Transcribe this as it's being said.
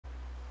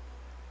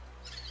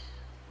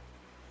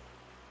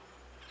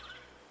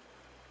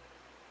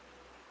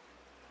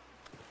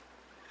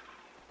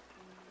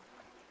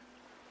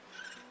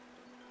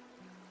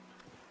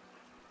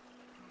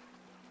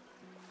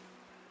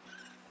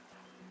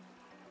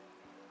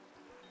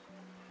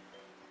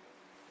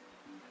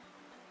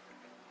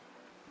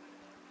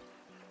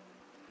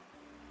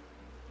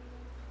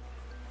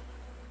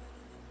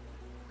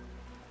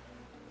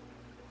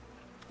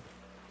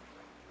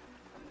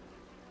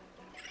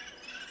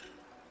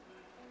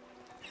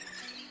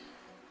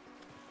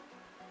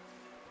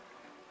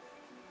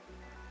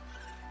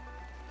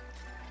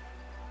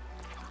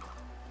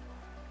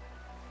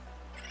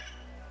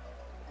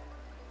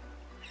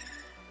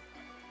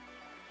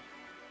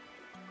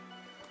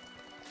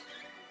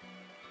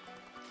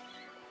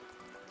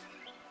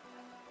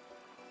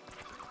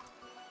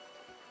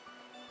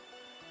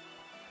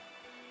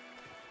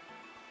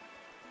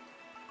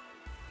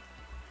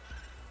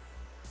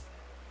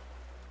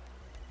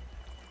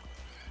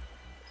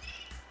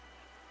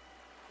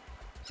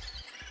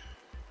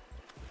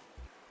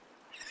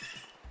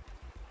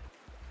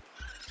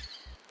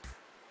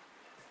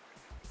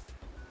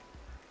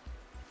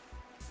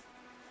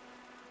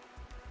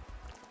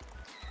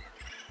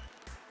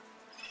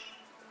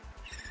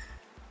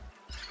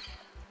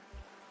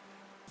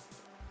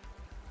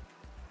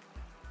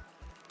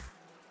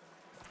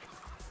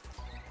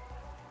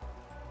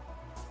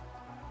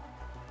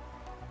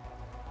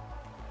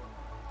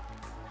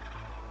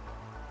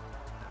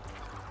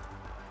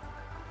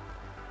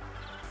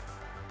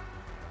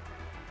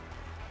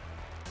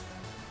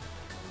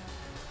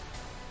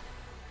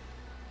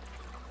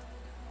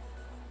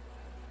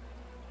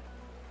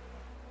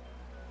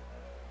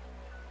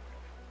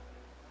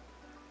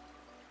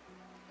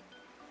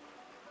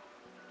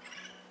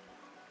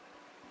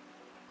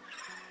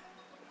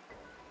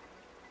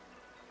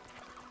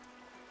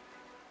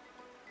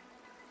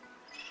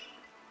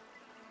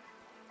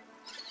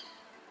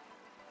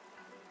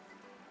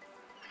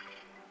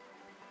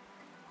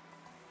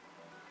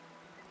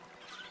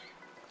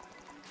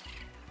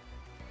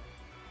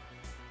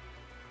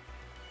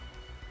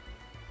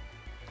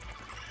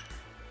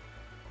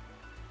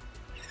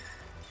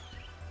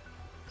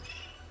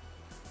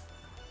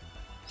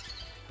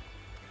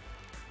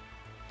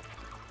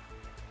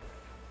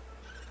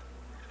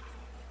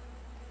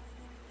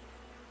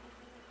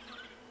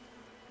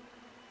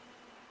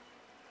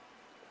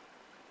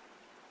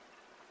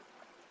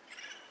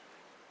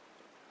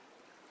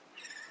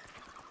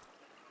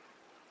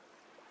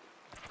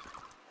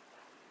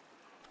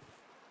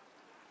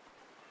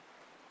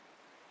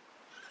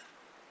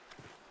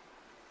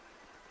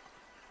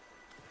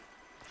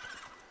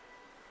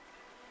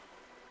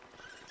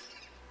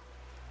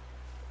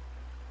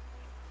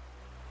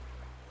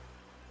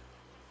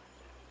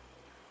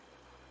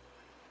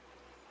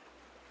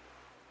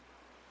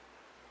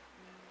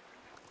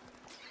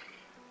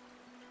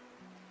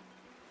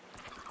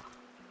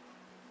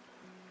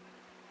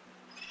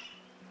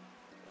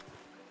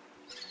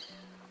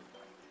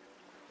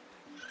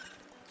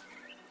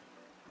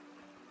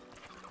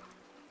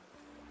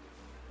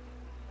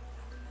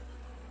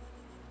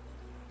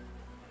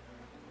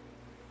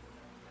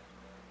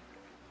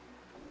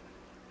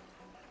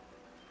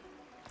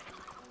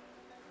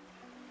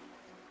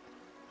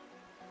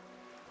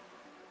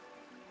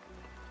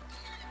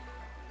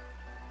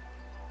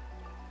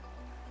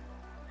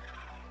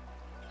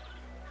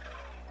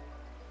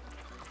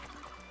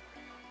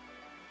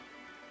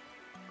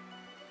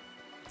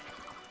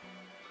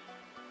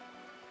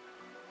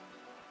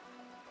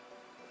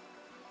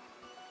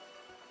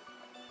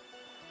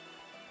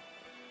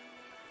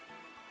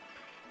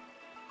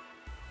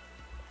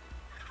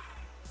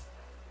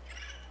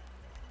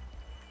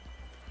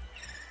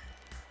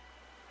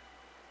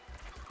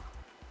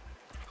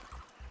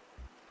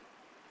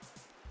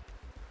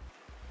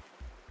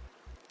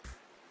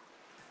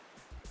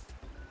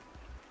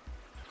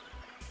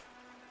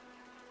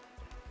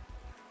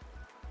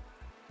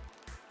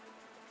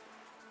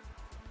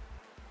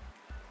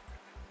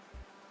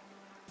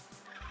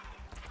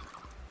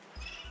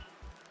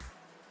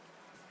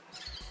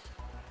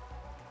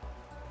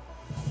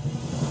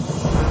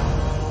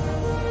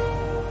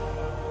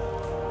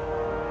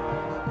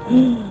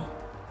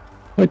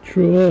Hi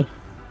Trua.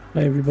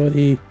 Hi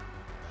everybody.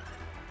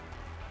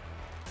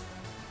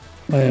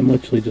 I am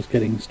literally just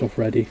getting stuff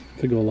ready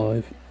to go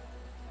live.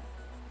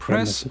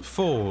 Press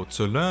 4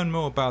 to learn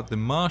more about the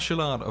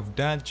martial art of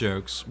dad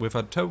jokes with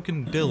a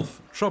token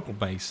DILF trouble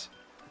base.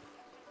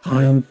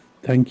 And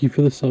thank you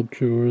for the sub,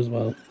 Trua, as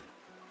well.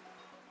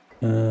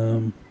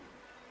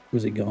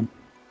 Was it gone?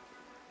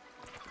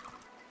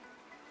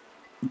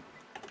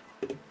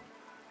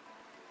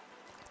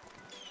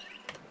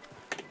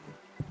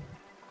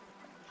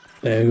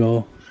 There you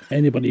go.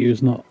 Anybody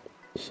who's not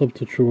subbed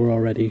to Trua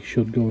already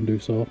should go and do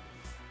so.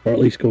 Or at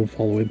least go and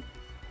follow him.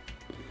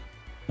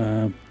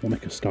 We'll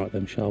make a start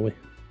then, shall we?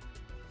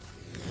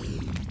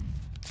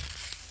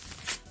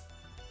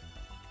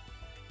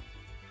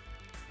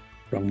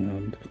 Wrong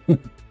hand.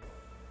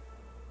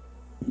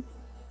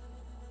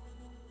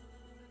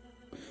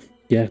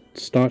 Yeah,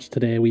 starts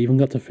today. We even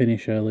got to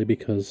finish early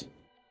because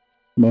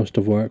most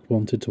of work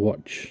wanted to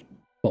watch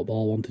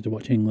football, wanted to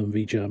watch England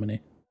v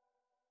Germany.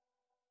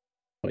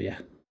 But yeah,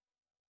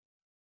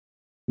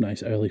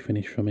 nice early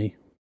finish for me.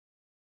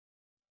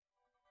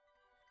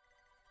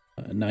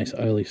 A nice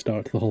early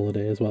start to the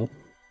holiday as well.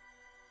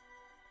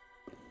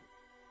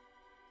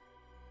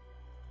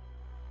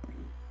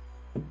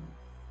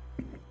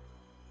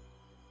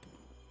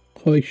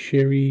 Hi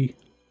Sherry.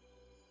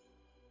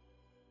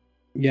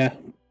 Yeah,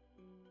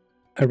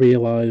 I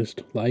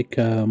realised, like,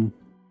 the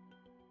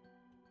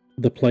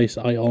place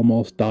I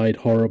almost died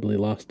horribly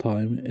last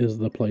time is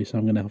the place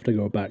I'm going to have to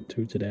go back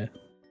to today.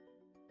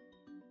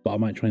 But I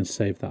might try and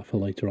save that for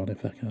later on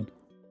if I can.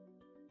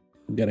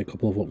 Get a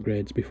couple of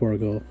upgrades before I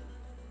go.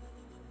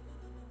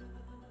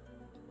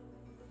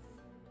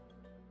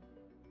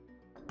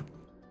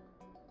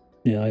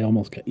 Yeah, I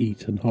almost got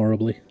eaten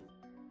horribly.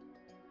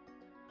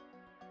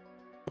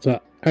 So,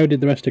 how did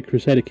the rest of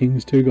Crusader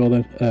Kings 2 go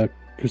then?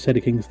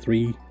 Crusader Kings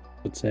 3, I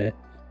would say.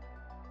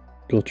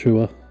 Go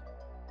truer.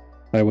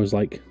 I was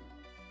like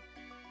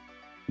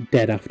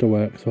dead after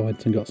work, so I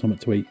went and got something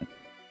to eat.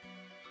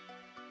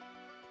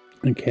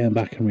 And came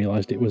back and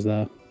realised it was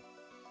there.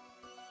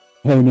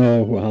 Oh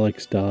no,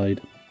 Alex died.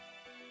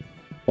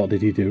 What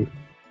did he do?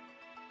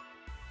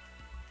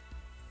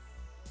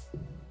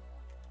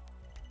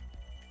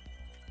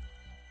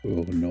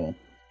 Oh no.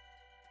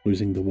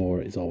 Losing the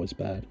war is always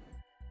bad.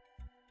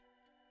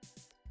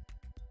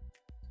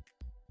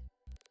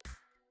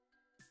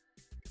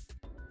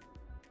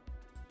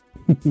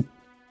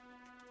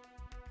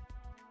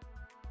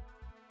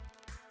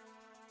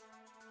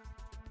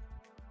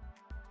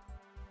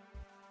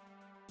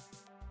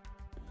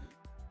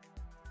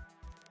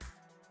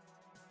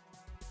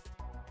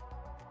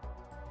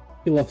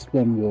 You lost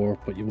one war,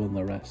 but you won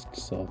the rest,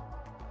 so...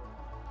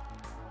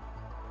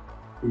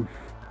 Oof.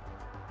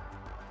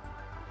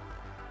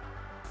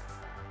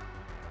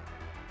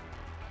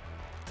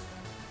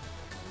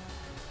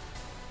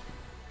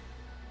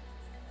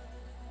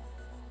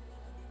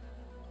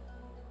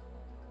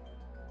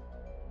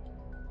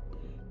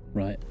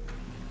 Right.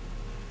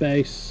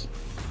 Base.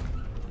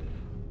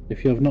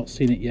 If you have not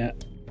seen it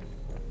yet,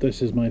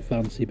 this is my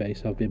fancy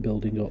base I've been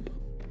building up.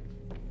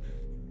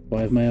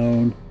 I have my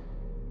own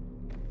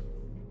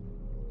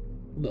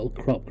little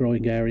crop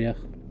growing area.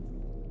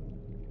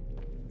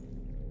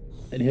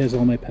 And here's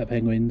all my pet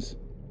penguins.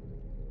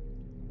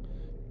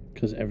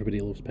 Because everybody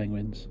loves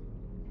penguins.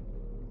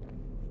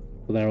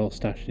 So they're all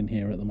stashed in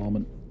here at the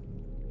moment.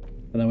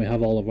 And then we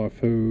have all of our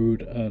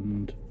food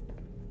and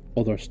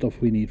other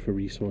stuff we need for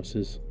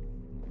resources.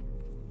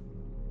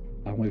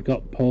 And we've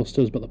got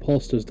posters, but the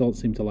posters don't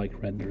seem to like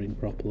rendering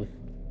properly.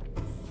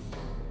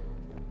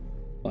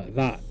 Like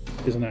that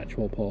is an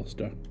actual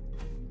poster.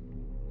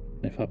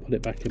 If I put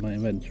it back in my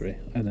inventory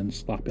and then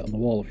slap it on the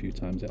wall a few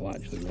times, it'll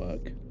actually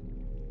work.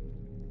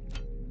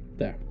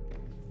 There.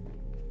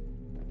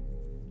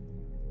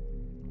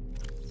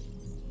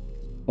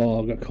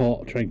 Oh, I got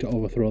caught trying to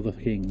overthrow the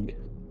king.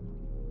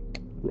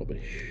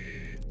 Rubbish.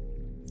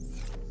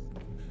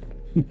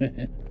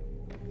 But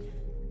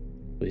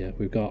yeah,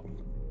 we've got...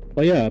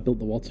 Oh yeah, I built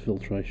the water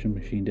filtration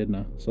machine, didn't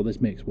I? So this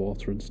makes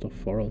water and stuff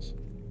for us.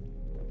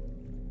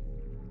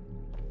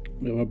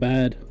 We have our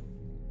bed.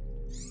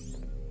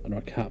 And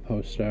our cat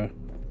poster.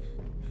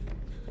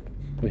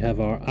 We have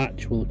our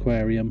actual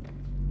aquarium.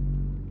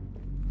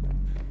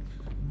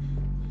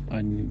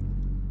 And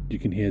you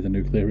can hear the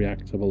nuclear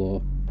reactor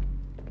below.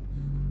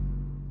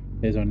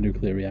 Here's our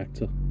nuclear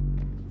reactor.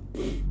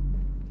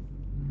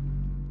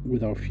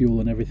 With our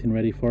fuel and everything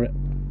ready for it.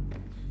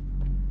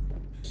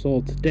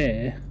 So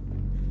today...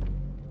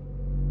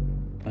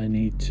 I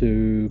need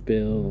to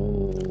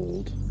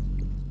build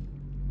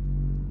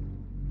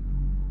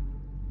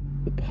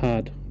the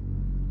pad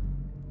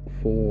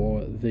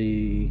for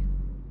the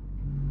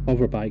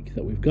hover bike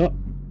that we've got.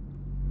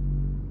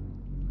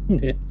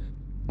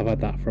 I've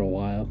had that for a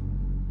while.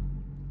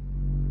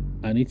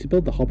 I need to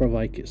build the hover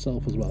bike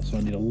itself as well, so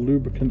I need a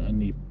lubricant, I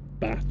need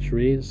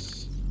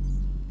batteries.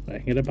 I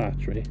can get a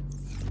battery.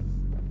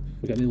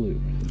 We got any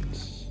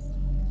lubricants?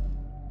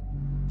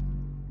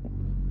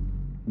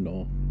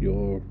 No,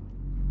 your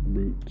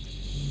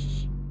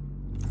roots.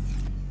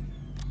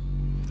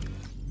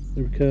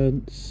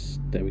 lubricants.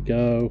 There we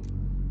go.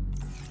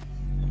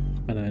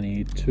 And I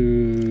need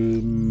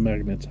 2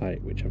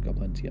 magnetite, which I've got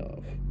plenty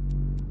of.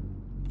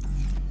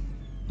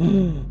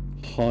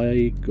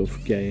 High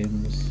Guff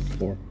Games,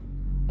 or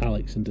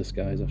Alex in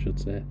disguise, I should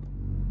say.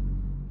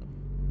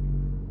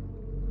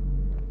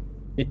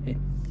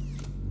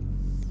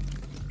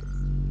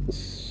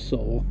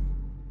 So,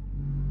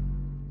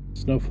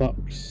 Snow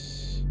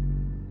Fox,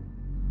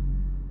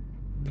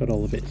 got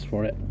all the bits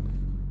for it.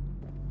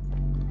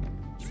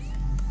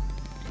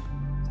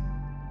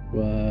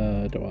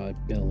 Where do I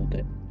build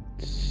it?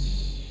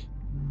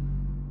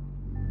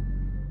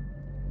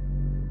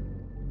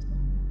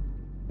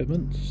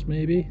 Equipment,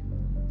 maybe?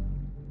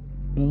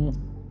 No.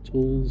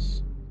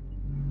 Tools?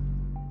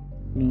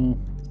 No.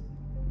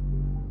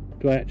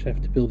 Do I actually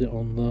have to build it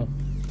on the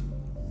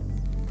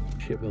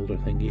shipbuilder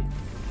thingy?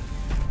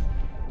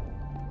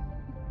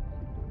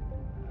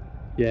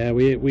 Yeah,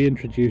 we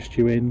introduced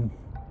you in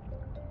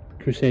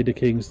Crusader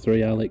Kings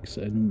 3, Alex,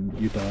 and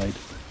you died,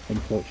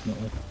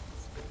 unfortunately.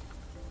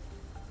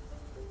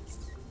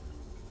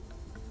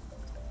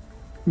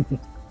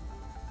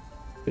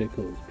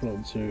 Vehicles,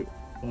 prawn suit,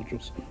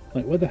 modules.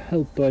 Like, where the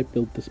hell do I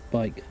build this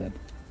bike then?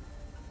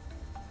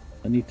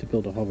 I need to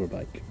build a hover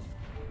bike.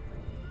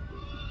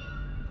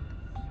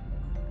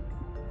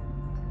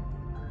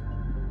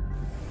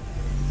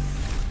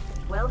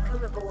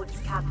 Welcome aboard,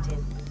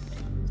 Captain.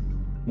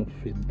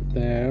 Nothing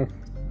there.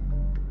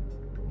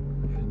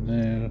 Nothing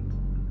there.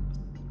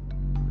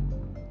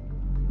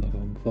 Not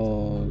on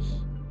those.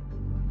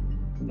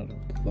 Not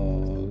on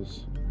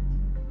those.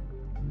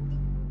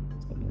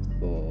 Not on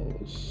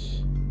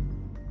those.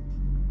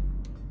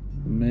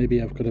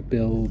 Maybe I've got to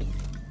build.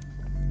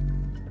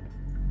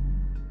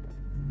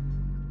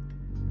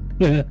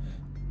 Yeah,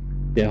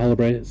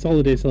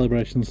 holiday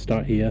celebrations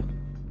start here.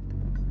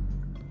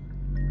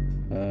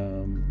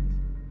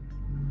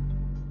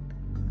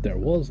 There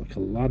was like a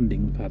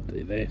landing pad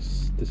to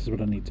this. This is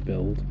what I need to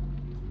build.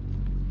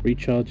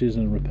 Recharges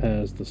and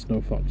repairs the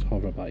Snow Fox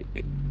hover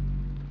bike.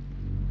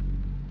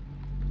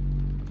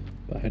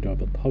 But how do I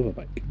build the hover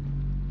bike?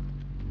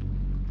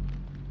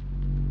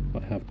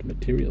 I have the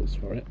materials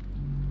for it.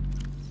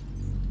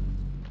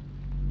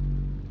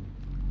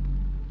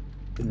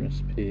 In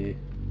recipe.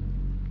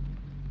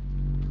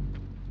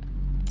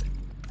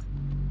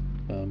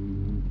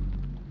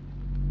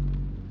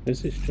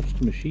 Is this just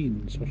a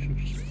machine? So I should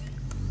just...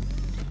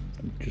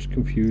 I'm just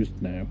confused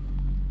now.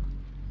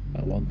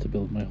 I want to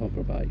build my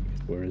hover bike.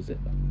 Where is it?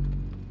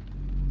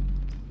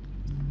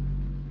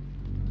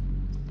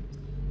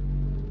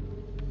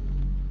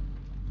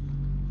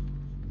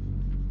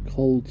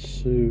 Cold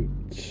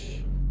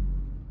suit.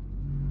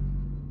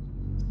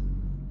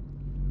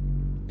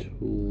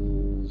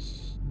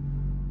 Tools.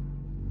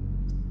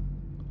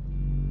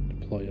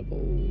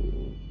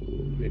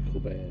 Deployable. Vehicle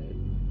bed.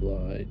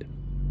 Glide.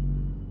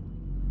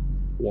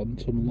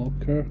 Quantum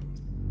locker.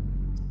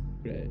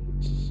 Great.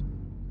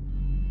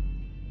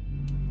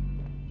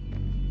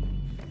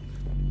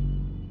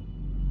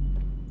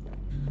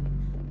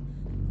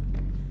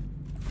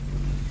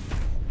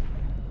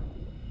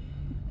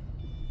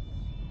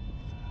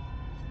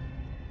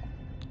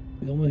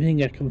 The only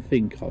thing I can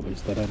think of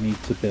is that I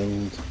need to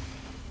build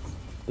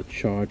the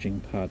charging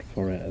pad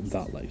for it, and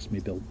that lets me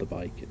build the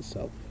bike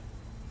itself.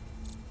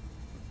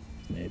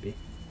 Maybe.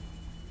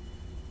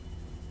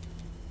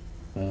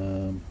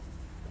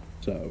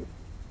 So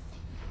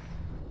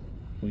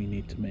we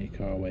need to make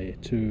our way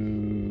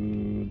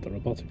to the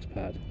robotics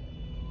pad.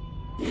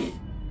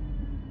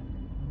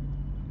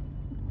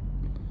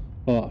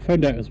 Oh, I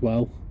found out as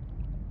well,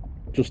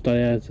 just I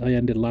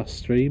ended last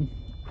stream,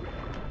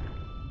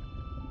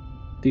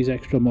 these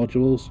extra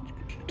modules,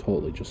 you should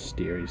totally just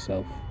steer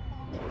yourself.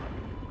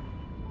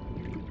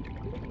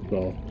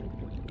 So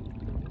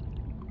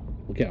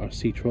we'll get our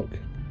sea truck.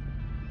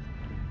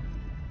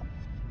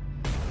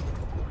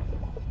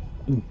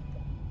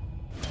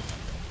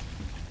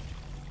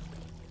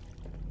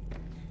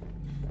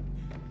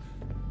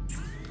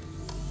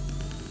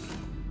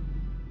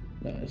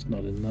 No, it's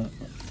not in that.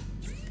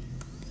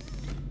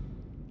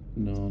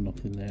 No,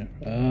 nothing there.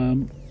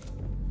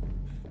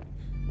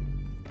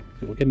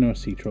 We'll get in our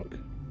sea truck.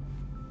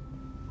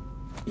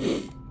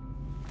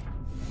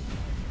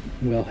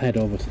 We'll head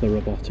over to the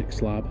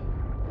robotics lab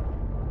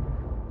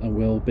and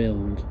we'll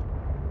build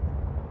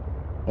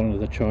one of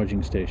the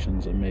charging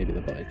stations and maybe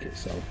the bike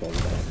itself over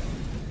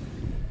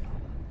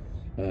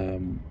there.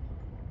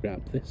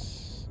 Grab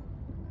this.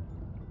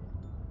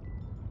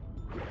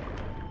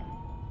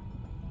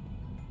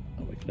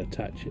 And we can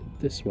attach it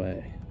this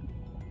way.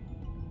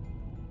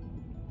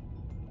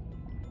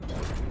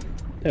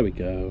 There we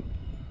go.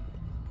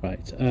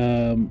 Right,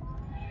 so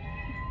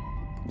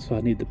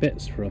I need the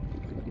bits for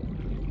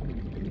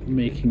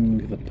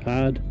making the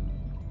pad.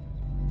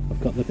 I've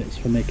got the bits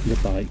for making the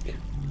bike.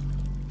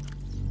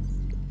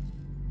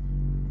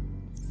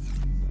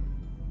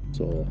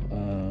 So,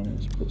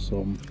 let's put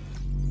some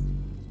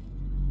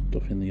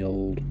stuff in the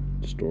old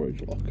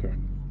storage locker.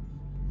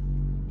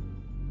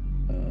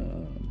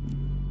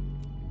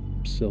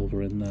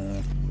 Silver in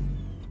there.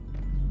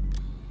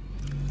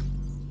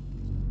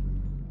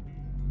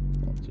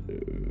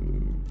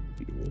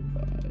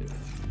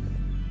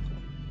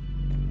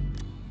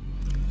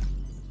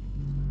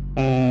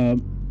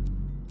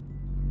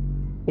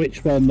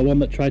 Which one? The one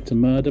that tried to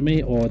murder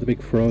me, or the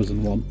big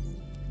frozen one?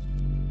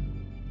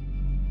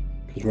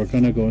 Because we're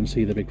gonna go and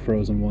see the big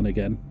frozen one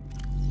again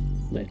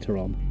later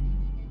on.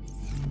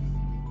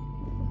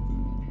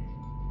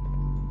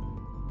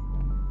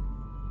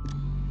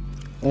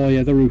 Oh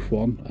yeah, the roof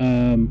one.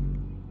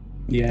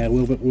 Yeah,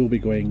 we'll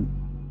be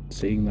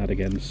seeing that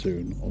again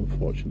soon,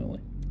 unfortunately,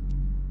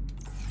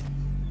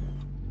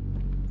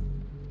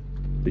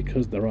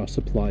 because there are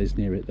supplies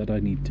near it that I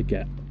need to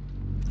get,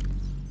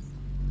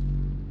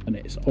 and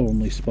it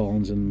only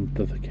spawns in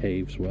the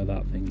caves where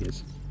that thing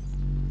is.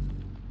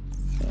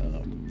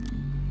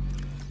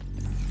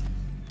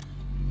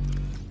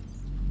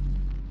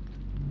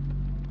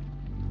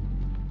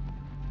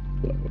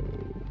 So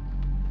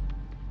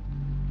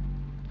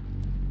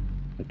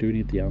I do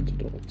need the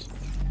antidotes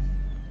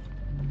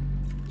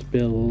to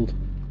build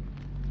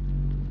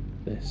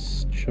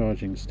this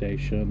charging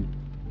station.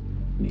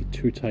 I need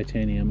 2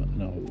 titanium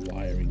and a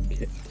wiring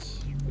kit,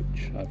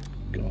 which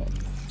I've got.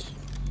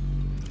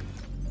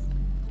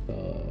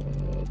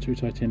 2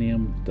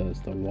 titanium, there's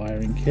the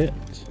wiring kit.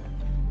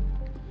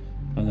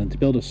 And then to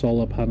build a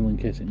solar paneling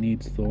kit, it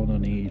needs the one I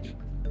need.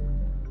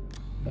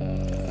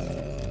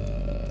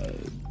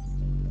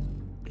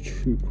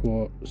 2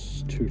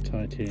 quartz, 2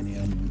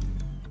 titanium.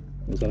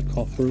 Was that a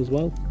copper as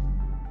well?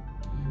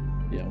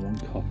 Yeah, 1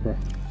 copper.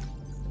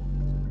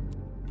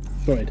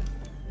 Good.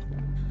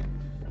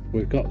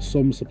 We've got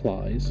some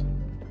supplies.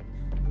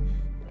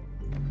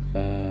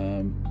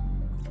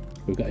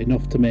 We've got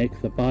enough to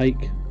make the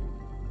bike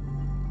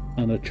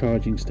and a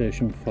charging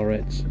station for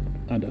it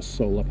and a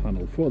solar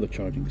panel for the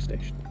charging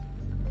station.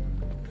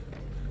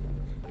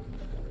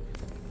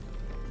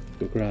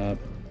 Go grab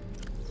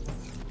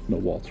no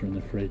water in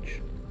the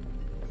fridge.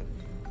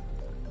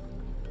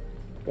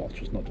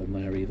 Water's not done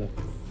there either.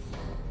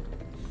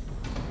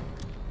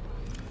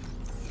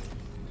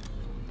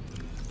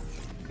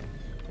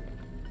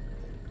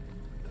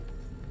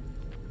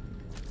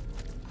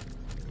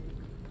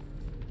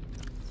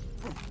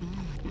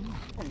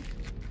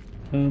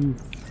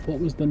 What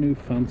was the new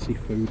fancy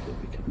food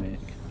that we could make?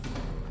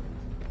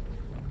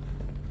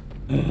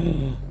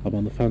 I'm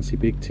on the fancy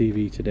big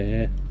TV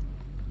today.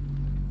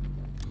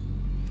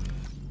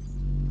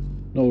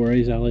 No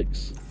worries,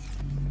 Alex.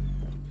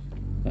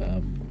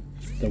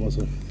 There was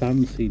a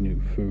fancy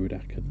new food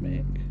I could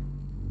make.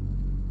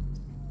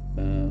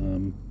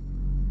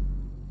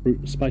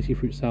 Spicy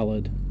fruit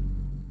salad,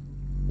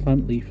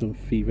 plant leaf and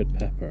fevered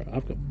pepper.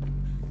 I've got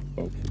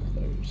both of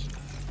those.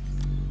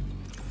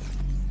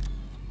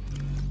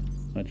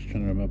 I'm just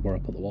trying to remember where I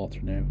put the water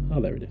now.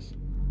 Oh, there it is.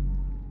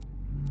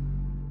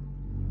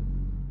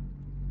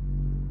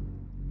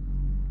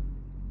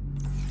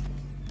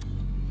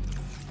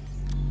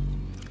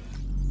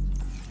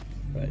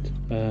 Right.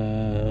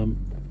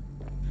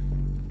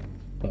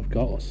 I've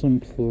got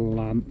some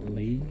plant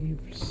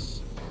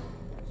leaves.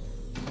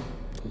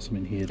 Put some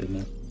in here,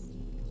 didn't I?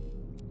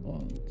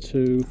 1,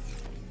 2.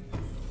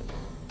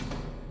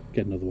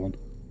 Get another one.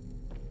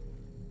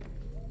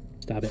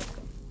 Stab it.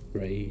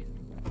 3.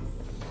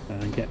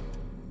 And get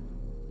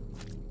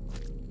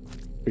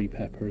 3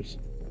 peppers.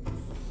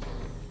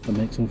 And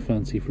make some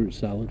fancy fruit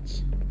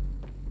salads.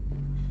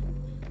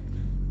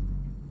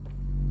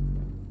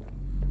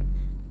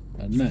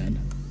 And then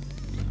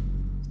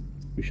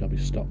we shall be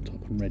stocked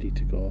up and ready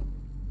to go.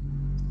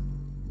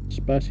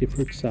 Spicy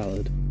fruit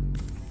salad.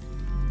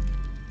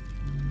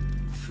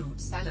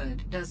 Fruit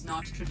salad does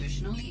not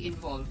traditionally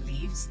involve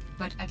leaves,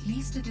 but at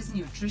least it is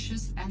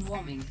nutritious and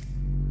warming.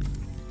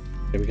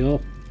 Here we go.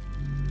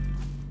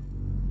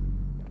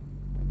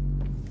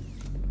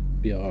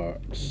 We are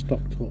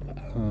stocked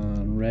up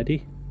and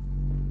ready.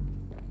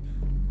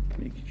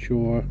 Making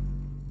sure.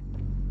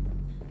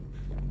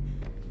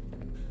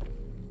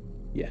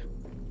 Yeah.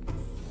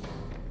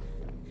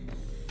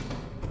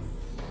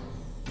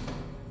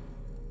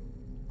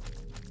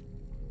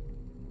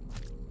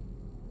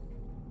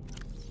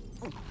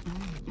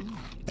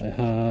 I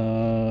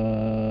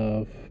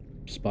have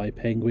spy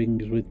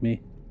penguins with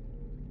me.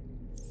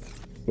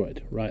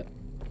 Right.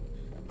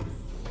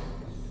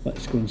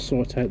 Let's go and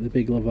sort out the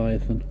big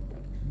leviathan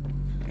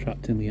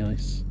trapped in the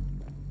ice.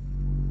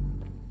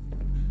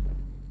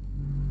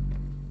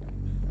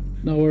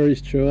 No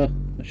worries, Chua.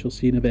 I shall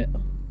see you in a bit.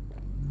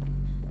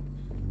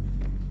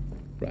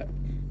 Right.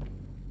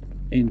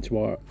 Into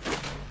our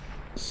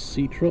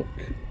sea truck.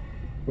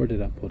 Where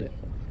did I put it?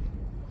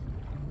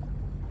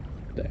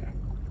 There.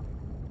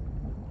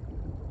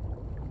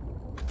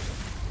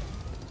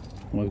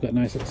 Well, we've got a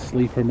nice little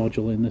sleeper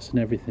module in this and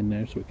everything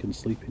now, so we can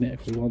sleep in it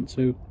if we want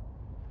to.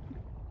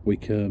 We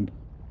can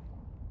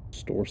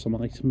store some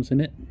items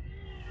in it.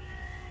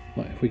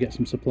 Like if we get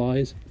some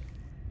supplies.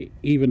 It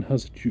even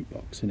has a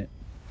jukebox in it,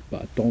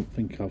 but I don't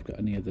think I've got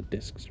any other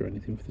discs or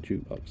anything for the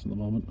jukebox at the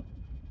moment.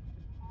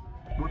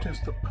 What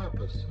is the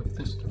purpose of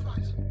this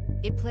device?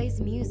 It plays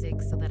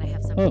music so that I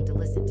have something to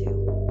listen to.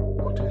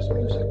 What is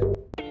music?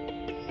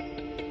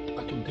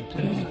 I can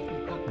detect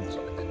certain patterns happens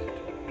within it?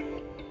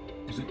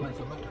 Is it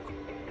mathematical?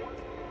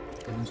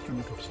 An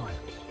instrument of science?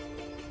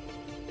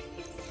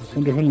 I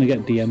wonder if I'm going to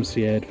get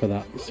DMCA'd for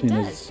that, seeing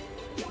as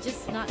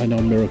Just not I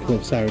know Miracle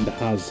of Sound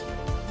has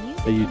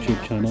Music a and YouTube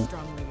math are channel.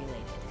 strongly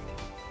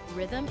related.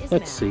 Rhythm is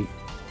Let's math. see.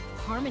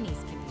 Harmonies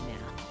can be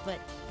math, but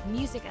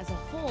music as a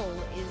whole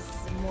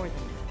is more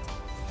than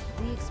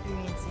that. We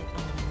experience it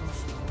on an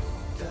emotional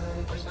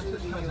level. I sense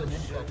it has an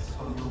impact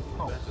on your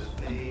pulse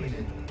and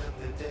breathing.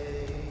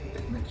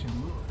 It makes you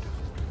move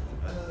differently.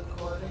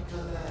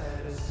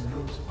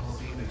 Moves are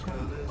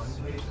controlled by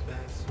music.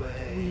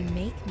 We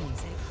make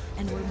music,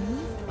 and we're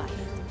moved by it.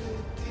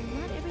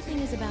 Not everything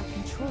is about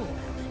control,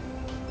 Alan.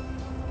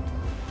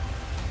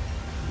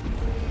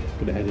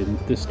 Gonna head in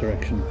this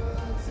direction.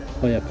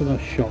 Oh yeah, put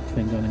that shock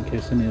thing on in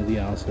case any of the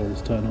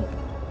assholes turn up.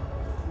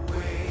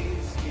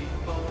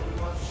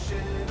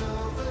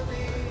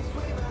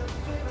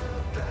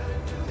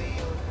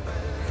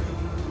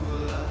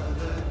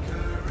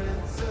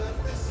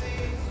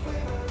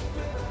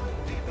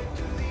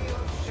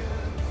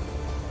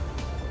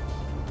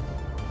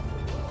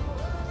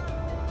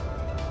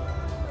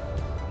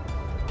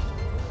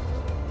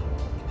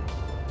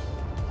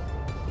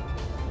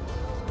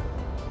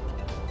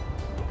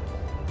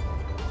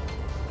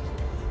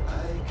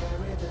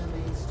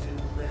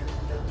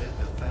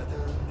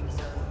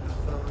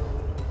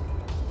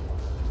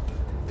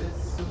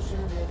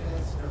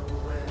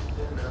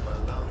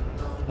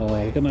 Oh,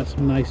 we're gonna have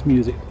some nice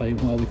music playing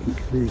while we can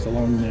cruise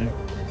along now.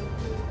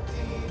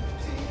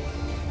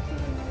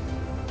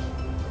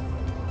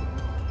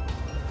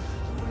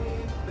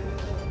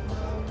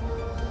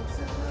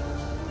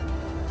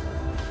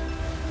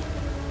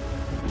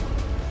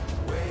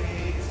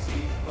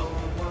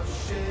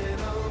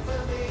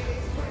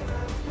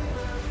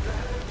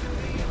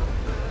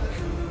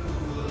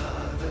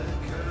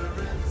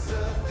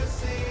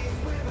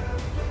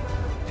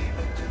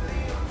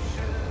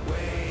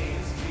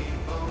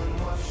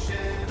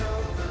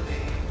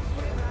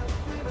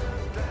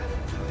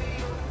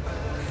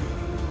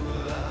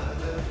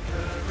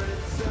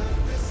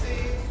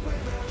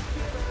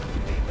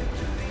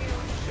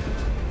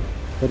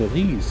 What are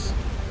these?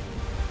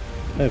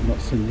 I have not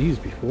seen these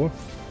before.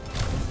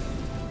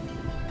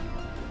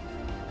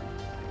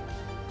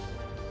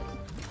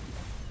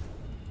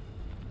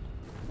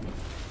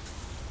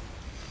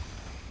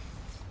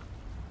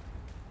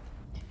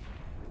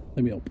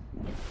 Let me up.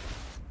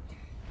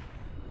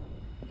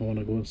 I want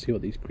to go and see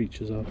what these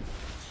creatures are.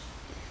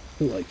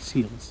 They look like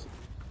seals.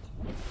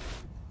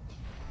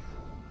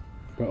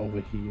 Right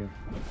over here.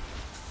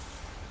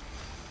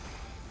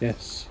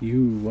 Yes,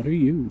 you. What are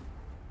you?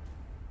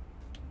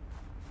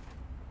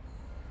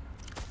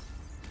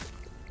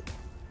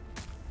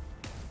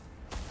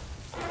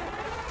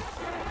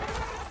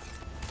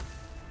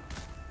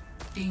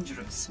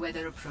 Dangerous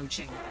weather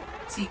approaching.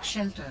 Seek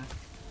shelter.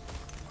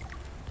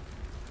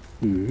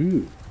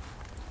 Ooh.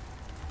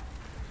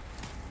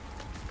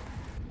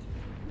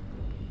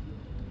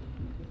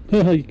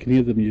 You can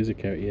hear the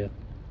music out here.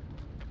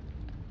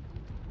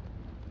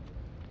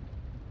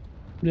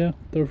 Yeah,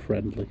 they're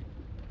friendly.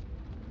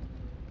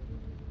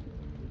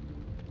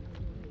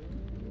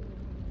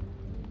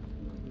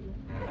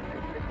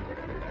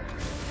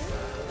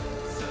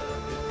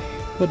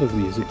 What other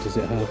music does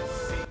it have?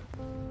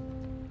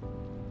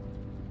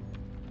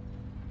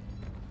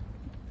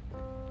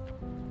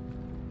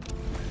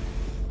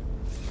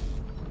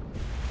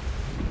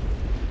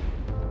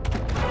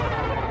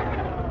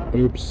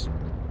 Oops.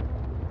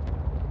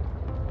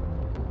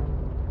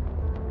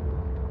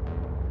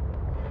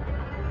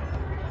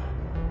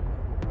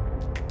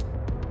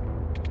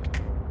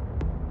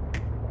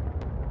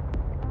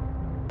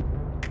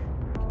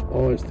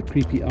 Oh, it's the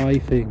creepy eye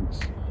things.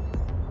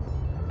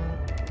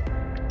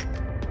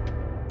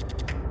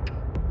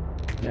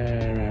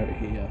 They're out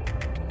here.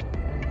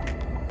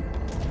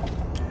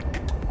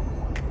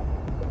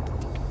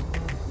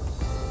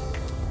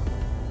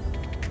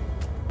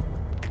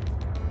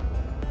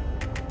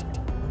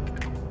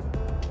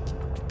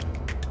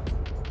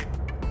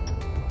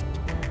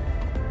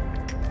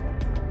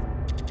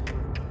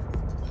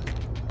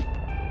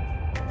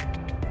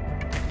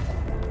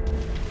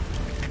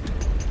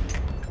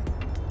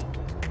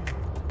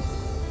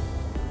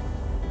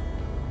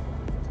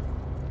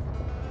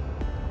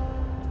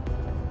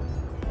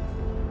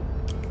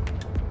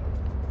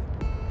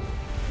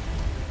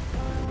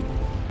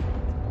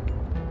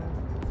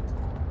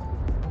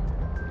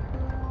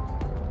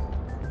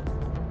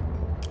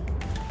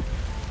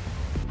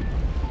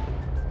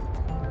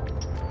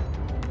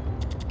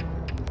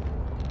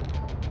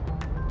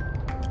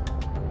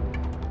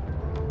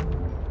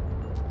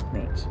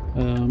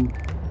 I'm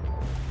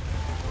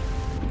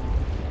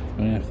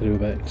gonna have to do a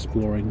bit of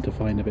exploring to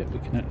find a bit we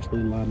can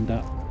actually land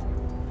at.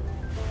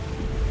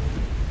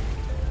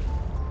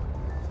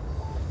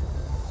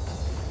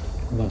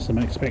 Unless I'm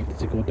expected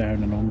to go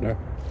down and under,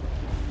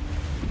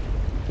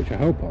 which I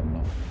hope I'm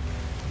not.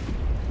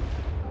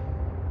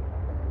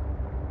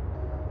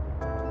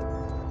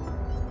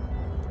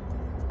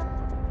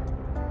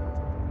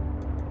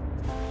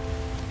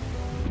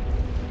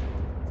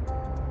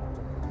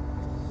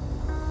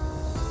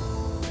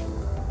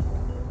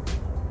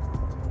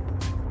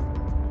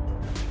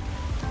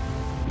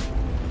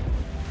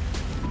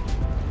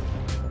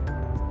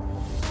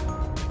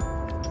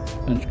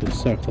 I'm just going to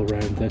circle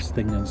around this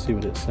thing and see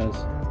what it says.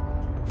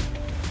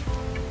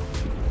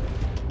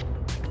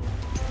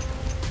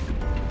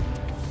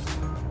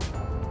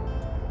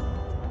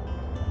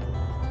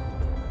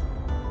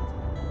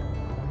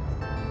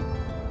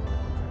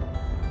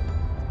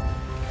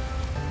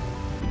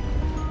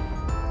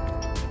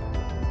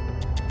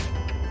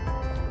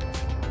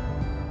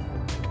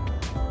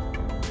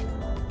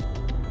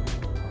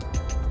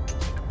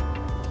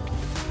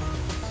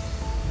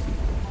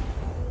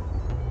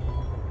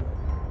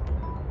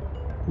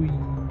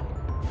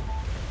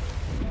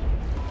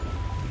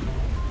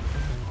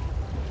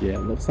 Yeah,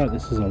 it looks like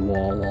this is a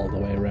wall all the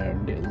way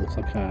around. It looks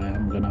like I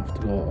am going to have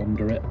to go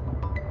under it.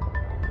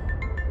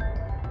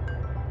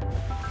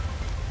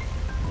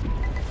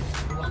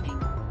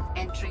 Warning.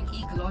 Entering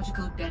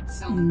ecological dead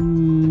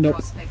zone. Nope.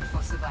 Prospect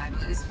for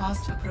survival is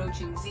fast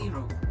approaching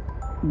 0.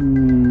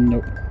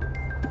 Nope.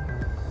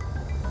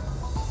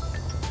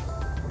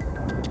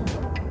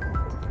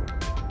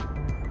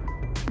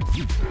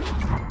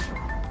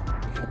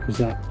 What the fuck was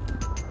that?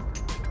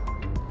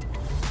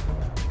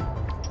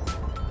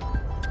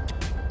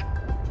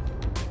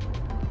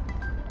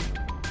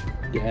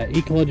 Yeah,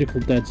 ecological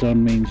dead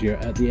zone means you're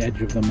at the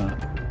edge of the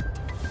map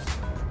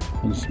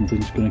and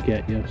something's going to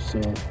get you,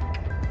 so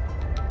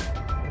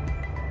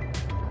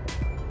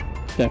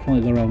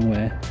definitely the wrong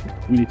way.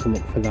 We need to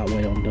look for that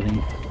way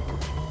underneath.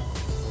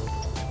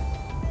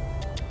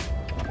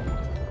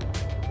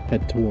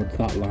 Head towards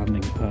that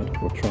landing pad,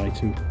 or try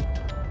to.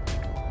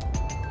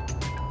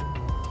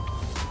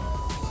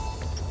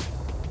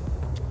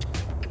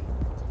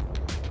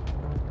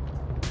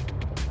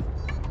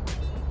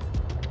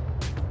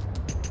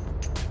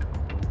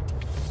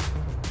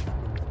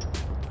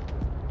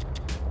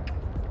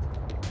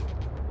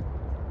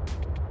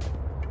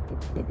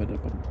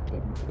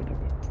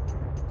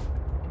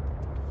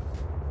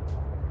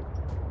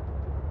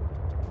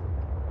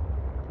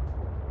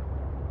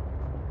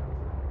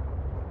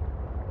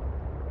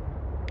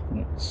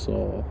 Right,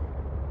 so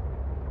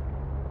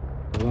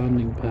the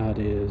landing pad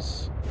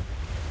is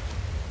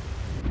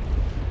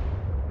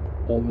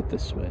over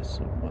this way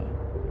somewhere.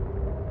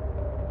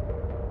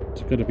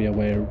 There's got to be a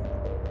way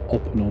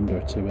up and under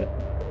to it,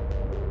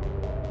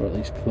 or at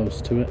least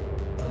close to it.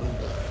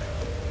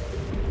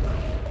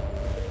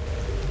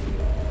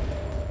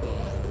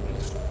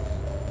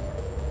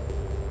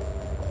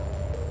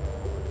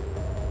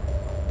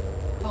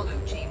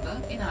 Hollow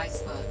chamber in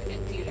iceberg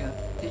interior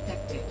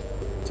detected.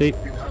 See? You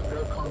have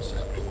no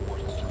concept of what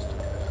has just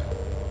occurred.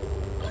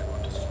 I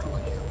will destroy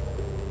you.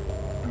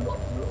 Do not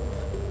move.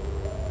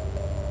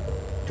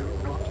 Do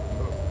not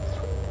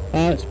move.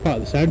 Ah, it's part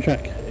of the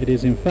soundtrack. It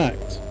is in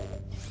fact.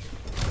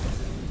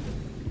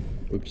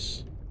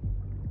 Oops.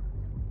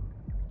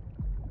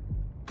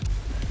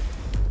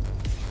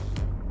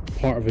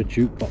 Part of a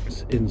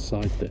jukebox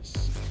inside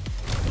this.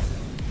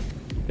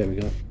 There we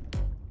go.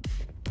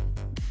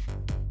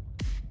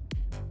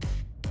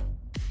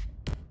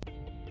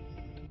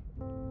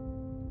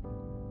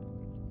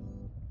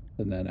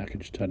 And then I can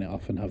just turn it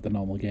off and have the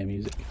normal game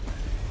music.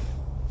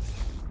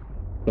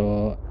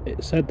 So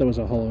it said there was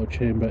a hollow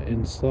chamber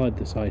inside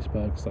this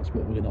iceberg, so that's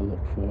what we're going to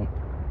look for.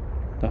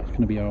 That's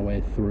going to be our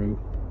way through.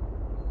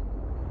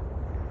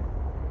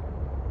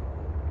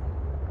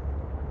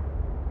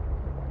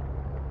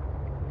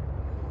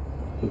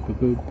 Boo, boo,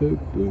 boo, boo,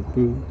 boo,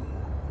 boo.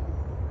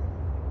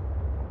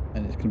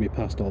 And it's going to be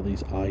past all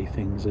these eye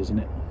things, isn't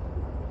it?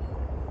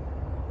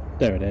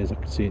 There it is, I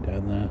can see it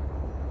down there.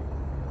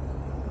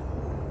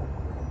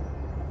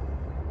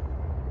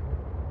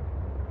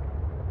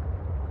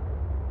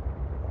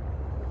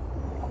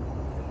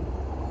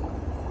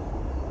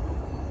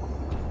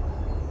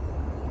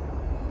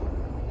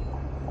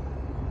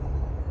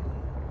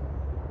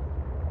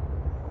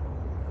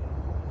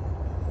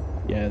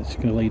 Yeah, it's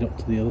going to lead up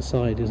to the other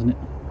side, isn't it?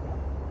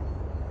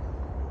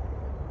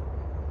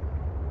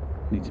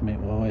 Need to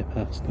make my way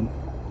past them.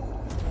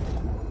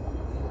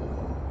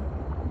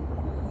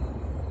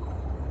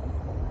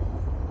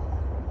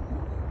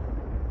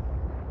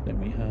 Then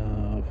we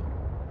have...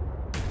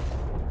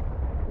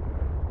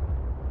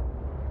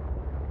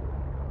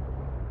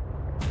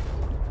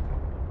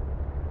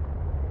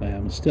 I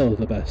am still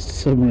the best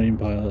submarine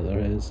pilot there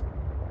is,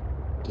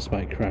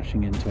 despite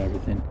crashing into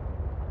everything.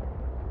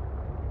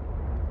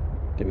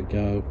 There we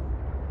go.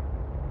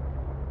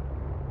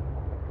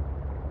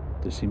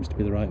 This seems to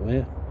be the right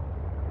way.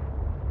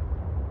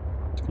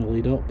 It's going to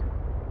lead up.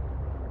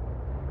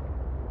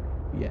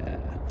 Yeah.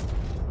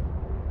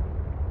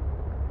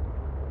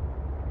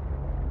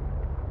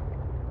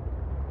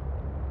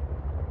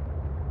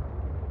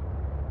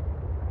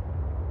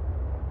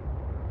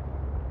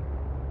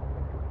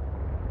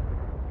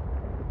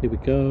 Here we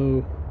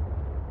go.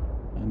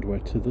 And we're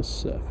to the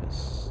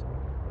surface.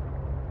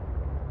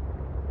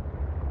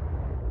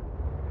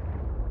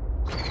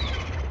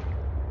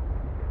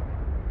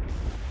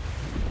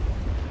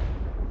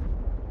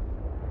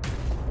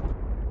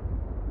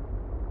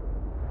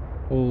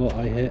 Oh,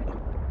 I hit.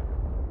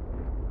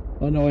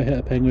 Oh no, I hit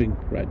a penguin.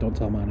 Right, don't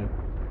tell Manu.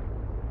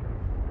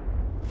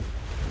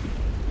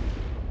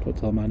 Don't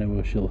tell Manu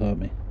or she'll hurt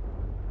me.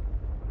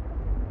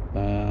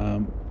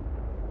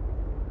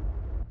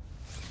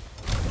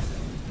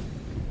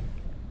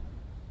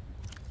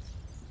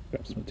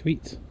 Grab some to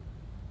eat.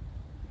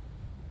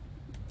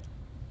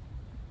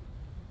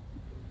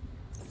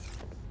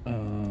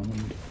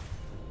 And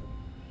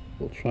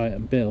we'll try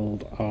and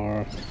build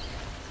our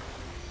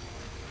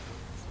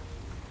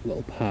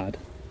little pad.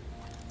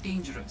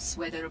 Dangerous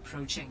weather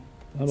approaching.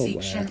 I'm Seek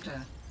aware.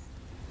 shelter.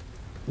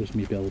 Where's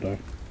me builder?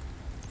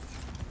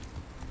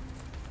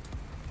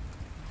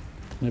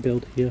 Can I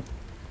build here?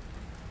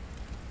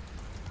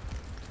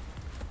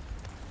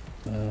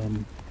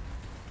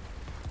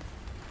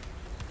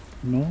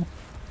 No?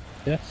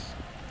 Yes?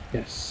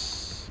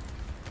 Yes.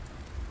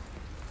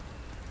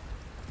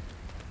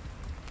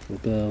 We'll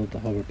build the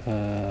hover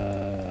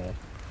pad.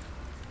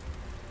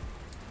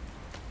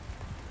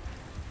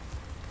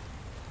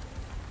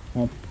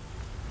 Oh.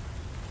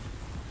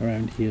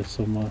 Around here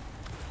somewhere.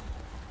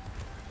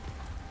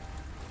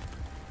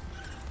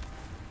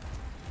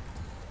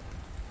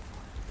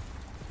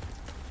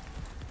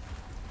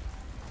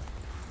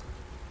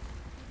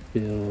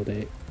 Build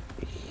it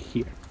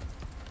here.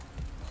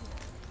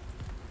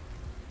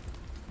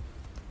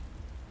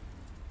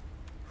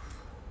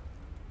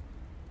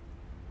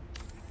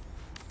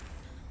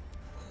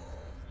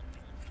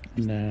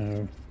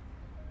 Now,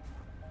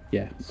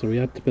 yeah, so we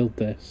had to build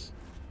this,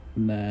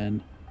 and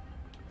then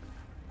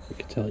we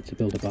could tell it to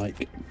build a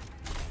bike.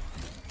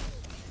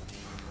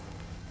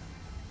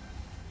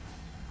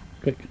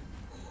 Quick,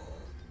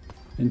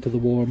 into the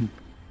warm.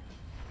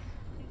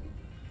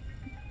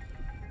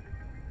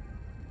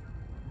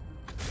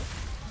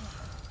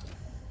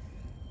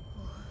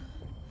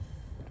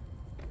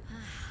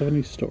 Have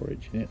any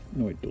storage in it?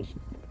 No, it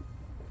doesn't.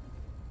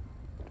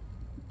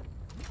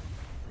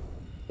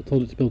 I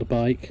told it to build a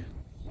bike.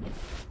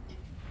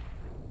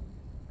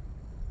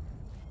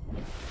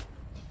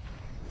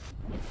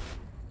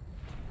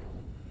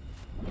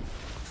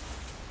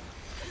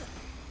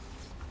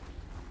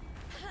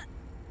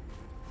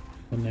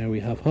 And now we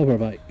have hover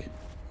bike.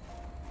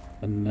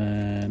 And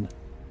then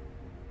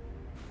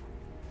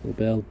we'll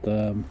build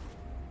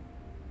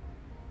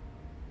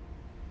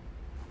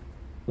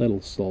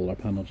little solar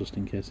panel just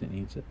in case it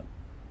needs it.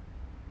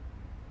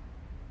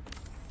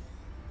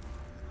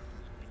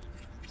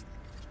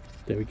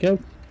 There we go.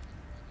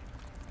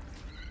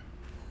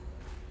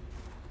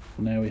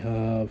 Now we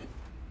have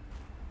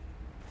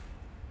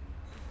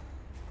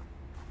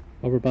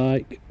hover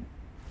bike.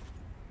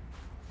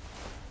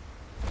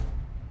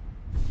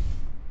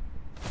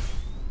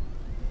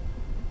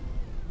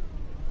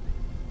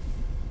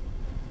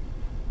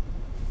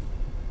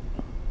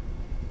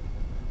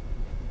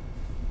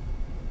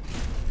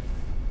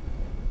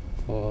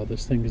 Oh,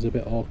 this thing is a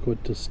bit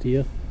awkward to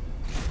steer.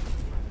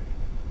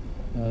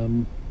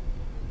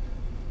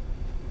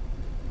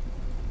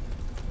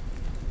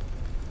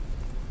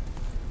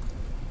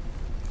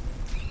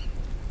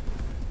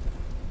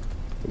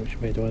 Which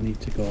way do I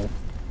need to go?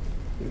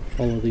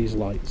 Follow these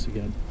lights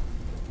again.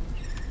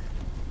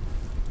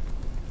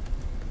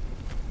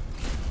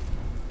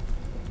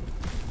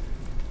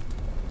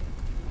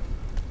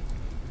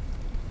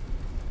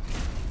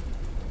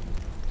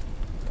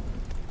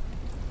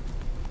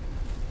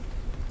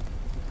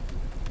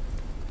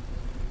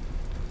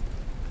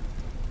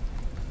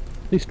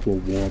 At least we're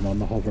warm on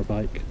the hover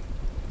bike.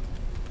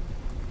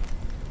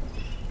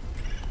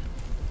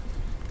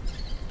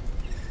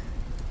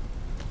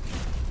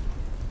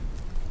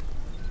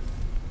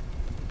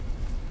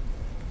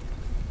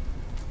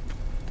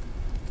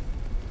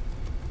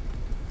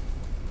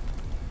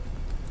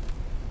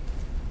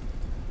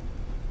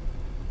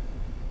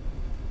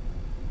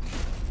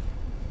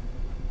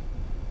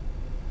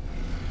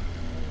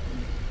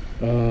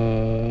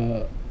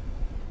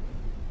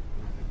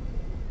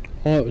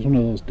 Oh, it was one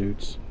of those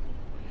dudes.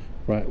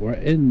 Right, we're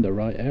in the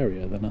right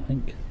area then, I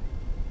think.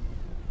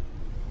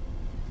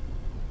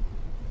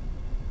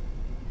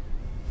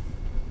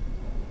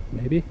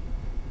 Maybe?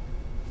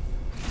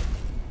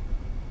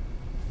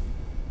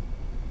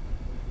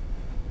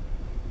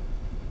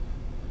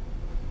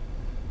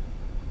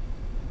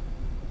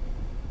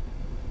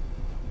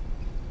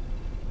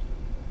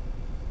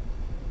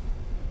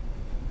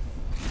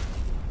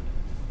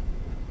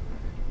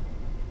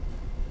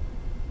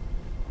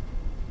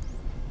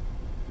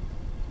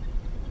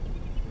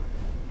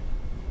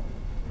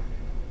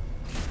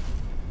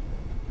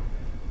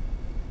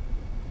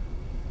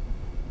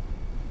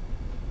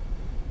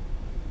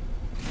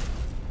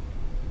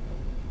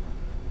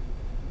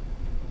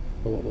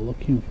 But what we're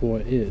looking for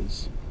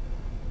is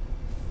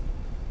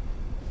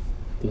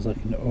there's like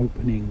an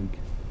opening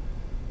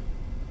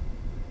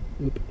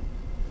in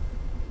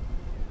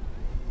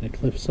a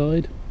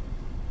cliffside.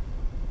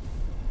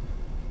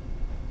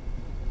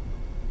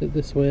 Is it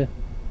this way?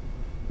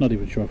 Not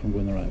even sure if I'm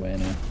going the right way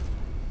now.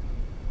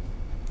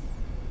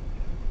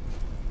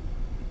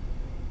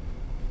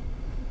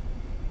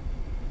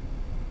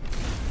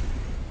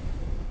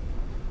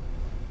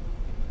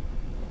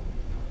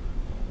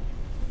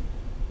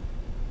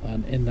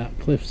 And in that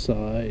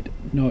cliffside...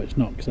 No, it's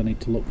not, because I need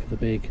to look for the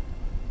big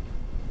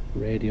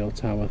radio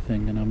tower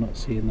thing, and I'm not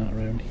seeing that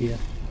around here.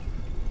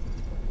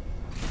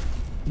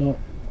 No,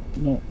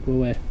 no, go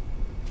away.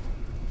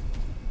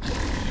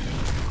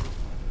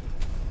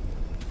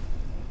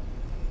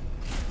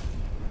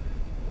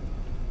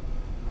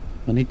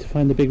 I need to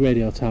find the big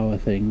radio tower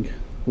thing,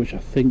 which I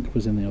think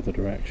was in the other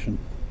direction.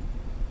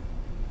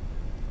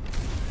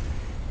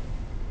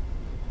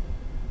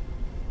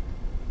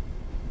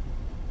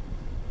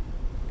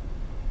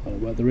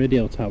 Where the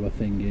radio tower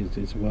thing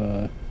is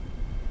where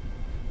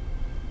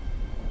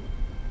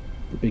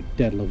the big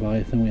dead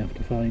Leviathan we have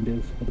to find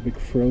is, or the big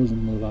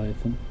frozen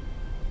Leviathan.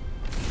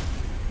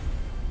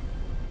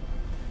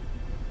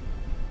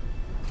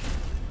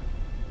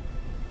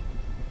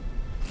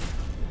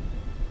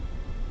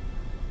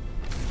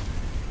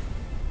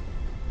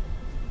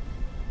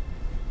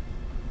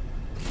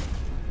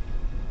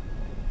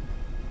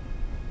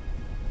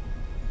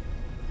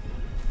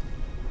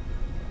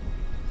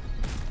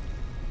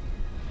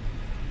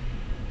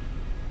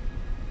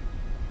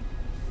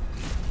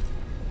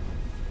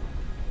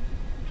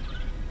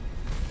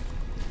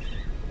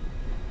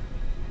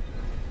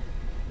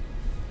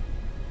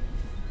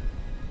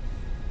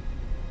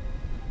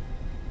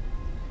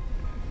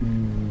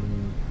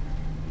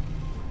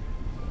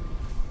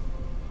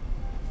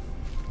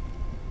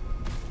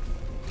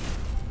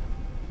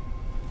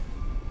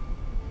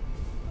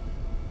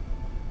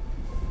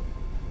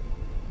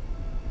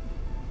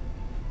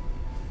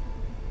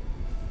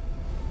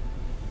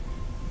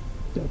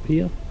 Up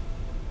here.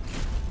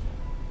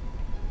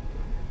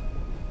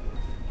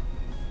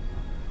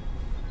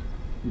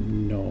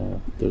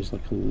 No, there's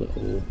like a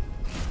little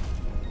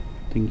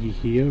thingy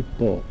here,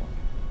 but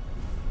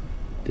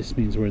this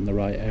means we're in the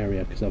right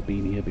area because I've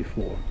been here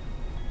before.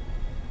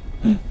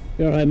 You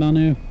alright,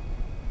 Manu?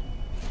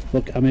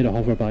 Look, I made a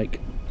hover bike.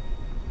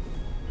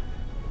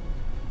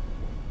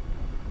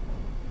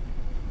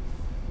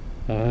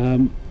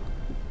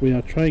 We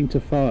are trying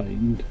to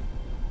find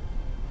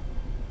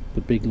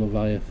the big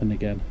Leviathan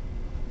again.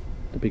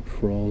 The big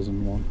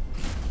frozen one.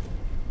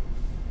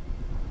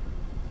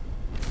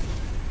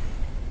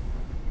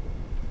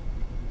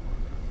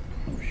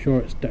 I'm sure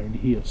it's down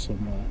here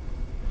somewhere.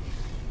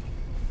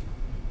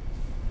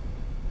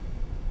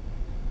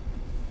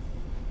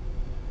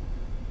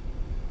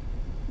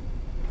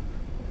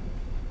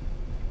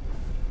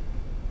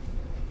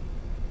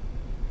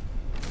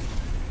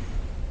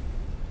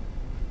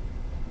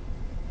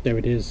 There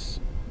it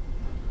is.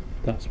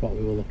 That's what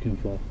we were looking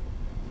for.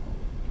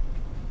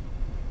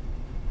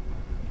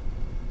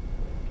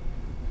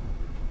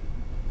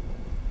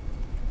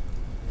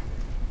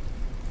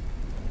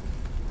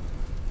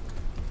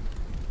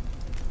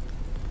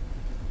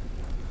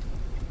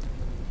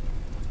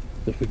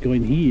 If we're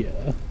going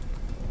here,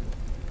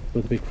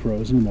 where the big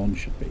frozen one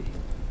should be.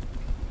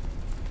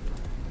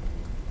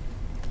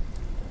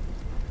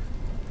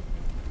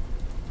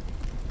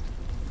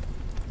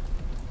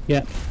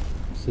 Yep,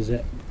 this is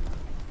it.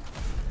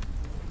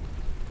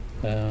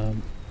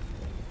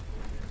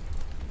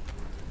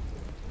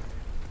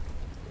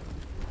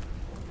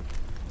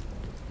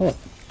 Oh,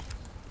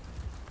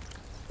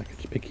 I could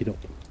just pick it up.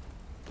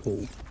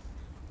 Cool.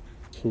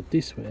 So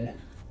this way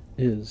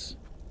is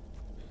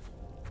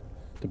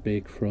the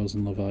big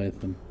frozen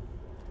Leviathan.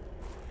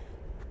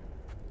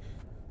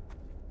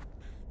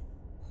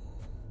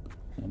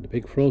 And the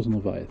big frozen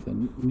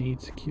Leviathan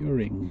needs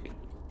curing.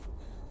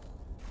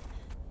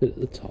 Bit at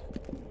the top.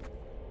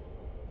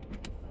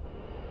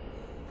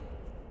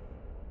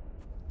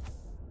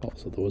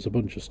 Also, there was a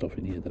bunch of stuff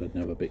in here that I'd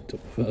never picked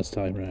up the first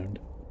time round.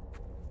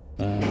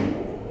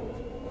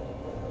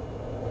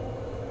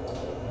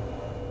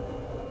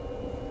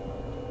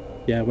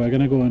 Yeah, we're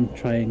gonna go and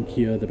try and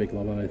cure the big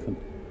Leviathan.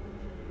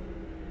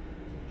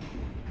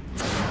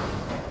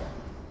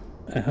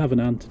 I have an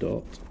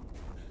antidote.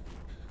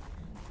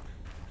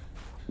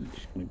 I'm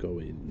just gonna go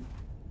in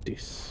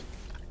this.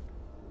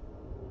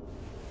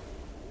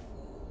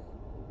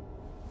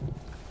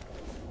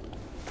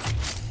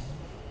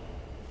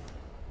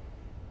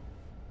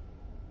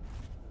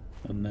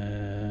 And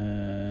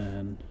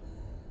then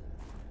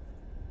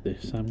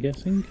this, I'm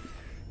guessing.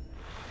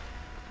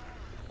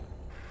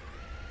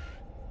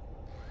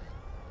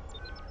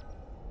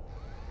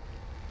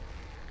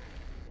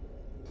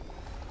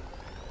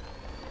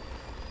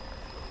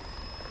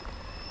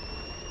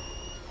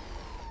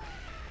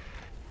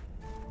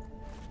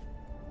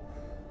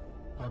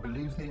 I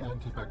believe the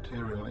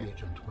antibacterial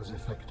agent was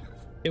effective.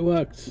 It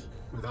worked.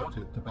 Without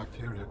it, the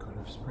bacteria could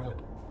have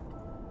spread.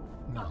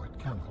 Now it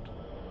cannot.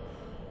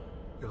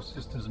 Your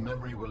sister's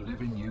memory will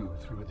live in you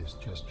through this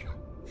gesture.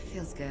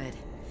 Feels good.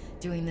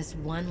 Doing this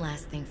one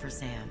last thing for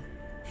Sam.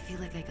 I feel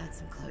like I got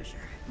some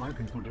closure. My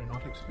people do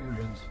not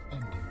experience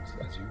endings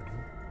as you do.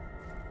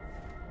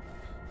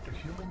 Do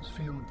humans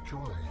feel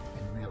joy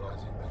in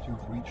realizing that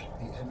you've reached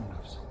the end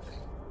of something?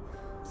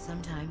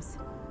 Sometimes.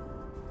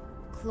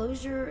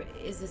 Closure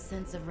is a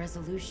sense of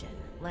resolution.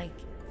 Like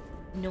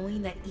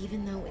knowing that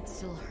even though it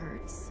still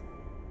hurts,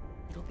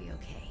 it'll be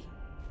okay.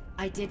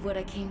 I did what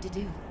I came to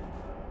do.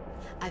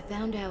 I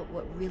found out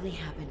what really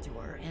happened to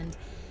her, and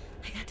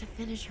I got to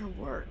finish her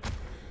work.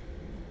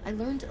 I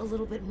learned a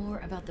little bit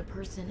more about the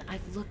person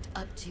I've looked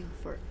up to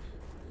for,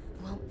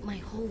 well, my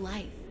whole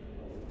life.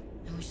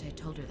 I wish I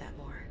told her that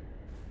more.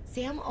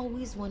 Sam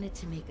always wanted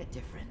to make a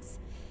difference.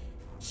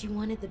 She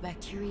wanted the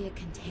bacteria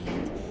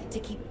contained to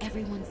keep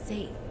everyone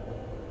safe.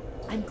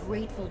 I'm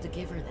grateful to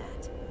give her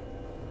that.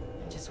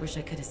 I just wish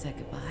I could have said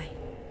goodbye.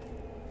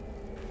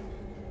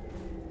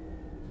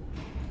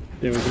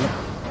 There we go.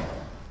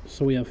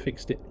 So we have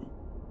fixed it.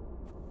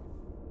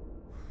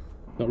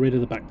 Got rid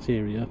of the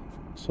bacteria,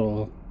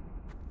 so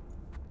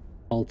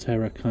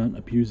Alterra can't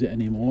abuse it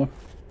anymore.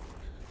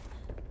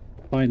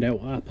 Find out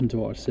what happened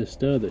to our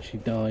sister, that she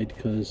died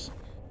because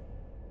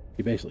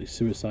she basically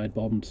suicide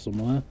bombed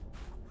somewhere.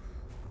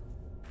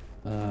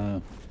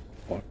 Or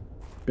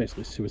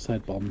basically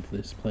suicide bombed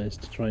this place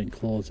to try and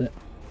close it.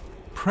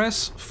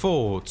 Press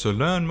 4 to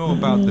learn more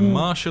about the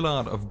martial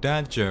art of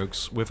dad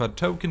jokes with a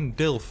token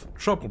DILF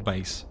trouble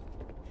base.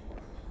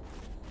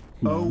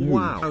 Oh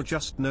wow,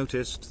 just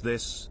noticed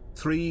this.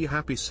 3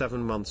 happy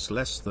 7 months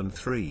less than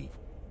 3.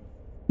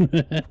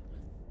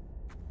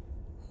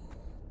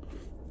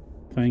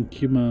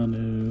 Thank you,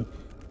 Manu.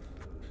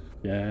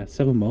 Yeah,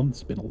 7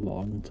 months, been a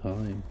long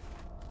time.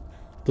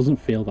 Doesn't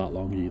feel that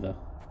long either.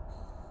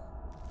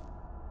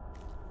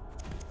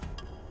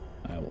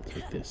 I will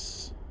take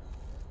this.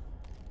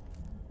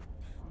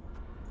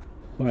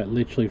 Well, it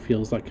literally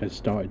feels like I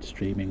started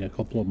streaming a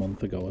couple of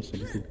months ago or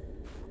something.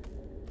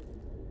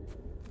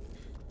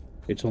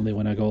 It's only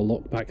when I go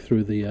look back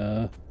through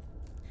the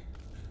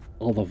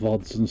all the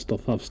VODs and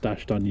stuff I've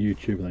stashed on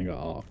YouTube and I go,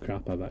 oh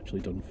crap, I've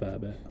actually done a fair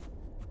bit.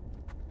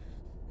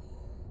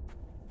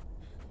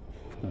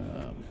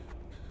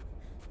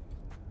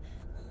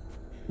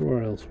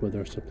 Where else were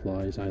there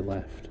supplies I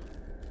left?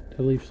 Did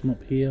I leave some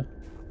up here?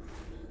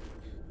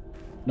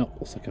 No,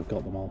 looks like I've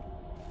got them all.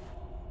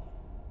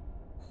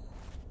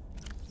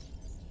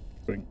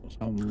 Drink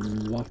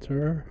some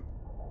water.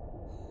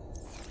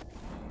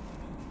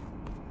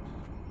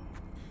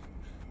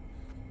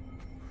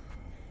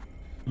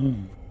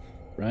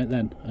 Right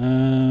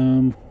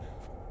then.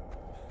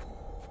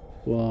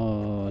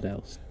 What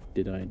else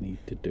did I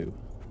need to do?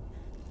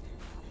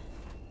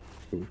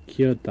 We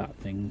cured that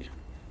thing.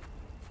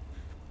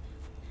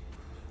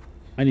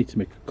 I need to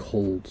make a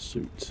cold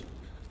suit.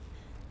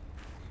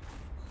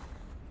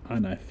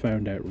 And I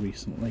found out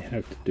recently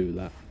how to do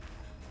that.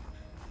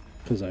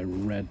 Because I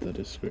read the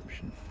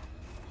description.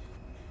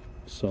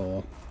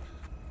 So...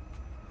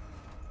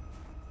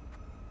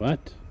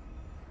 What?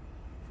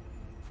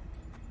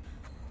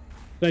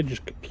 I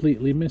just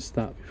completely missed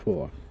that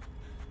before.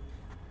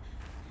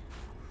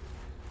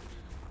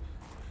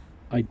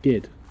 I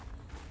did.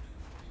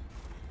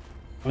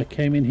 I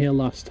came in here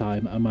last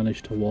time and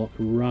managed to walk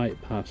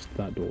right past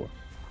that door.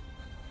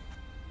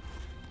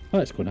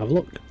 Let's go and have a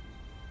look.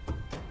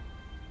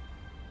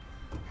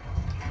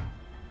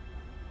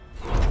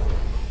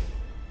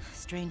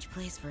 Strange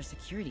place for a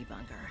security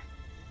bunker.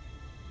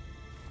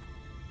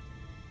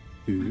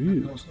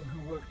 Ooh. The person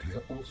who worked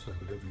here also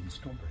lived in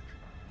storage.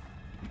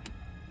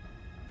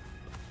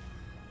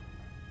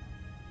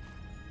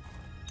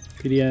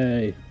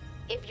 Yay.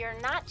 If you're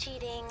not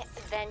cheating,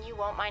 then you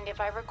won't mind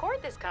if I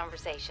record this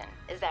conversation.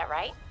 Is that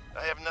right?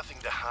 I have nothing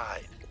to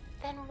hide.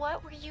 Then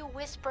what were you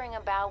whispering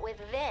about with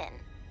Vin?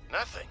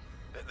 Nothing.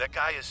 That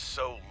guy is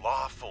so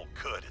lawful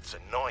good, it's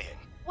annoying.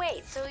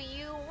 Wait, so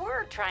you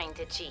were trying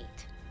to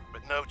cheat?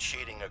 But no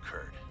cheating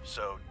occurred,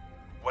 so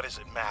what does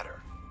it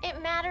matter?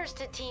 It matters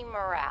to team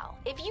morale.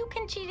 If you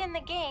can cheat in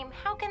the game,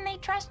 how can they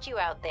trust you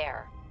out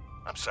there?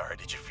 I'm sorry,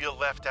 did you feel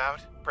left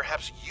out?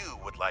 Perhaps you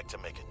would like to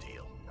make a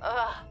deal.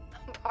 Ugh,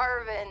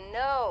 Parvin,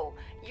 no.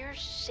 You're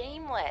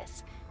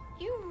shameless.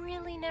 You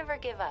really never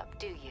give up,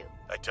 do you?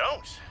 I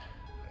don't.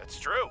 That's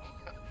true.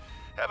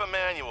 Have a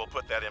manual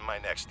put that in my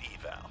next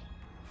eval.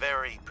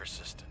 Very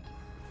persistent.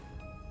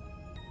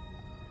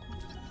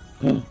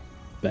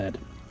 Bad.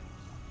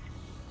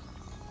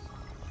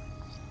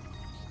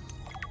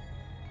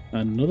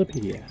 Another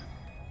PDF.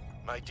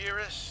 My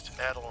dearest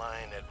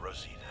Adeline and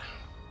Rosita.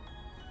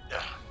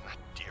 Not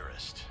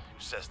dearest. Who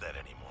says that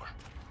anymore?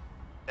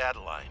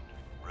 Adeline,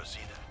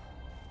 Rosita.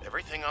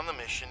 Everything on the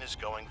mission is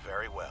going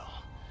very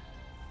well.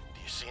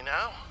 Do you see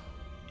now?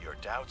 Your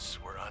doubts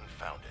were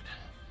unfounded.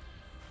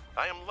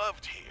 I am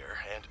loved here,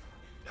 and...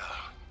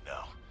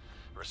 no.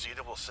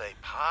 Rosita will say,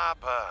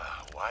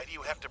 Papa, why do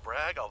you have to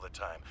brag all the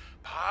time?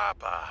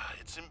 Papa,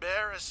 it's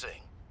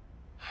embarrassing.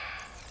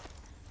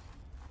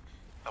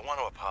 I want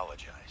to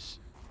apologize.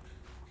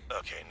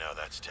 Okay, no,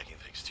 that's taking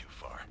things too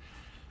far.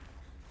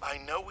 I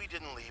know we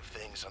didn't leave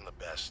things on the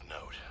best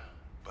note,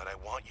 but I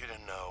want you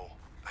to know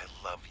I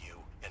love you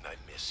and I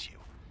miss you.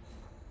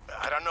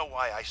 I don't know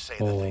why I say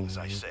the things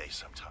I say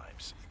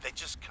sometimes. They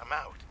just come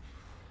out.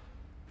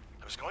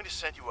 I was going to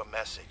send you a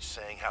message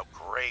saying how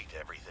great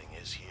everything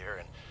is here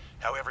and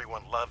how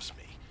everyone loves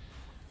me.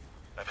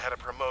 I've had a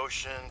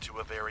promotion to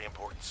a very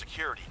important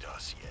security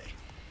dossier.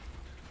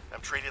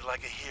 I'm treated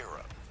like a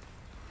hero.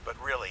 But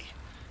really,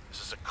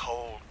 this is a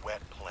cold,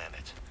 wet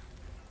planet.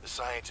 The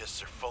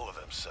scientists are full of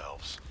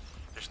themselves.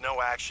 There's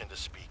no action to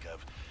speak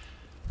of.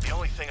 The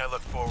only thing I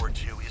look forward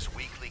to is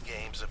weekly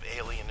games of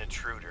Alien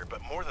Intruder,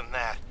 but more than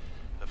that,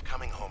 of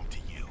coming home to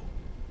you.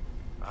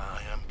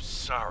 I am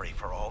sorry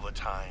for all the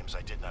times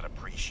I did not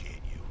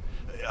appreciate you,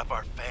 of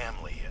our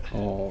family,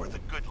 or the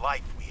good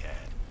life we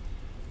had.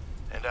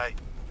 And am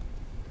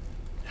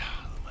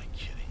I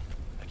kidding?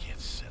 I can't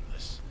send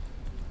this.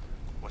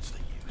 What's the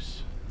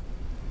use?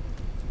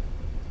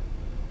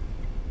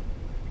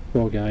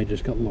 Poor guy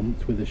just got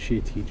lumped with a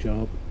shitty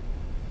job.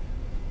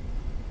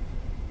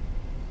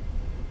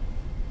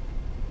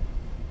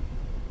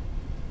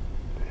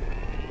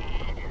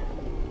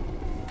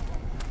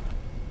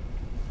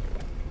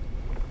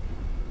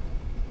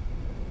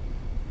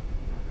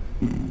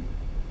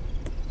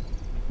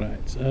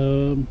 Right,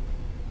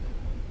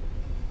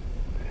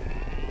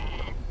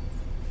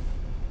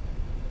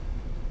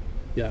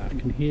 yeah, I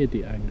can hear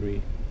the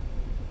angry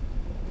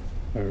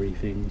furry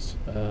things.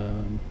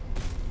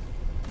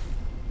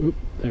 Oop,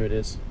 there it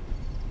is.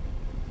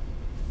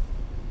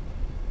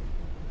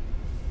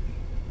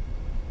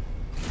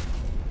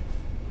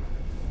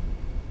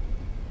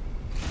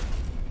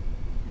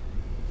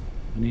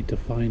 I need to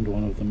find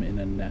one of them in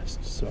a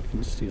nest so I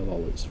can steal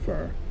all its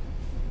fur.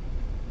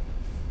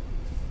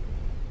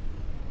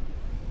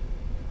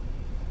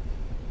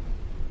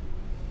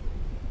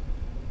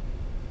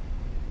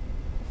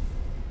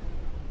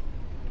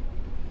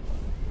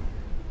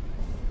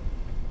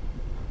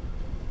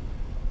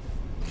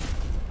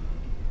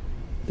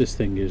 This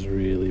thing is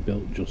really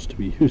built just to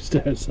be used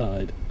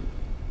outside.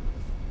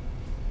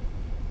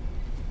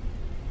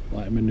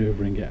 Like,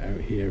 maneuvering it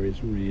out here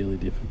is really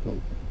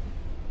difficult.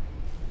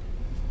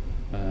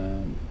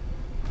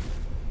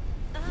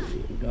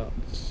 We've got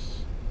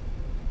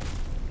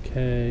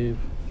cave,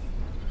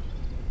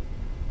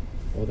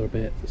 other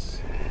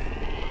bits.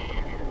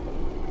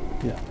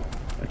 Yeah,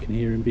 I can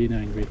hear him being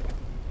angry.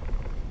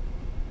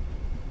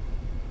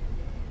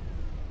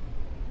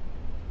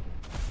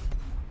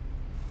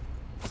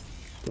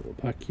 So we'll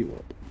pack you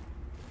up.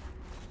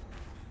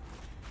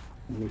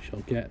 And we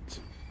shall get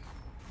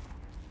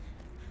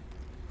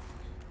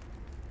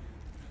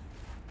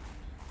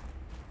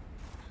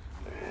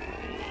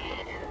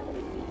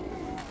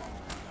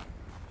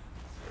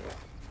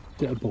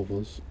it above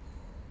us.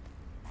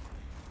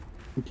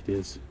 I think it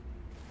is.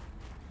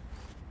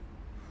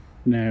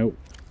 Now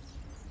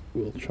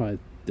we'll try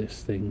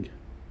this thing,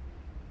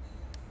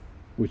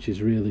 which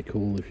is really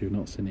cool if you've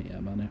not seen it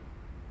yet, Manu.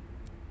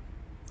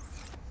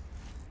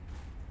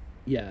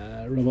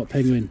 Yeah, robot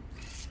penguin.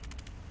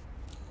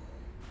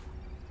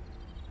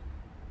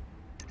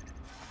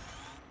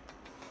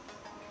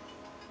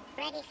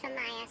 Ready for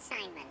my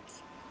assignment.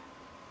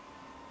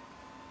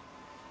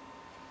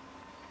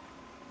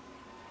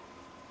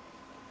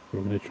 So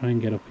we're going to try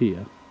and get up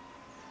here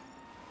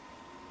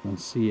and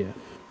see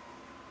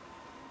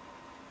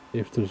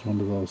if there's one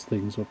of those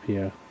things up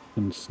here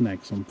and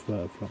snag some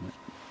fur from it.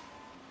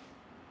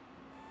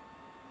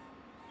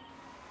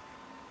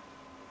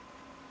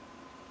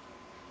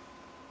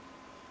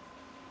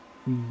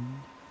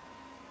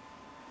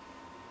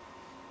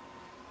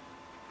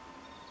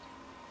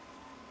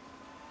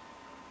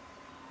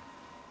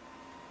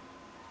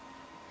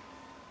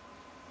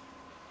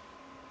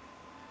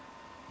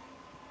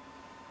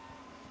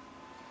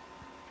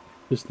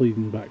 Just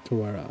leading back to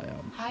where I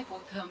am.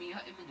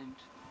 Hypothermia imminent.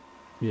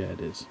 Yeah,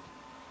 it is.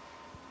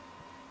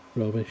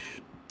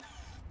 Rubbish.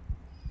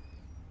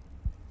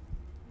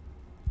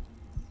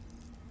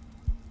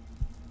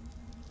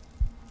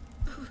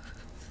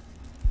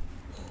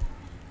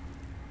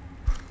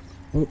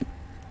 Oh.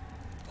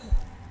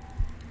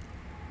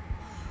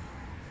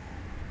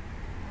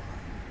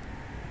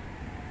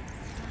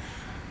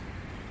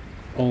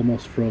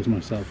 Almost froze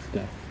myself to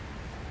death.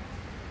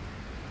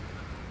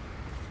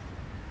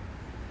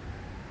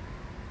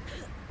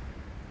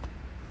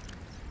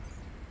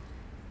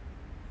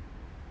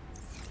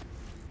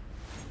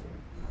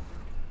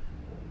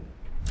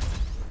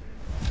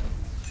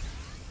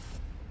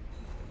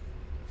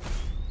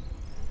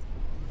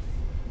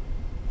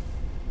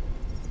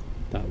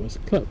 That was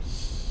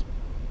close.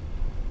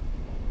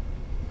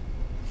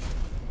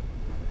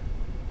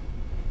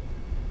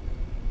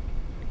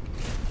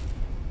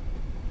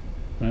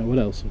 Right, what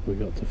else have we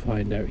got to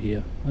find out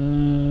here?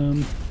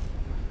 The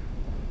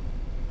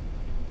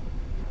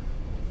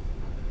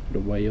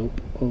way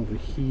up over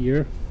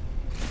here.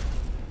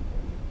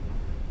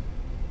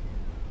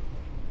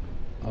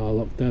 Oh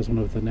look, there's one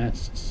of the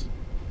nests.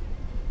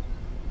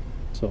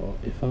 So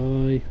if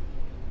I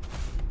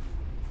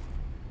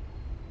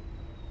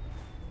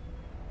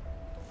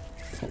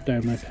pop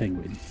down my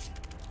penguin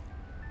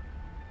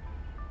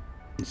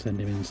and send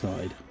him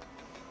inside.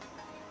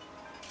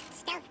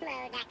 Stealth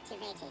mode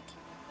activated.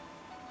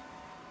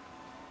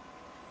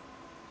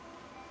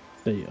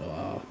 There you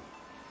are.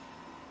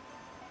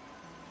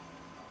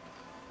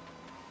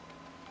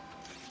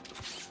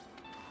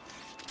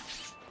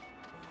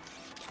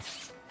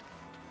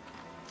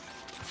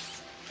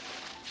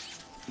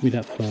 Give me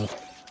that fur.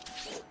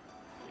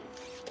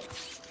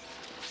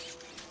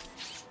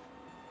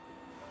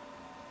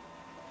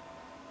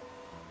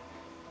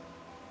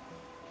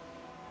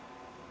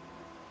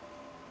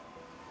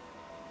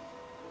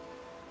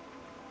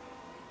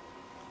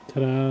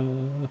 Ta-da!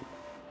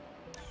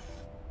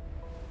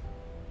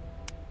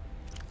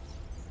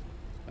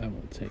 And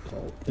we'll take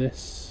all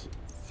this.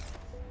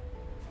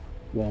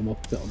 Warm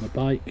up a bit on the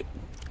bike.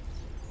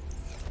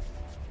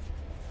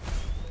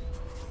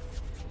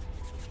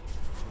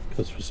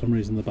 Because for some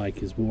reason the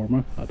bike is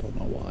warmer. I don't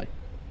know why.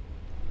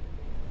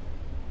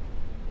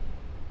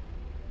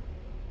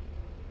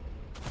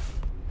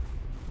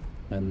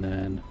 And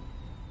then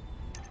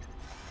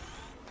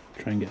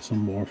try and get some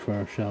more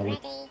fur, shall we?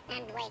 Ready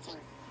and waiting.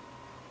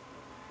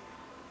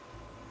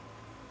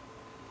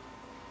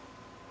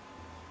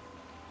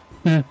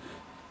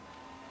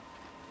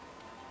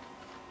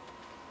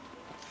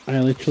 I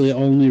literally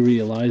only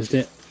realised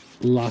it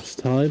last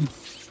time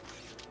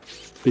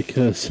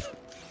because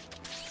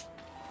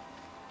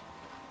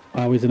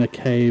I was in a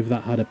cave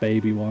that had a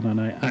baby one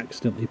and I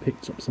accidentally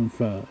picked up some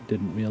fur,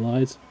 didn't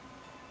realise.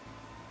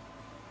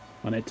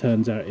 And it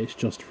turns out it's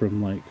just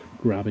from like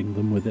grabbing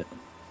them with it.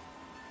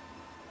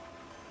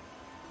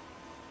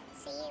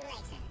 See you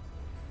later.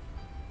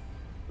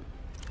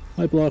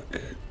 My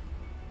block.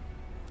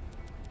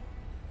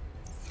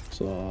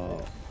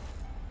 So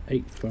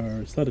 8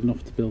 fur, is that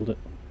enough to build it?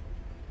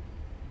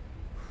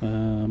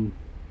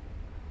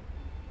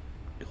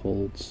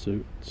 Cold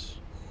suits.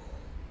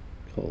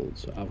 Cold,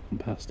 so I've gone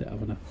past it,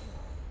 haven't I?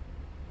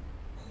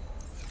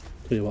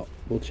 Tell you what,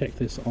 we'll check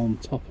this on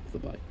top of the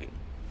bike.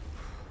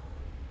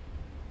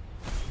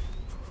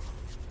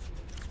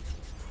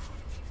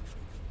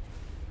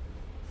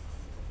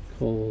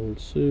 Cold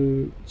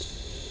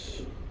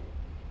suits.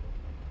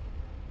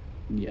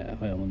 Yeah,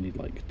 I only need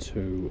like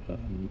 2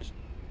 and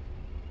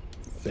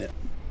a bit.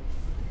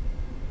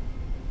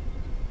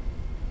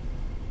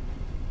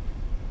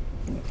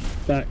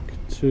 Back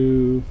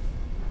to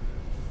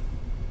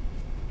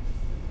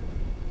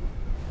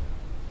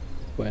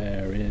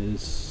where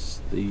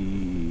is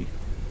the...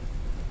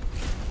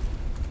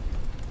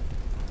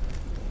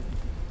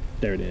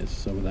 There it is,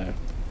 it's over there.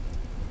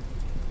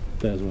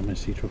 There's where my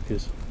sea truck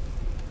is.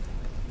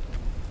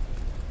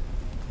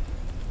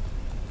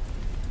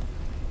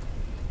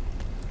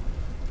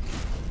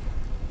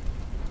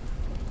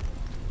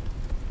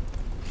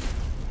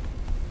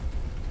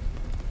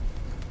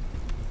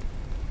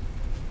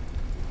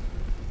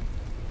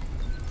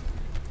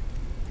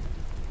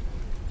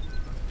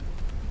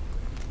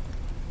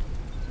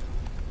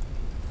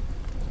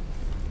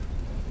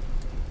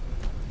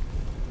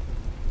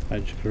 I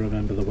just can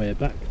remember the way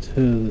back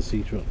to the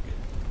sea truck.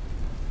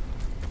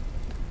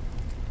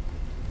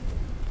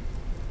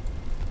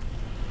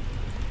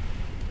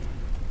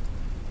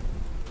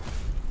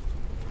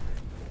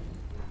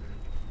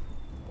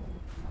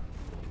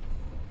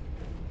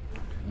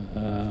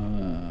 Back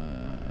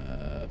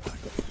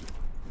up.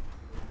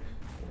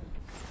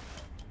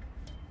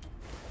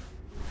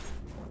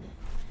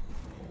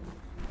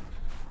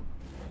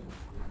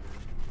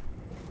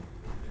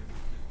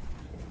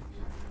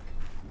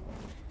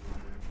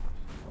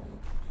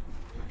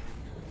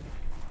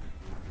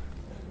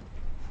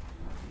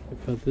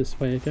 This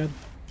way again.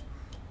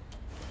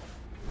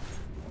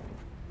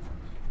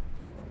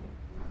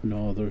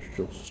 No, there's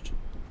just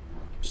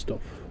stuff.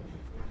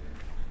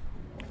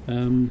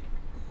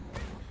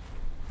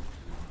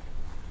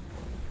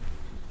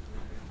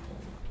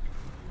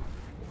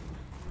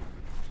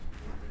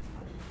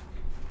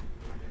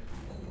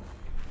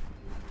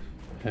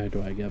 How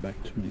do I get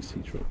back to my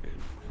sea truck?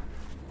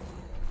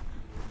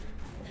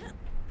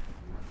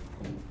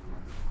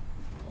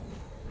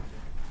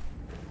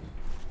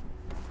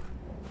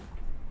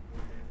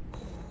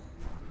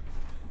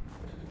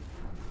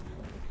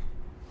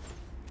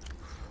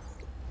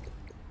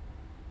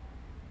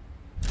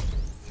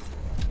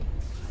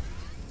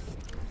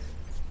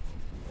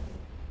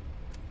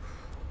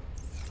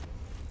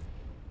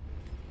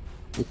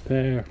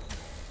 Repair.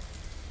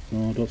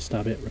 No, don't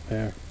stab it,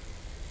 repair.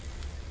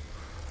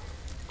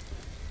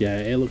 Yeah,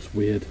 it looks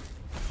weird.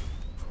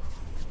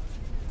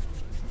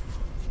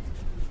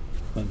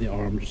 Like the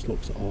arm just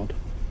looks odd.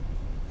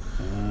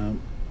 In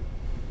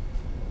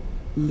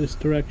this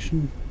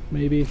direction,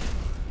 maybe.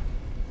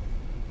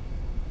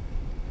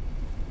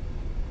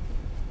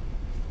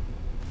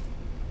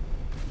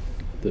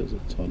 There's a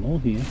tunnel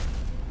here.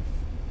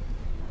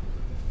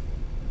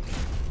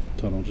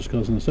 Tunnel just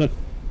goes in a circle.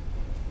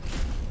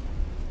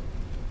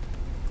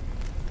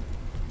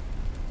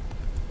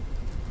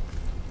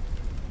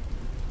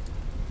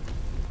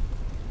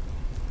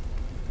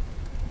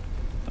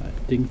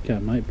 I think I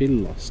might be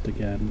lost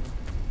again.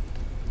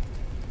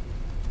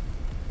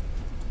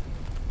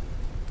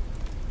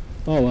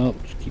 Oh well,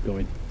 just keep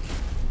going.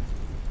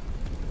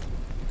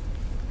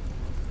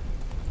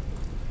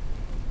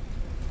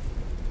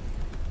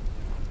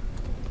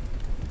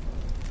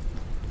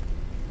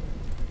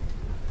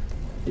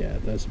 Yeah,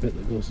 there's a bit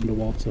that goes into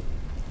water.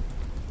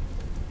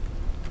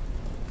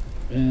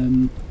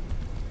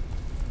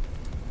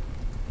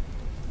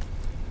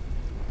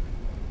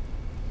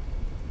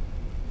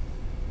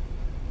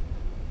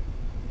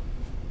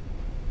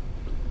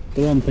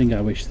 The one thing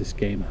I wish this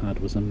game had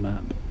was a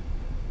map.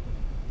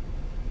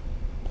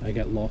 I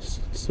get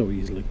lost so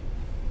easily.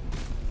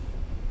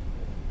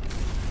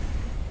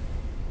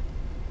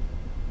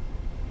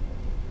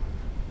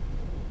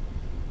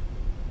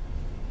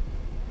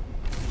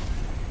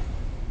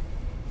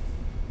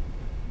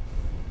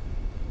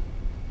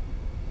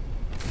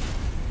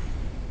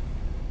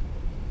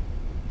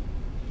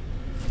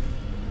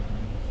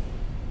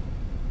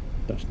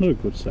 That's not a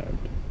good sound.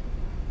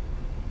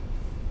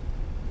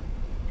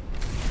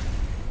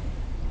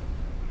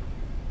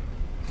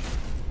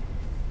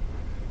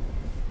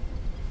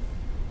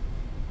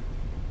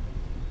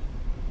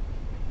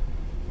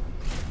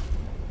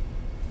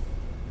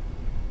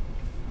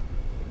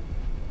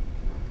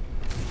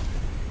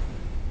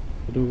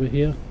 But over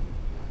here?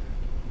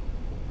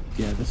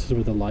 Yeah, this is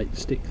where the light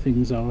stick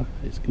things are.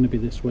 It's going to be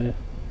this way.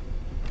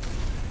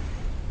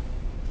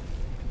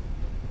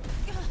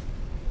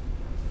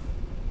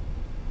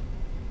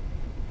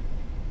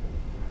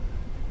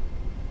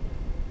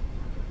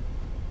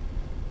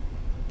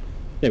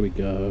 There we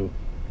go.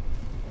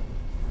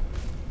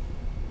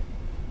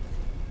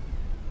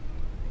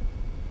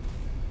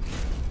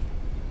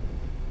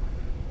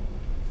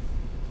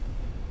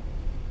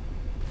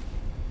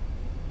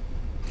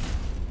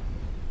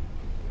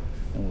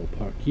 And we'll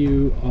park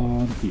you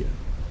on here.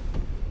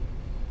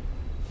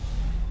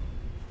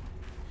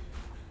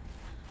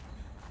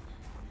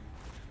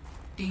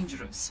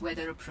 Dangerous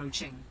weather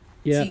approaching.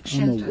 Yeah, Seek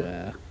I'm shelter.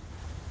 aware.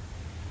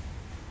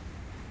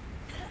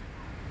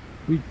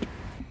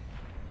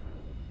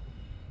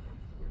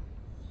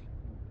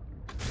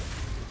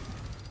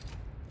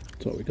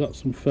 So we got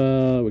some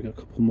fur, we got a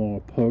couple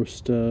more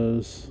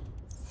posters.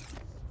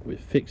 We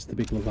fixed the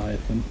big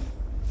Leviathan.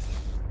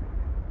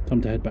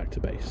 Time to head back to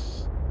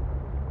base.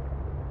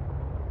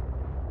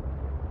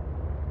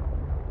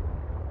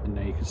 And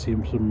now you can see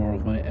some more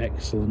of my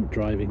excellent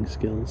driving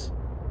skills.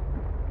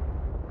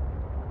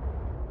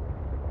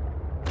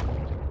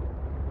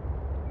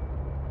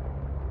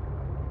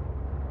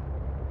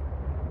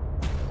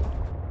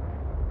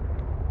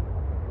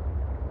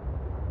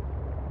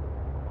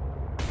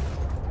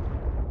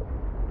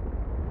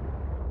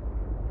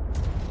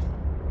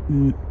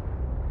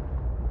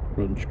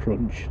 Crunch,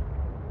 crunch.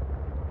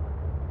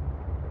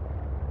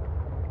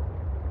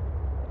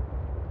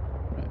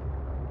 Right.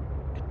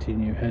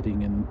 Continue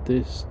heading in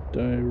this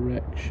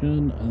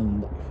direction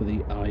and look for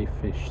the eye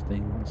fish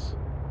things.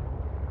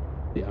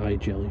 The eye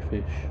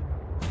jellyfish.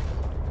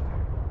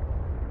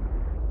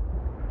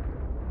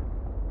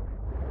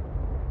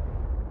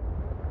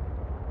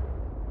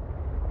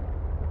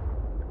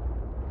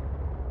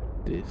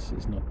 This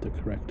is not the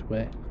correct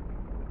way.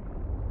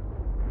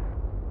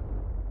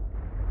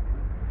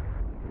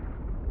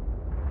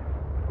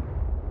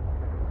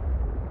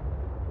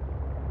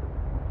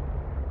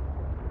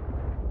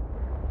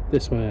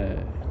 This way.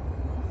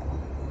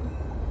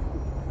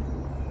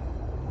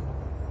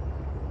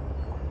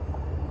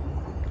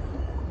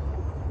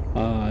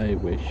 I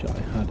wish I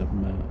had a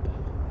map.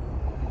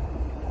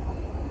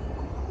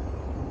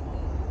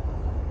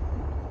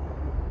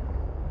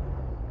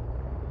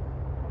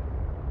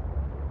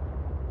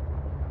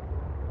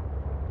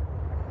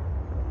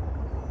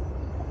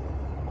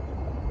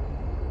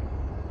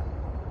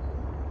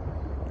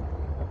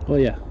 Oh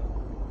yeah.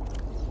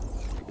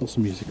 Put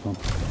some music on.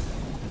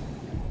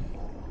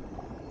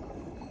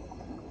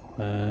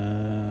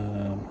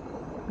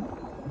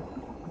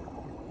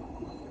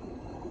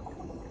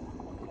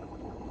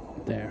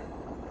 There.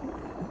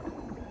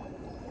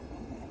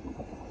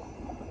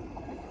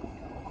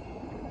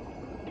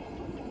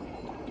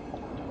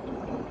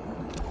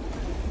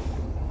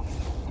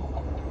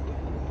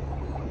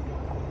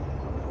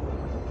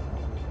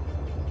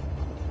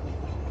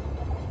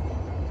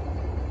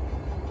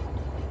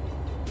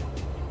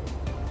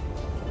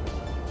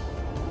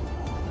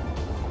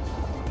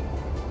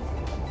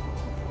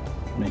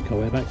 Make our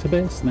way back to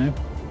base now.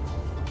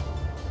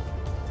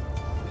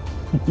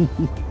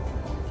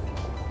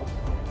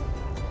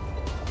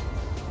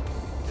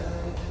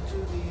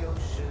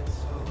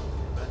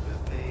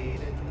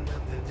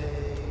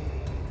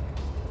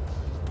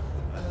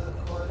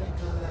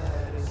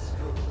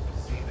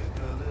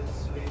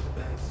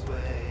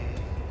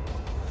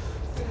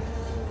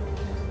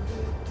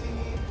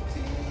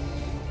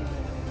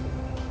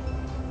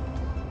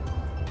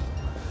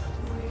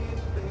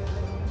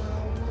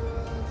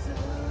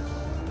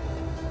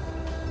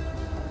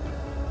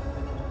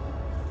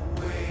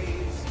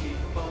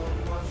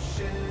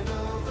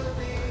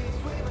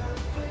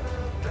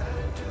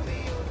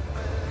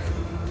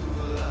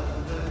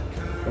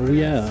 Oh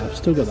yeah, I've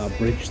still got that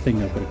bridge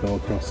thing I've got to go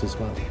across as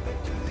well.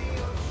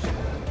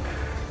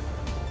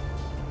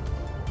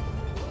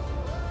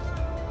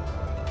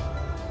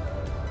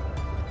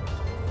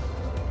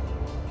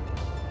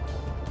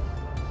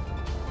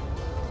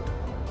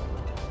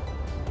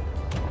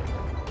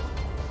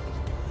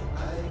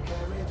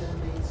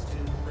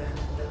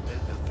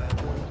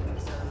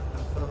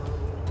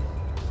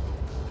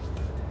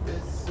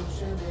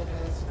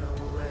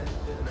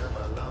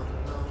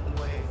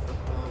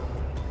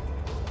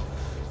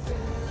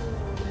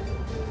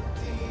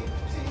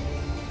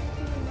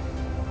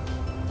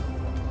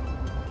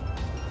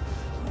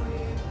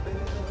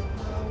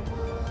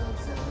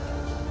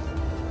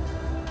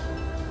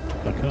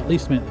 I can at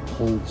least make the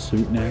cold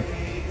suit now.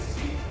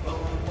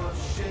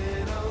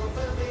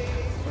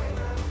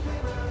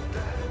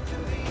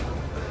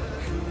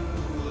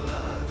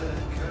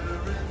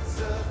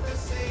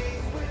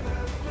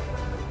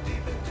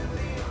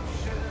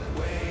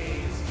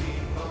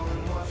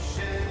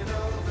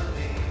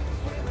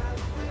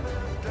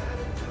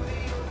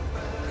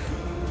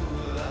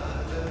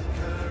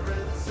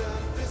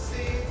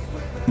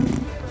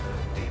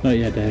 Not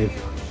yet, Dave.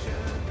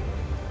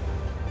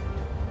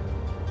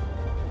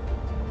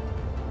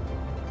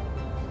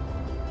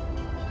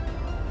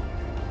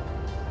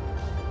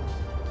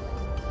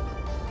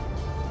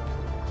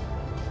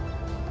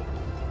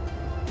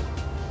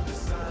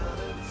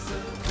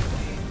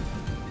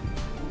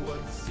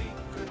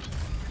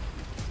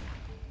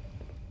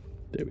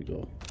 There we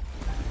go.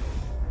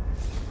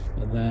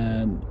 And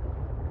then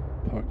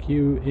park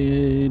you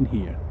in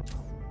here.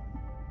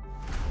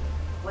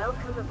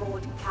 Welcome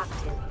aboard,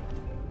 Captain.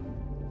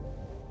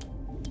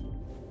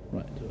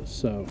 Right,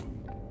 so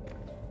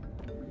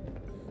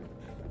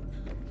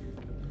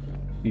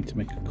need to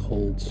make a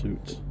cold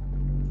suit.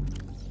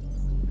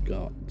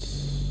 Got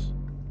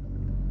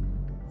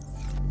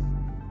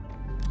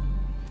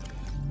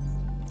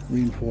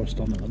reinforced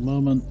on at the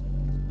moment.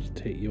 Just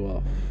take you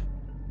off.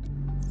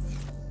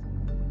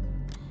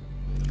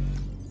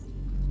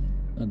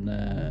 And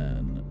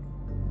then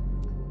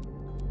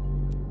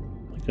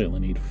I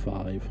only need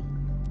 5,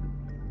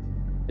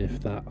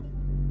 if that.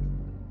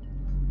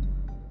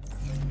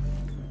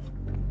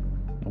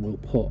 And we'll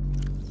put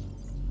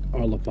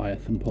our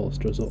Leviathan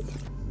posters up.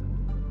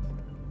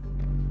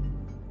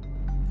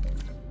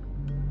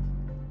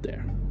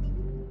 There.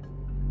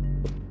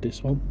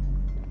 This one.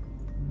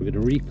 We got a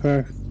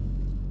Reaper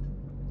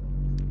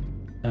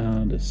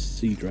and a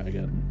Sea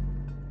Dragon.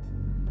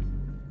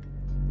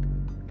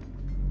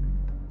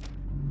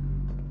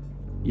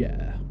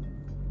 Yeah.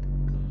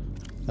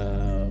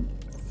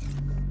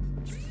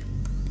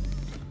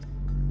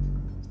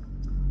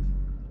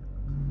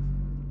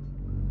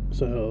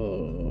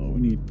 So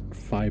we need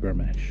fiber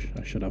mesh.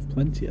 I should have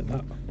plenty of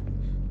that.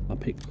 I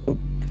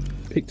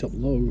picked up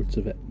loads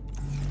of it.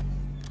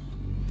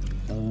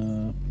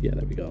 Yeah,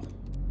 there we go.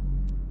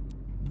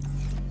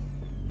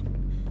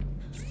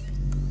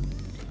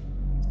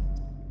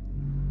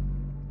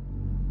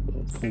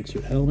 So, cold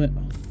suit helmet.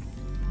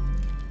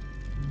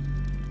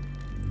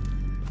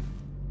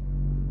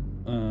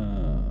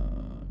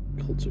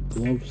 Cold suit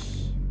gloves.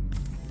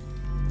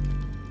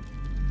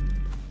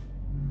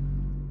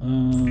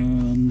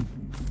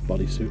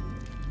 Bodysuit.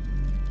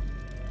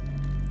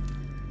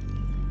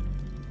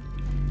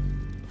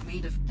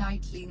 Made of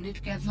tightly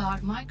knit Kevlar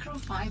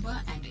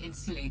microfiber and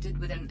insulated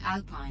with an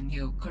alpine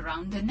yoke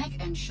around the neck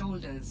and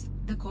shoulders,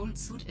 the cold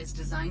suit is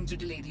designed to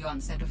delay the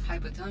onset of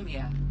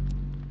hypothermia.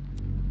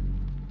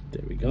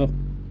 There we go.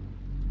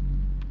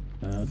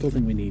 I don't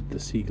think we need the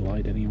Sea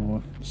Glide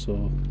anymore,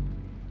 so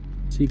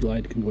Sea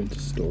Glide can go into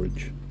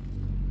storage.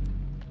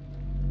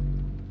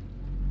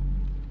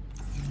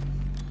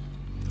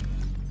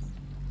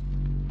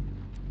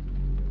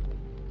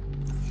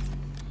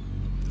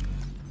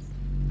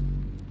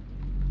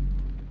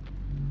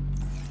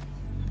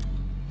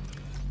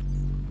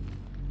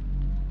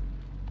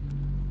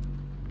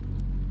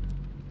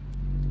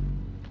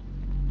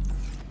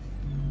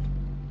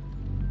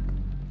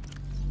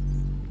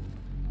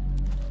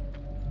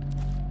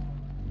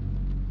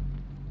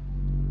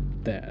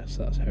 There,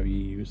 so that's how you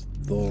use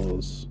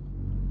those.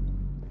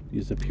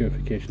 Use the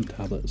purification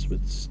tablets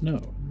with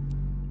snow.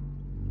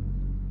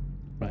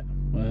 Right,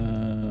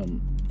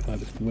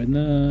 fibers can go in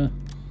there.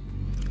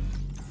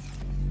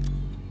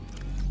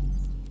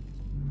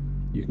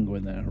 You can go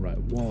in there. Right,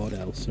 what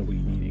else are we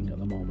needing at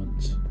the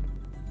moment?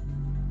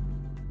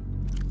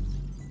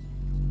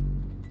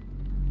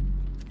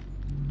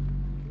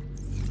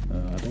 I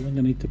don't think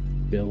I need to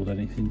build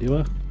anything, do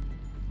I?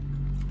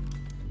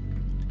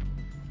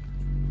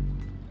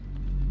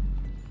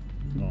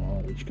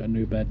 No, we've got a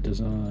new bed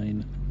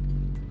design.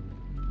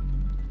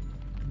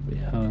 We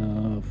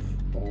have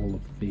all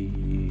of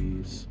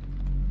these.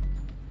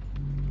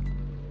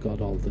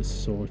 Got all this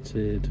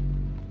sorted.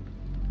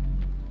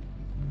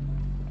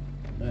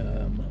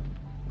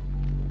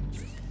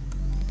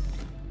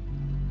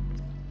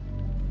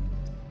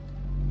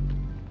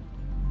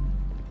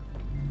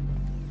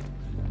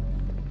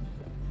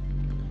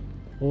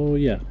 Oh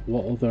yeah,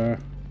 what other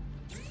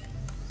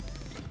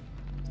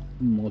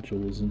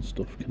modules and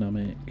stuff can I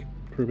make?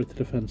 Perimeter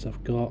defense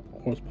I've got,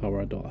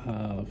 horsepower I don't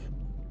have.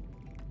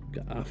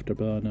 Got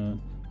afterburner,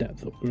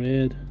 depth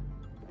upgrade.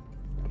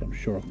 But I'm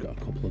sure I've got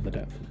a couple of the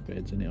depth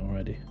upgrades in it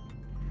already.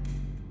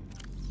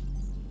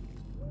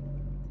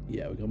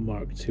 Yeah, we got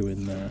Mark II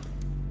in there.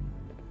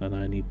 And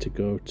I need to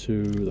go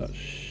to that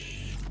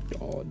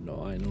oh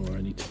no, I know where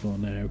I need to go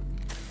now.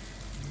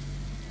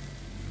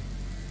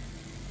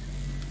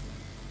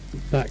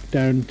 Back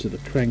down to the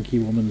cranky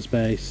woman's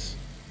base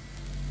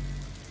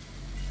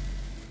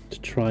to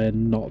try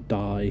and not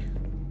die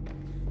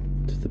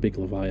to the big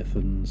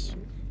leviathans,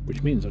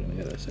 which means I'm going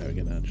to get this out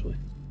again actually.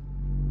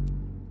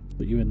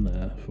 Put you in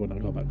there for when I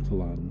go back to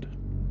land,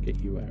 get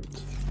you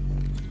out.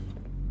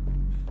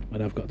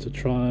 And I've got to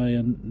try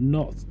and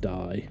not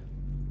die.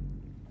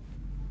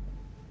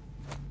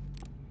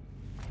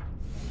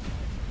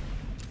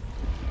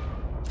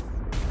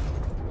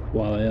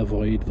 While I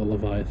avoid the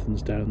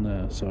leviathans down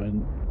there,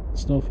 so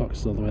Snow Fox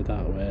is all the way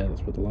that way,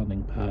 that's where the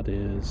landing pad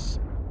is.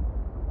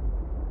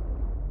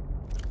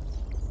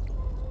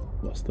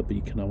 What's the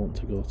beacon I want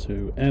to go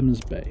to?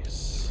 M's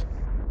base.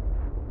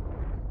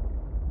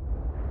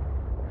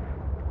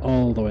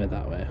 all the way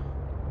that way.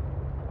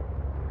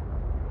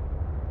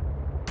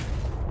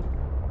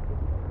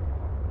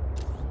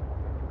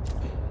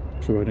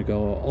 So we're going to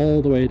go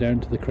all the way down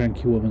to the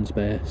cranky woman's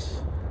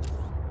base,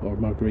 or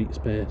Marguerite's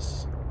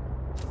base.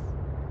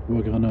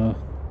 We're going to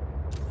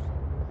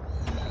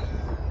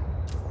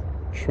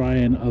try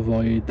and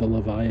avoid the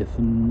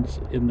leviathans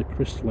in the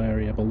crystal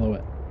area below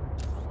it,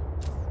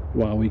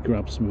 while we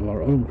grab some of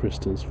our own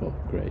crystals for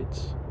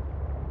upgrades.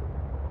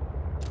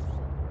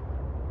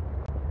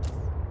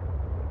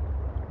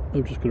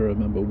 I'm just going to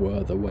remember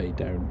where the way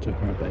down to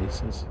her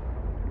base is.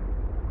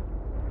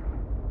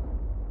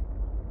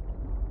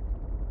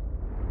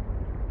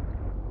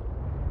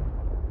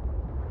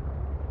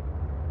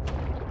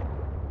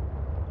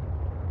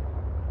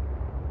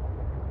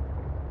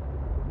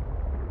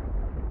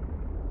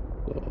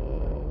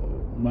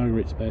 So,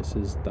 Margaret's base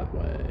is that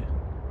way.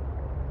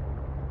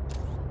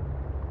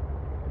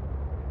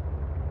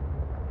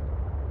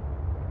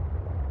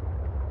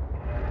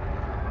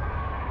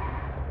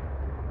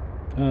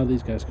 Ah,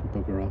 these guys can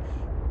bugger off.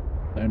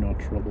 They're no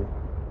trouble.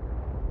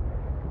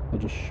 I'll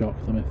just shock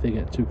them if they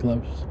get too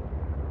close.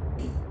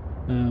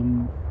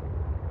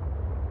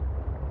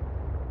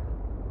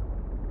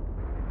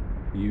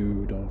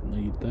 You don't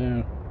lead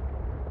there.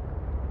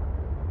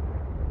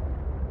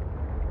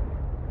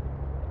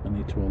 I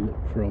need to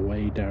look for a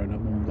way down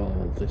among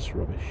all this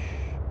rubbish.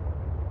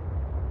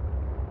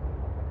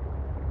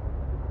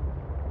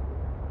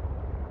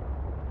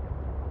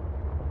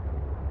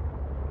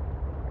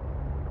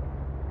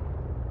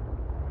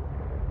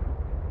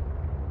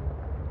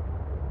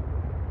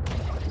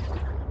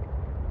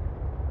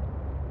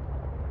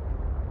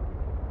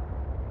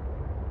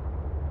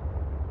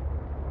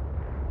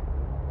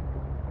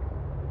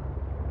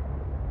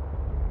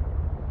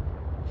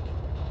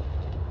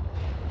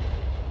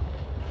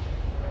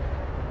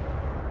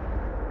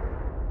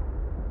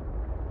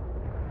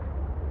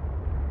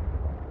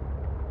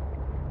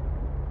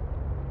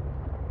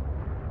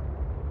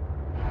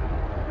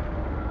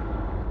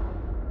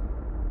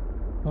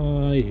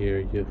 I hear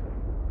you.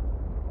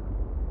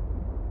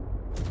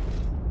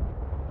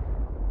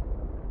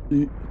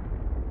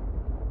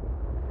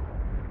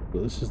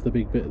 But this is the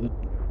big bit of the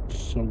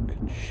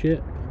sunken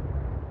ship,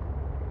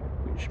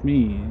 which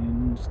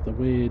means the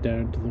way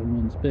down to the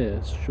woman's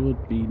base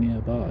should be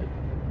nearby.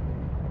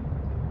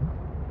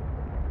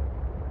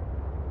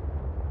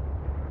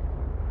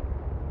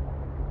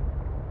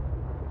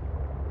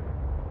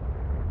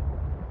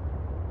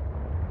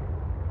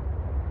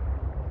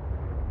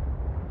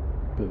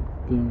 Boom,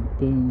 boom,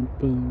 boom,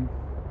 boom.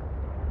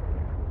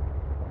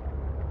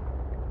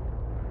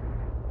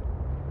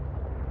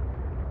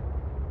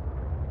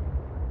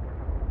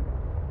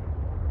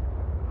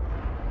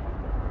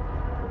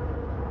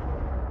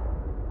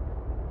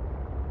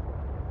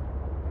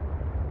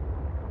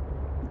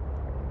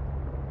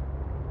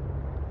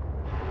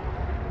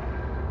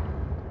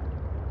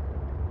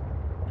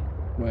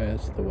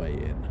 Where's the way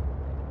in?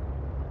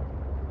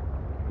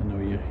 I know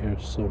you're here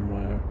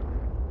somewhere.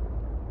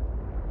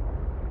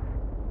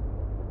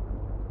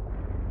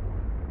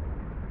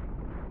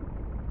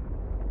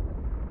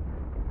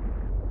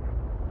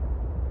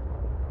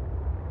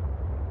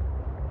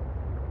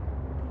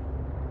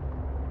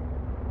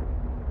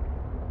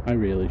 I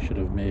really should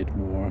have made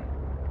more.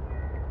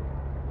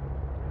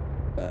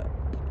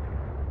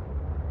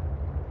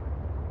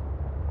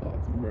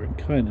 We're in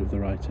kind of the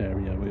right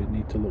area. We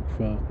need to look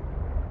for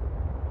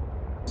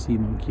sea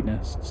monkey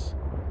nests.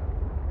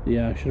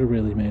 Yeah, I should have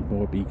really made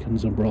more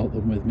beacons and brought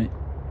them with me.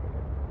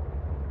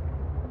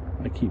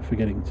 I keep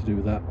forgetting to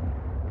do that.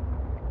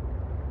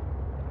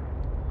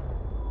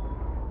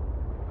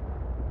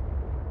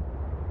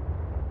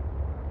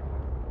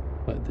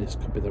 Like this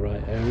could be the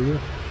right area.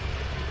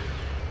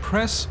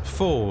 Press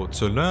 4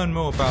 to learn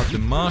more about the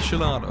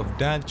martial art of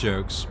dad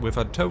jokes with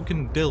a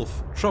token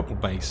DILF trouble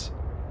base.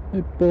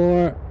 Hey,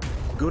 boy.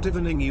 Good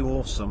evening, you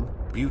awesome,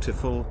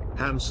 beautiful,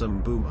 handsome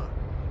boomer.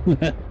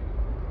 And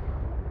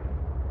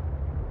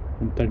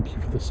thank you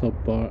for the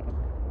sub, Bart.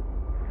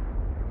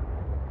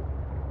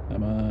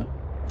 I'm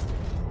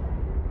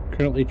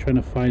currently trying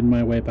to find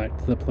my way back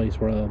to the place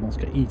where I almost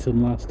got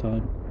eaten last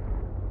time.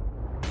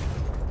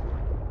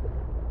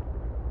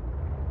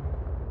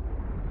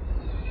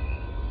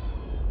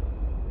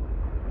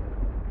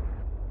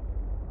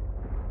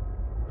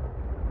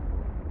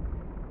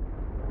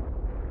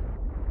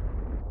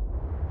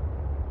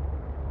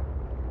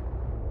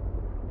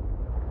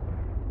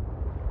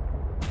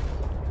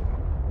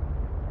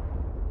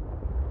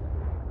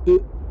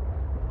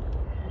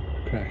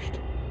 Crashed.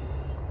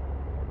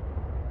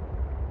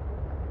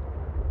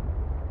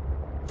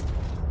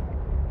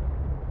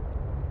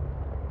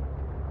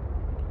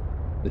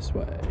 This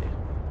way.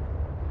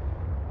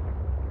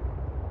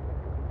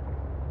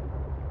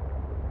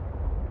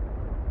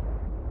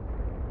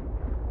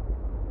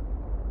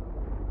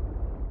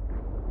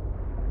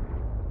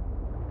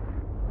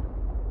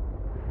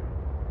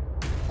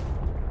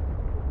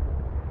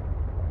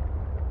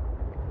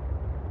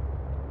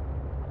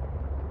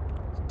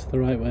 It's the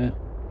right way.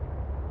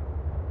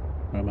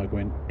 Or am I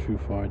going too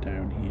far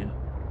down here?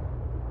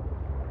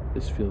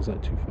 This feels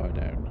like too far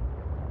down.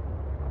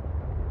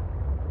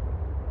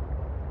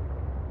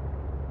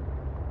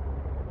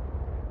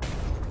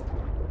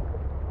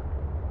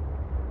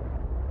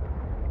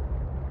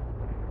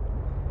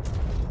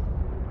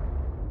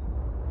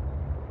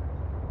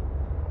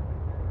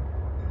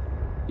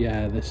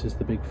 Yeah, this is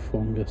the big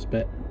fungus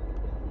bit.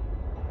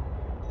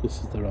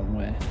 This is the wrong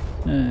way.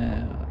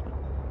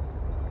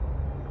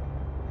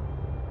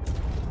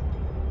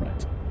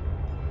 Right.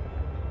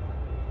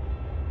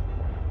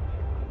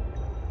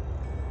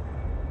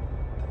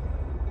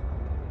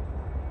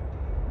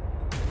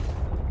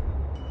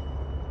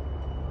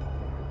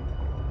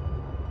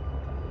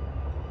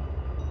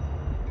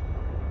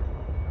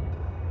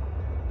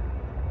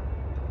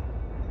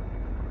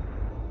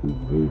 Boo,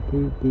 boo,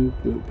 boo, boo,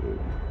 boo, boo.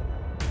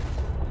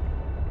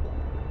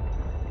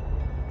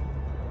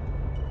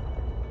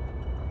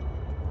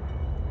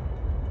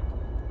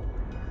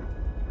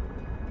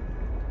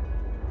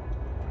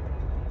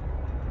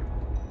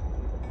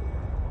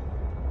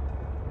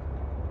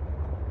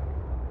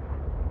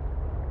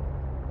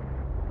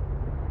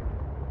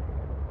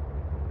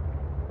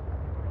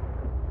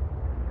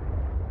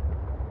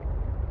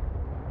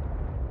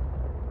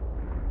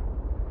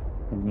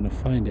 I'm gonna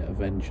find it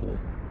eventually.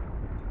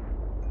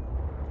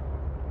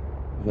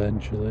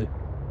 Eventually.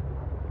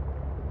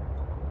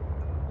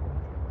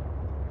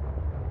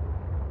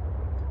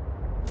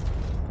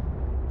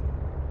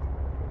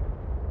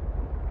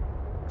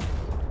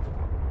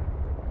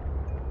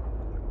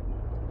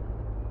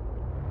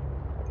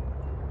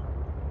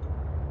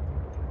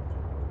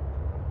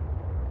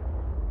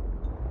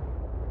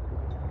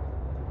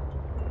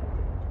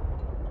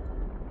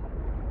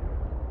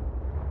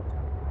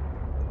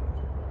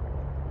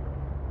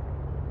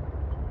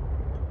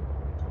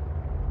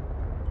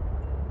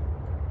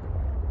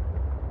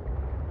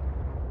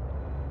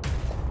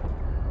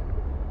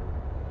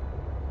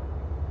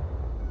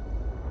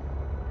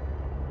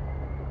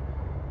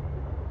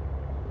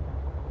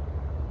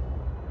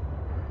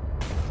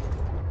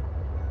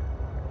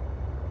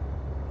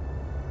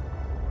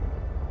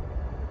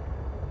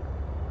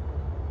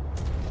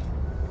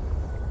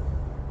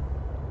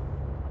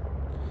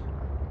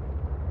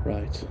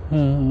 Right,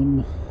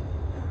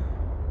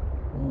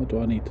 what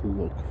do I need to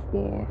look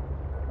for?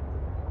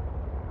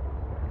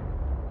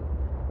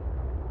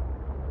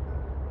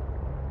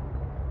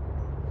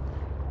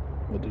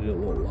 What did it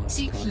look like?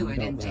 Seek fluid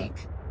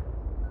intake.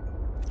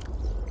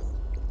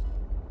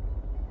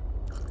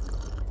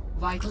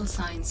 Vital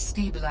signs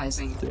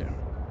stabilizing. There.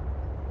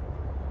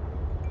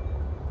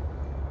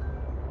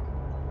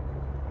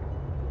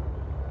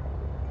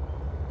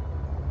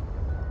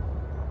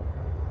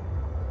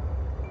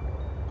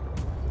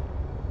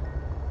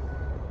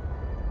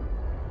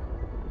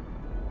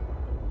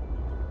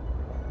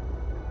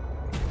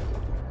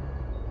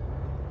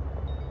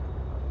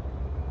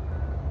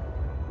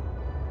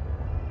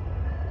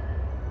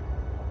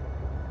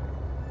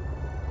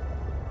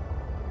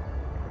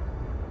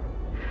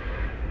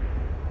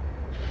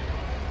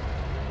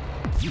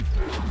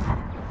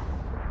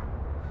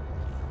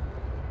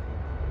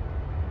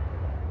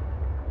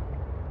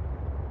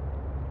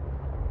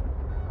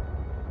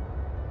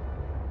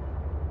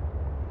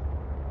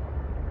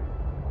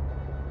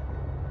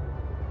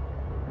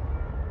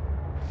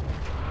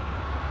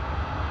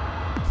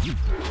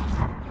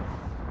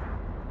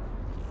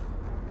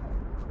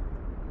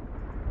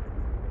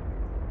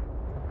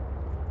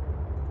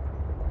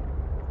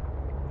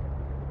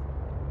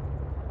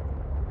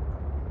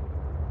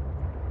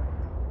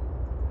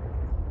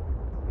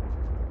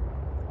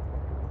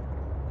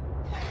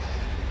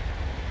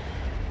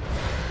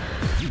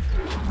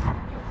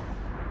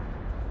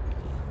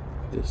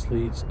 This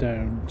leads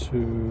down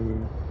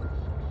to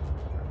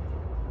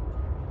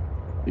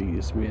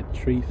these weird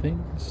tree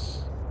things.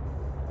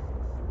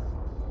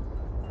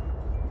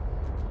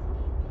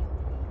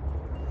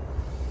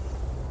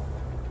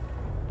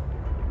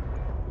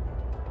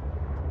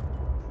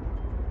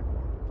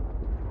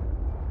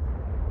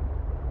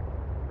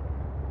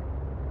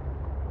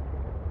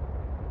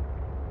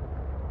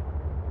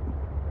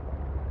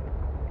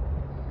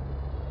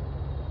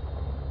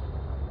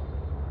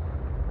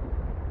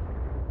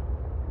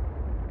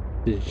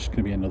 There's just going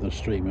to be another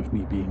stream of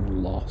me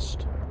being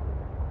lost.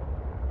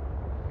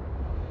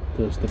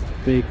 There's the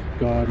big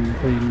garden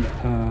thing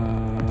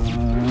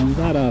and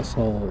that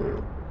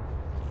asshole.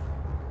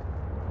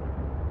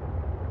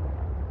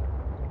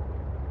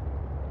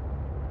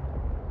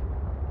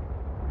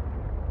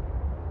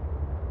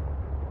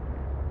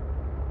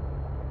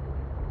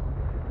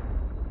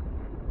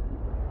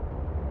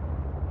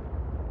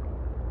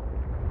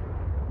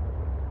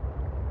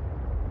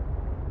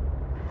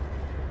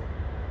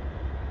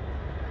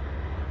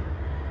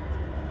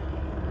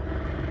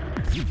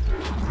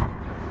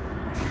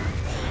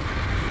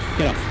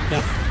 Get off, get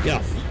off, get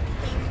off.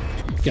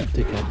 Get off,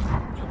 dickhead.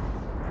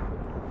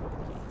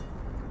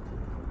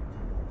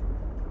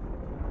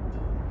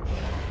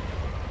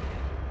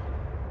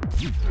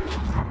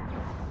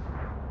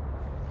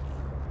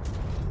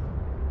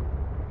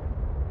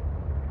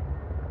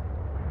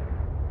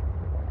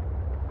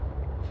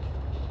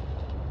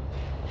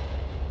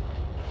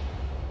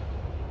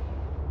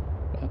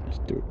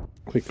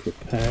 quick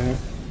repair.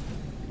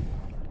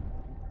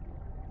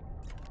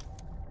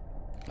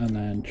 And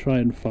then try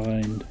and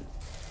find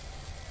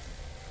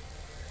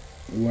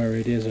where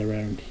it is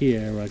around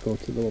here. I go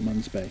to the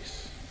woman's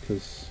base,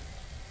 because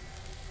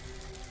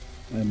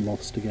I'm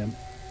lost again.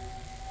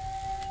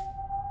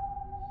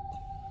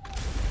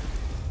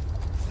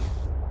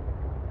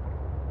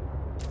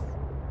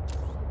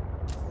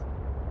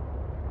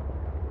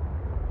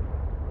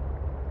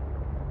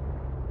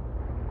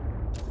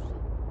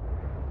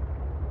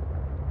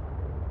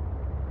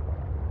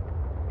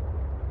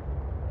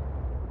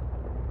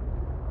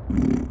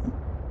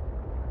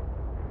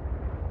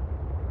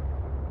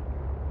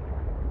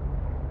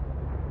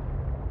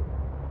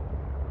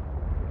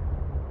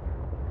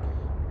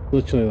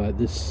 Literally like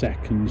this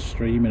second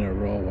stream in a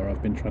row where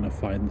I've been trying to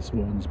find this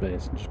woman's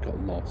base and just got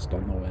lost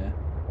on the way.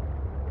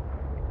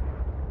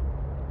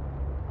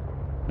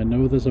 I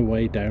know there's a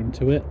way down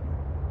to it.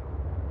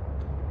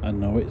 I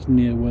know it's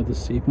near where the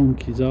sea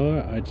monkeys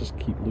are, I just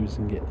keep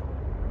losing it.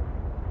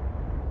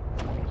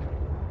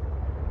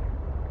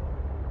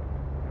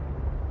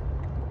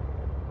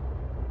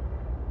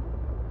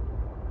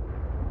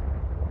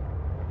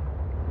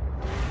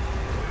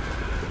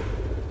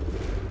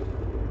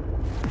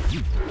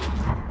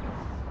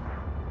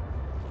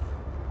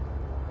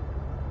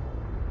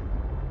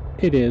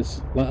 It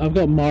is. Like, I've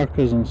got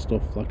markers and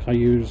stuff. Like, I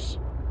use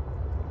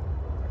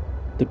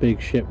the big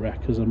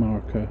shipwreck as a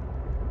marker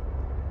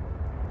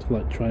to,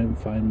 like, try and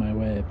find my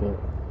way, but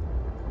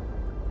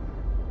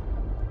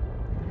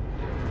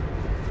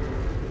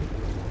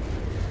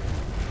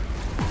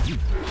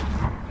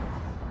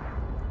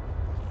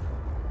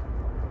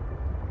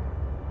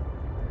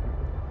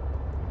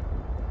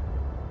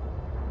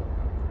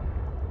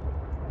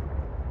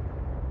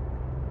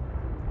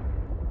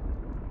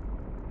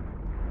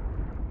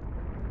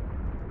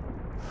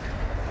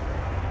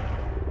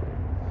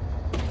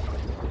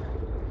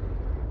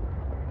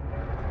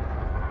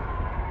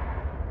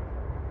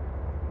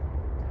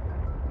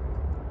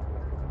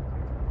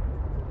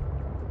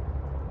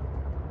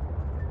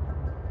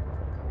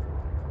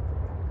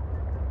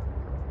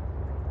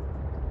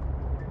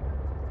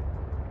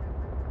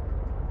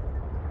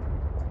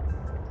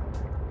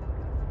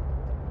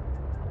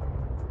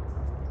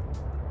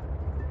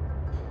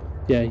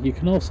yeah, you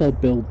can also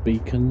build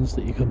beacons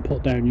that you can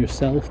put down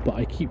yourself, but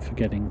I keep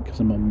forgetting because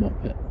I'm a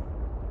muppet.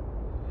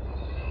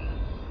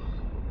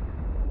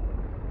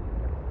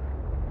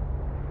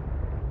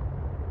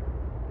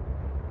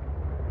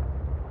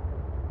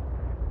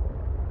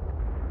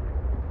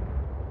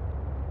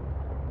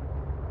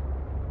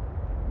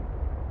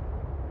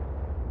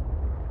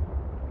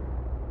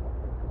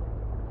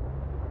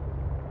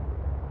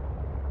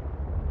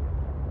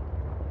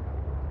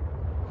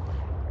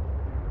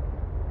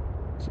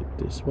 Is it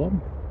this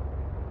one?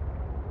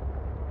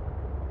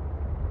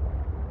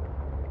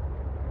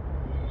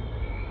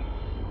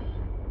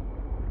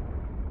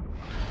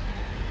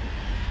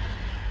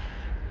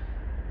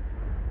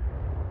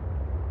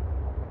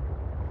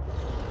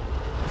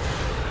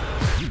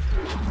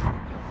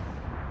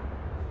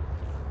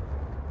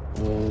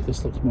 Oh,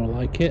 this looks more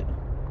like it.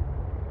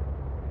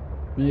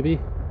 Maybe?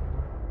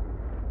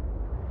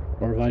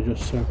 Or have I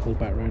just circled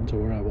back round to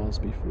where I was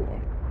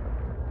before?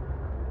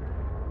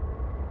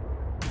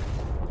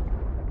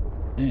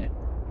 Yeah.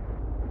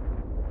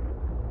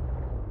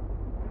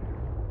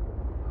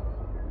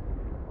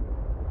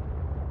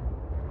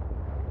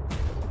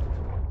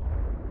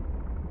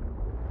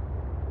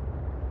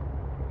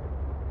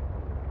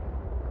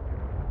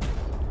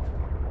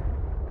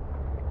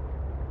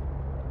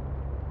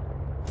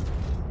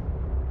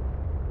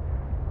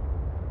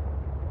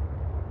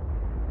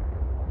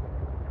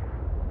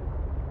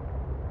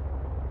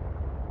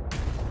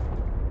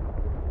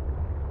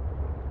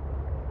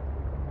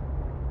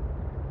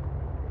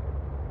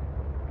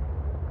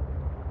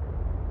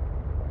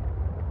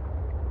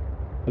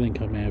 I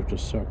think I may have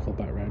just circled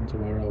back round to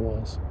where I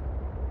was.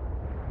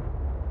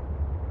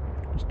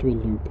 Let's do a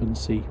loop and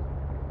see.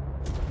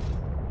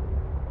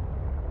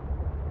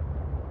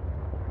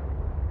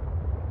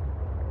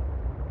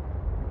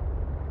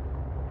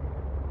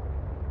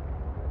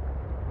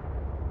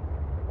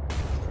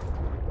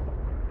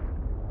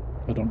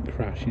 I don't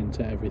crash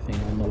into everything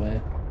on the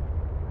way.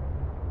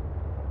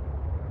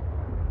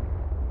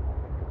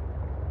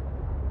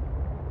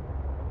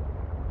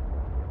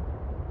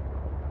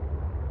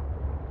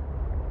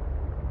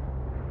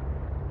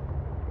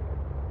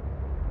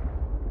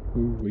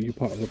 Ooh, were you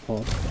part of the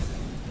pod?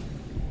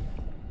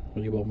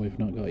 Only one we've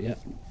not got yet.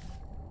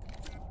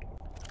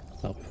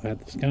 Help if I had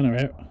the scanner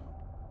out.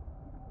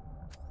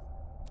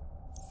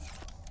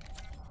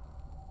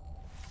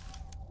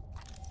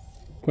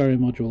 Query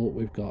module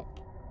we've got.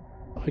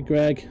 Hi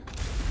Greg.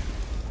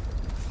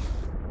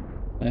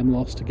 I am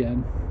lost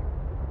again.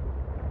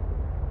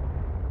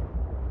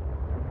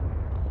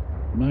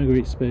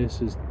 Marguerite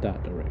space is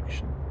that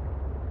direction.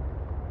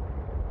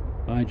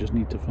 I just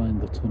need to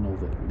find the tunnel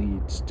that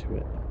leads to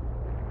it.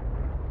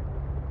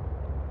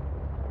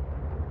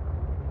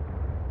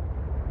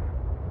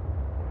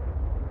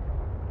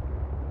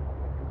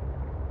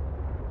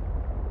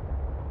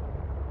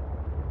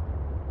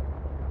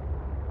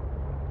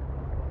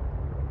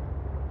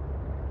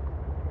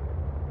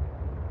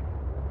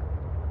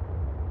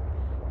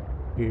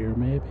 here,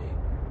 maybe.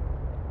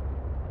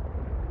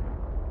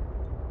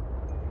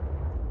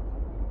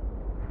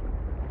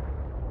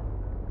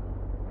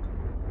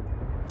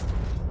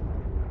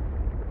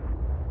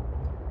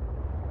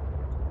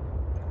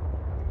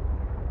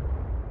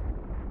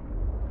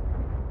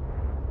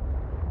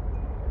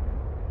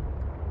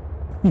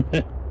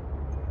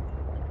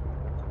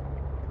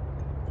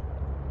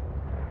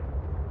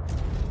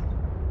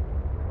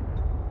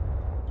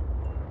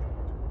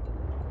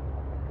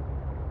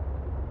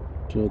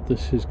 So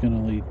this is going to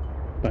lead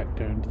back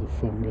down to the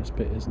fungus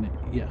bit, isn't it?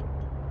 Yeah.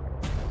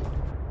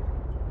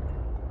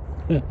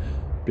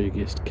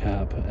 Biggest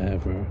cap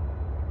ever.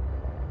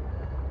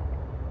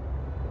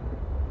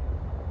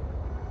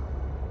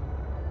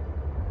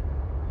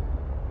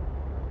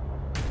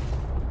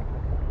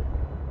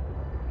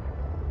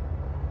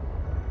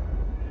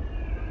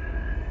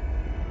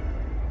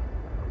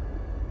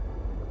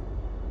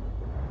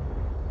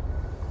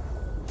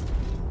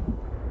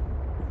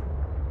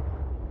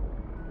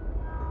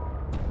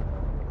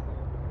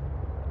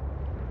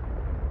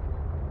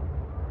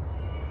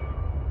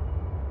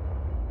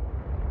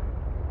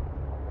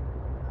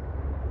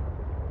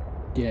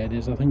 Yeah, it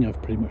is. I think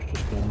I've pretty much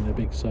just gone in a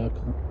big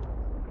circle.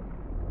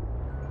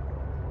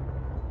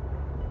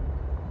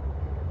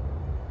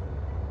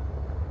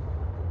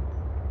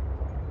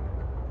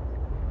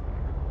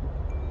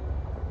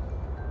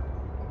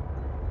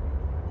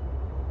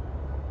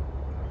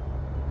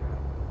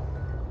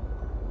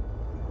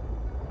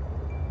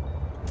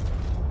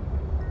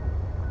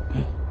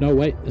 No,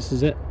 wait, this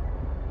is it.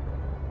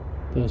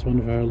 There's one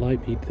of our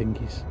light bead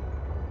thingies.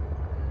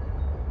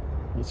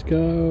 Let's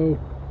go.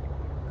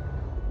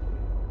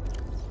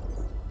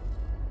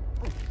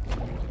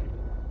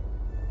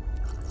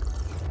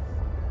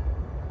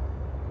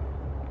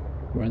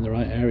 We're in the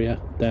right area.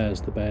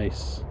 There's the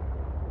base.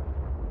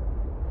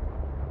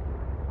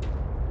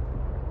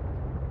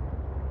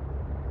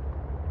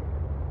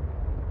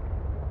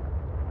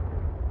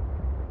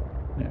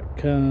 Now,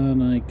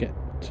 can I get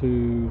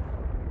to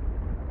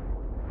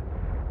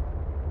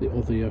the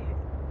other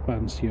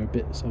fancier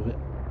bits of it?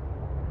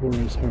 Or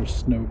is her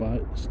snow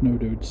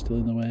dude still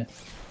in the way?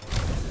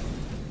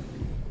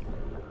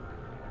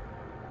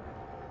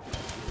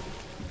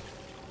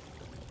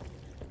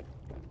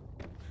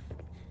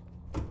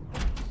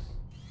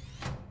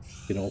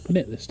 Can open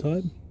it this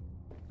time.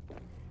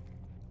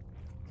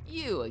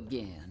 You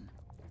again.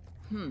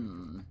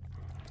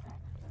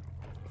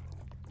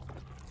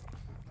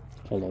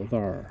 Hello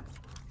there.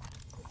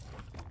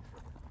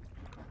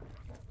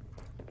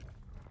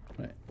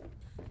 Right.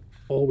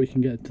 Oh, we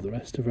can get to the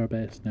rest of our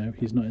base now.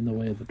 He's not in the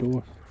way of the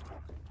door.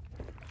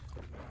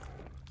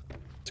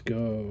 Let's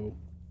go.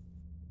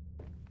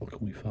 What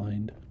can we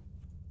find?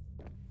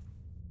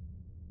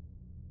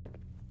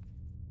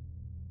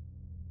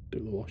 Do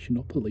the washing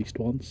up at least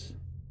once.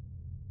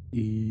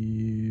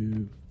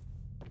 Ew.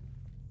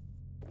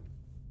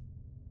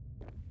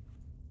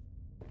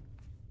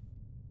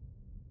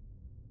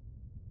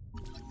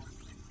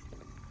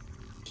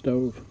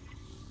 Stove.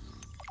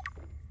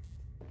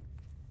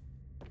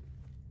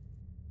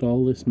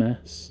 All this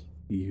mess.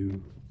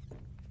 Ew.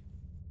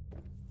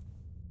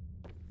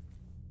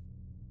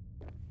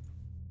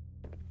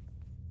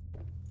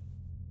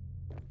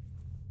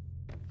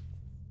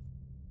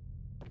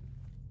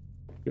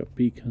 Got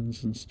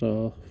beacons and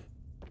stuff.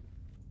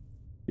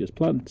 Here's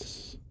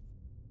plants.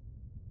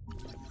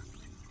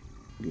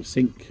 Little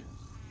sink.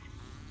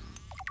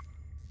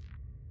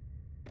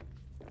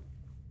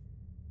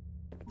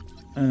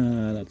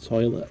 And a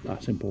toilet,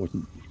 that's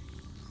important.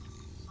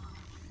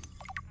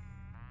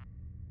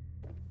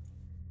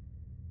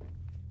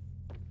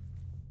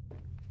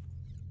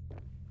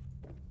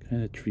 What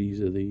kind of trees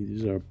are these?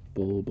 These are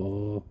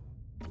bulba.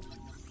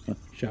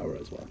 Shower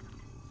as well.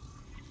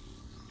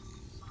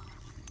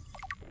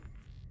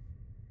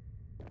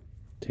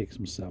 Take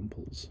some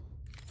samples.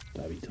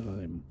 Dabby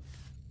time.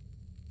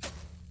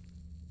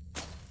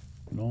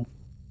 No?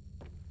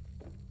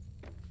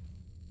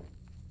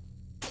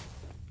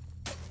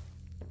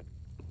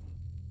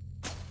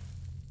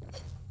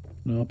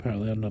 No,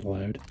 apparently I'm not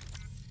allowed.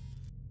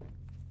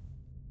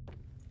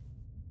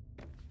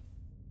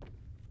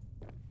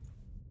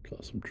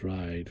 Got some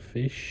dried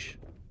fish.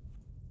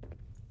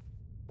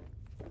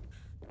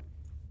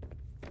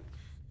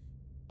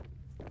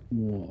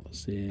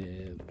 What's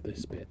in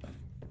this bit?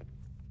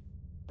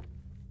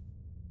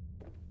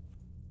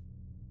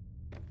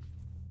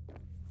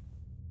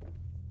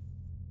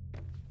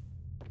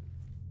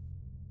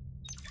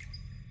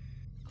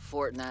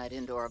 Fortnight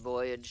into our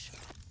voyage,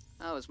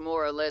 I was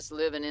more or less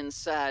living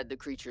inside the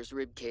creature's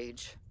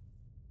ribcage.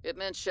 It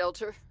meant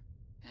shelter,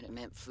 and it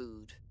meant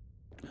food.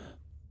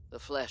 The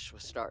flesh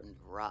was starting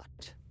to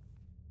rot.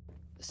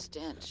 The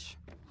stench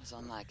was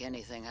unlike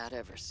anything I'd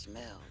ever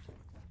smelled.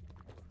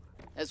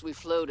 As we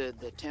floated,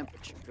 the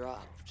temperature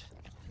dropped,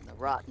 and the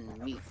rotten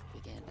meat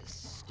began to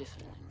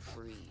stiffen and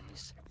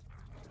freeze.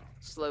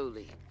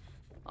 Slowly,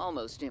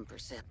 almost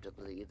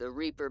imperceptibly, the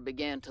Reaper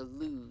began to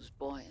lose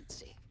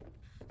buoyancy.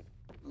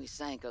 We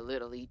sank a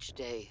little each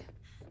day.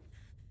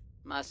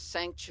 My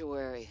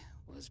sanctuary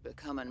was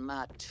becoming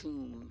my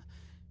tomb,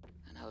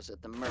 and I was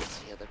at the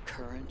mercy of the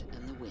current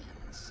and the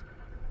winds.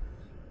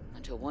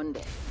 Until one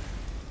day,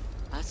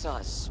 I saw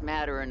a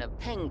smattering of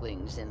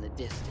penguins in the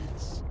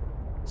distance.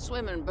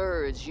 Swimming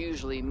birds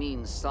usually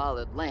mean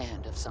solid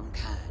land of some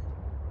kind.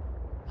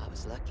 I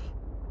was lucky.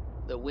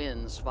 The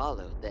winds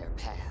followed their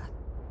path.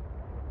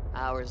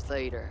 Hours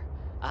later,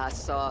 I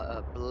saw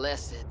a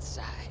blessed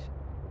sight.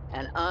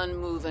 An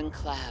unmoving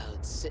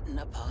cloud sitting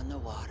upon the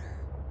water.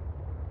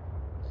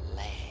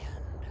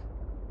 Land.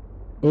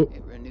 Oh,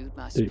 it renewed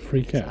my did it spirit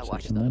freak as out I a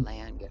watched second the then?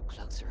 land get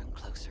closer and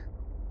closer.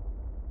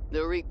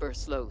 The Reaper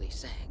slowly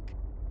sank,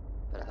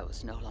 but I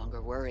was no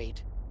longer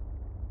worried.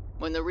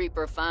 When the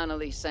Reaper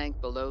finally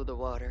sank below the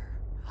water,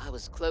 I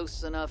was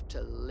close enough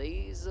to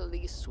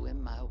lazily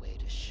swim my way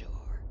to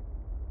shore.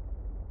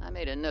 I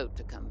made a note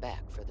to come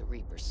back for the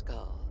Reaper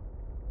skull.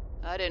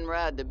 I didn't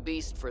ride the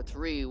beast for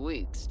 3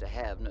 weeks to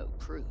have no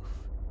proof.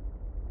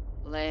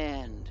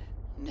 Land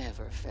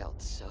never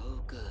felt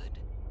so good,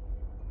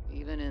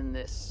 even in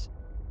this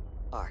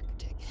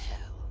Arctic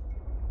hell.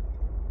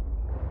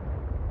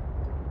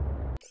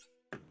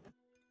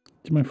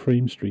 Did my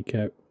frame streak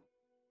out?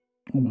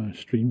 Or my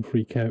stream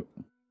freak out?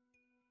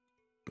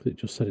 Because it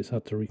just said it's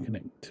had to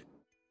reconnect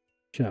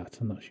chat,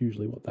 and that's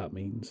usually what that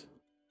means.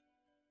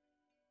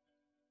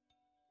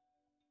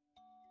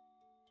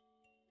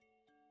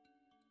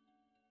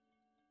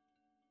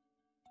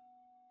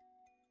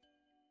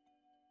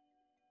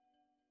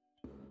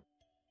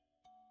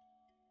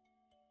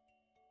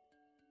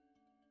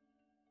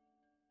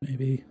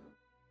 Maybe.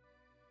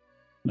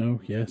 No,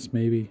 yes,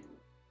 maybe.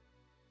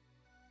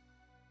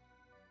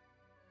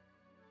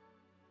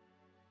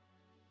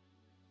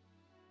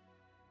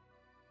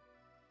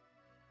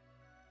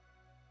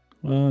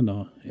 Oh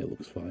no, it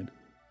looks fine.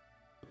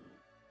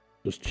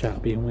 Just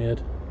chat being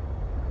weird.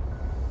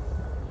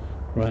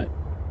 Right,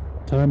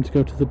 time to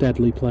go to the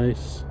deadly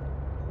place,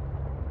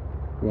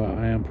 where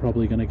I am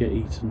probably going to get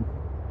eaten.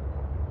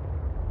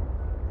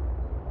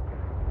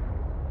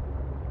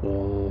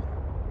 So,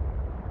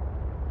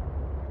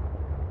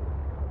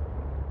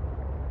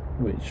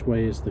 which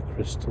way is the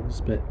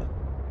crystals bit?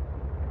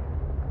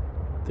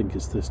 I think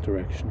it's this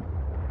direction.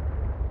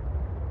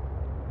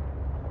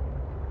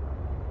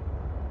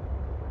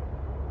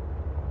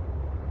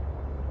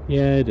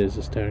 Yeah, it is.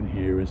 It's down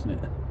here, isn't it?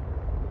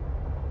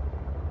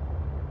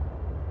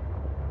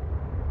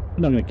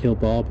 I'm not going to kill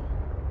Bob.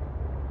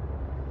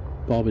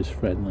 Bob is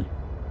friendly.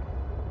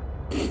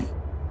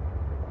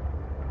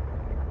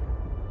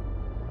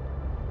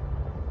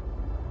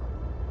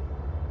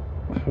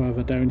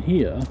 However, down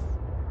here,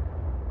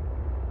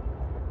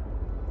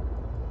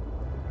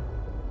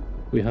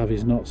 we have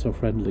his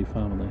not-so-friendly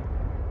family.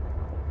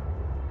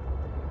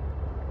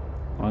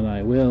 And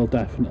I will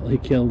definitely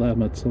kill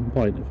them at some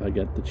point if I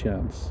get the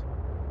chance.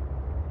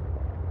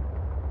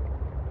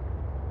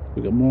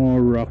 We got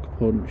more rock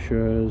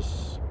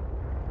punchers.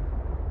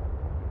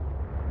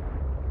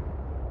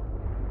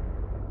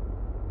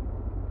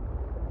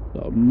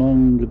 But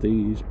among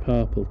these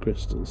purple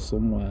crystals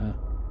somewhere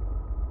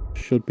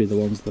should be the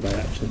ones that I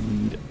actually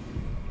need.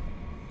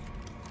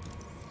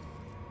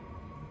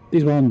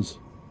 These ones!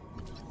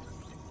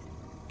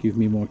 Give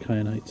me more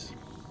kyanites.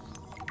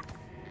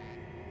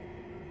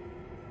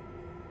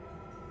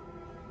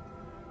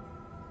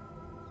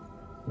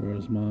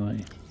 Where's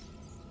my...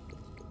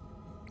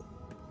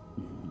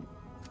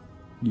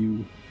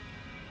 You.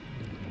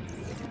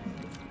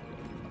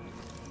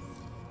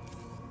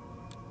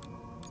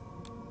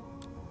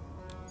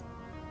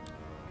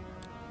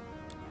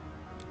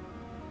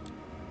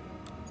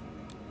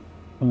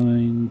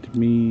 Find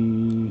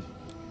me...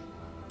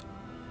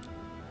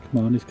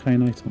 Come on, is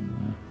kyanite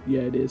on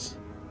there? Yeah, it is.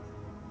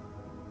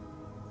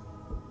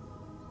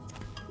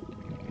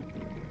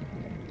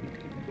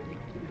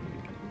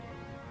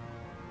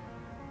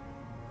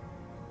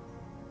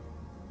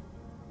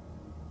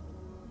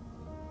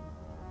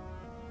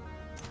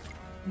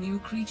 New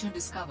creature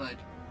discovered.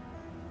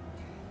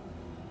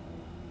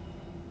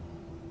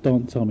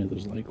 Don't tell me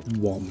there's like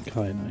one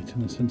kyanite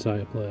in this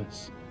entire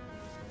place.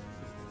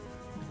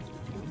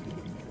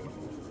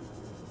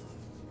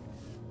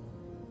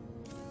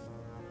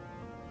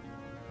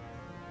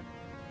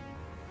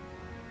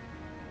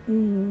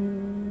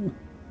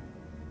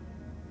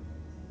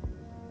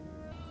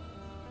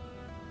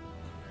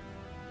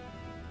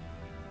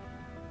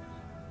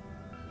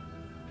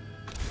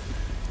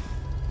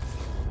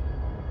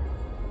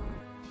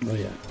 Oh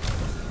yeah.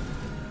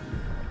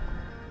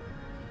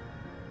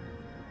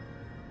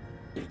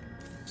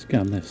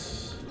 Scan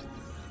this.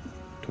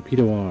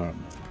 Torpedo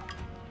arm.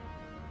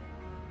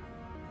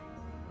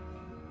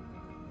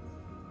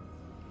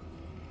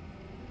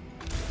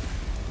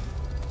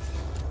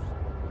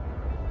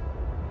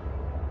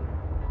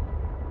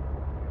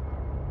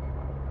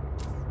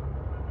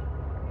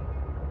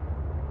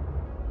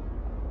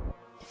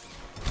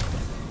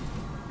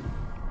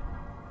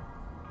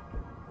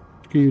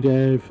 Screw you,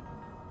 Dave.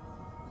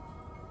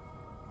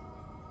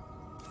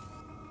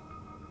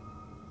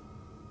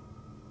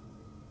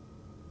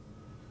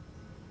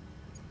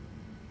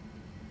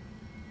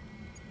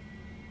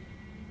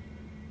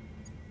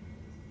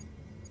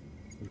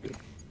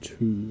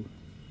 2.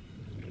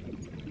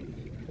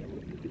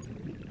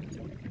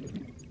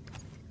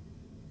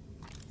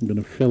 I'm going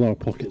to fill our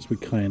pockets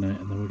with kyanite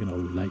and then we're going to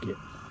leg it.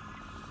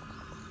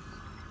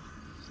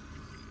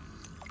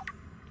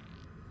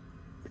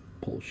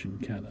 Propulsion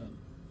cannon.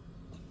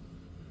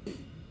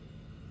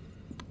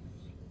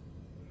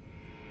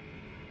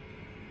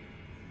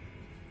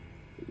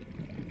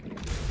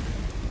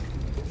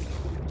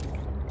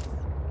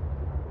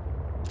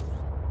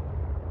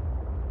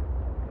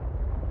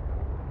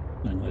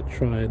 I'm going to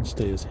try and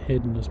stay as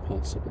hidden as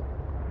possible.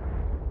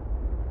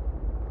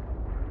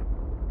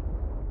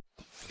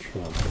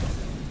 Try.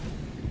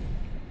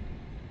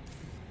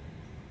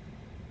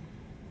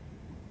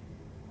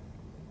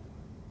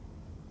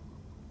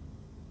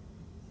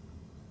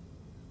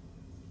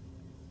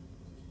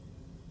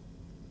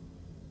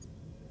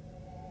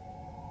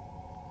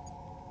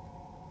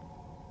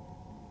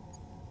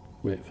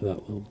 Wait for that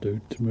little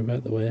dude to move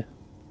out the way.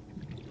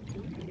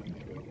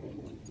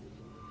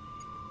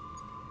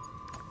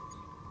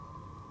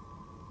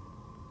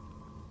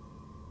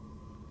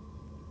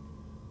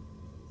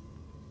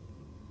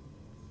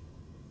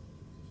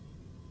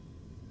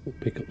 We'll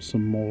pick up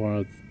some more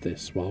of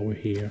this while we're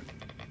here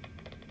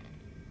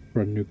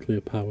for a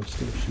nuclear power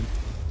station.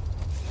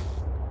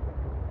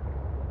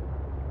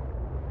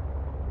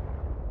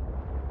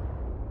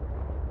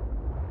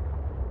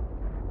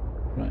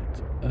 Right,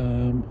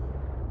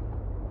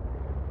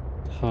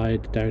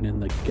 hide down in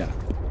the gap.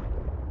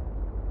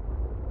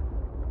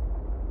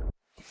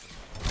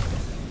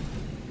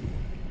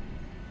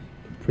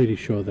 I'm pretty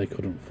sure they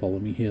couldn't follow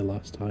me here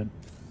last time.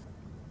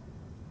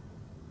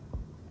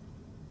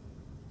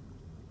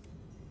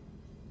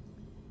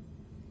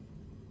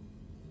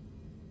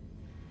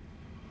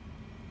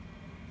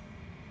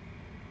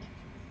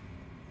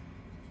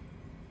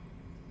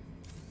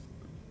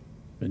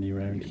 Any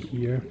around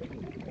here?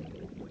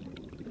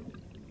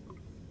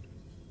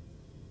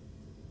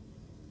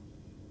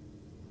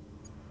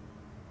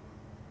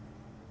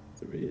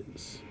 There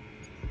is.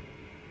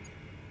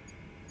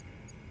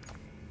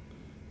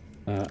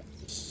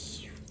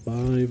 That's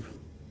 5.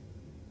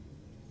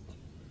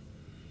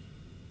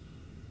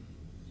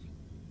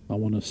 I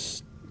want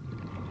to.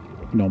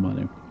 No,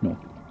 Manu. No.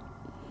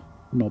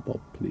 No,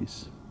 Bob,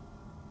 please.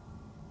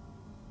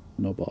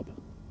 No, Bob.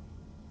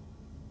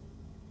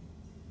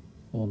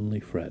 Only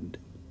friend.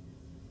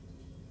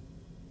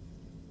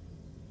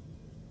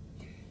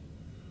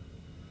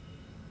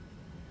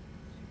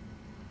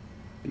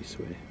 This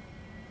way.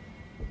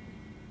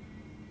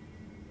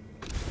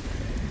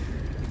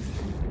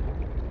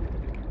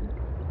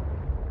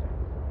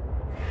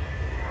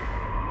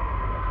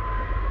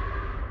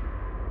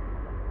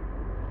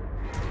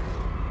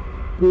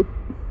 Boop.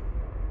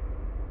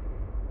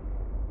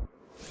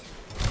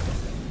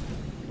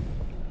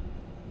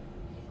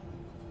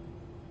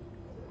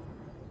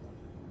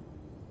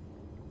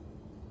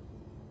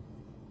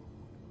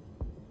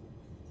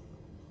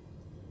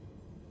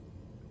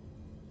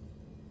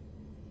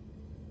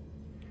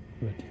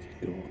 Where did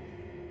it go?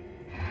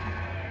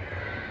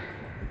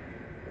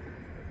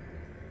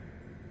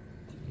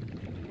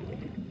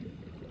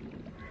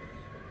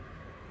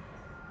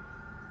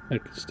 I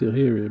can still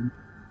hear him.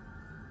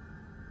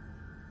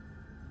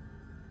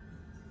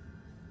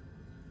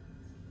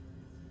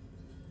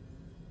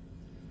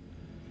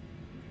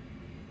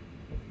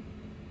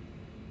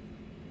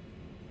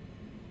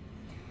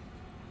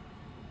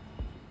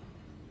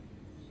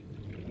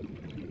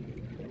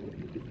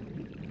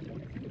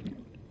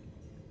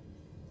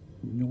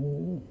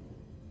 No.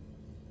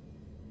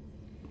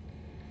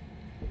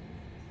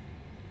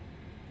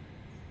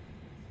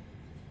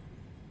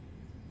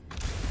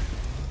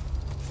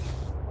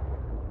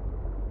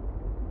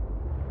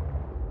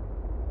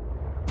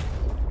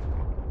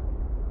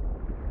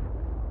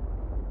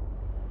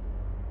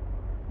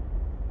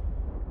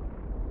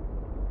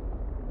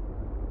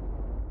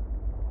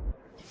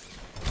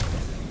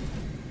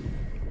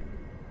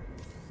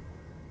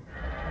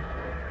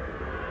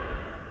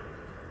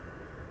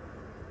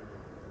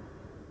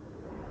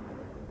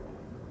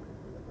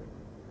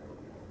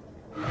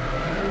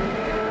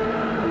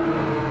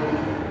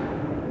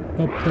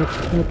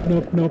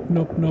 Nope, nope,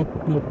 nope,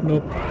 nope, nope,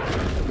 nope.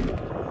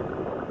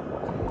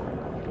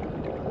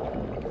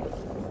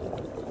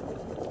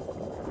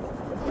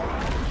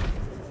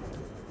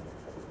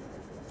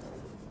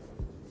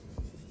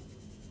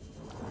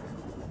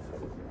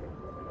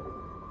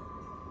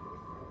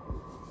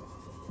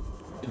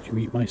 Did you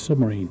eat my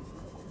submarine?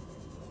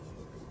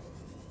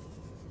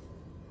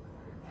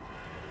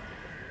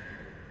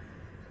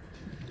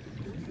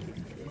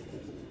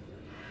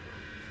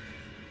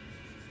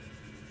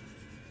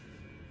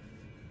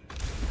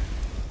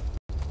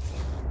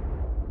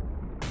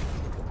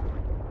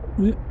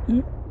 Yep.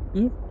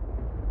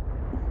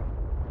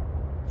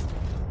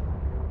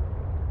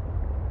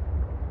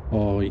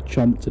 Oh, he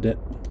chomped at it.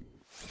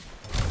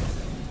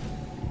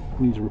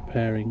 He's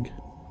repairing.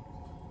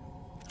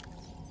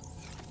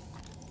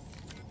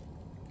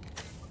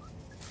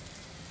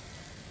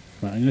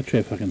 Right, I'm gonna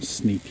try if I can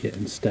sneak it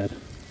instead.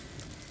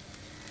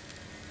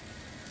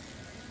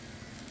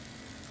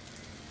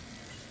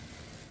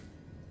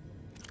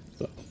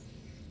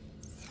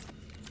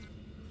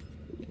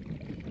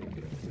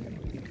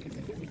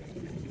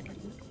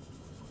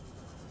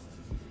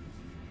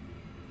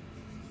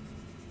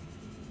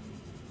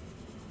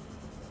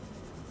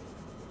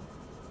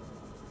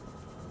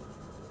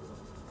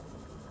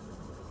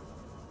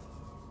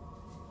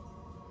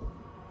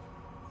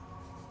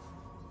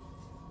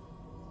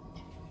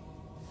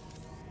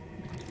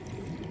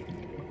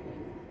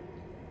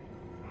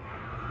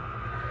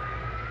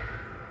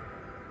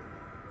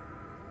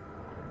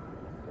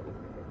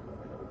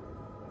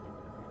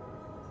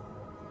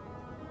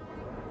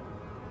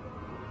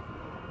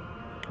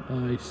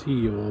 I see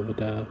you over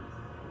there.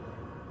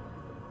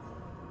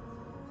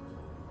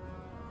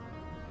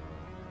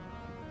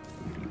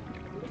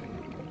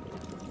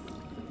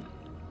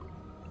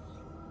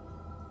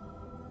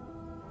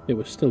 It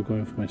was still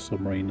going for my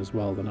submarine as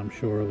well, then I'm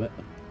sure of it.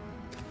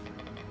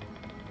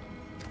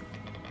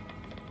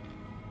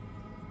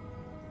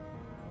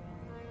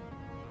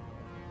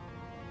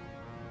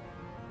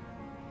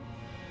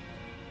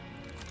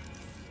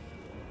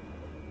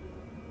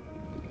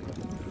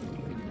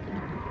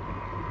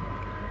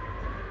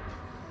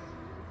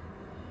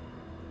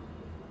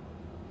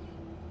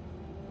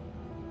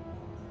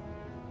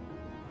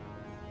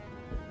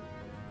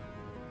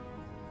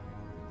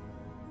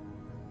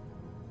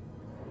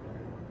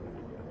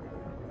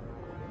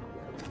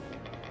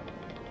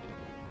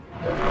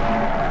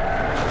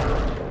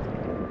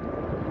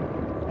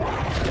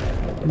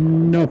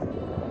 No.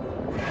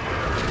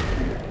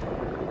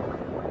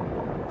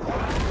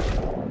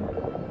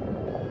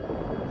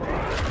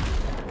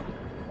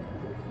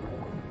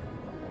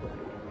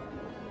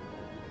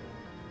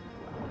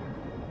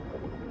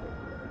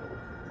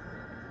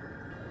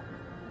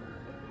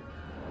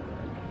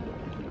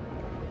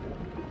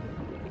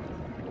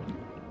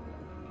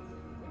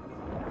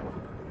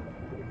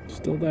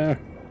 Still there.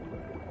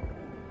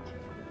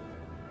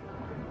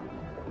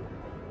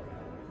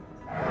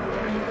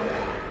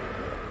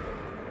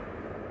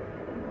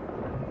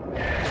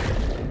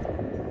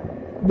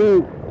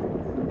 Boo!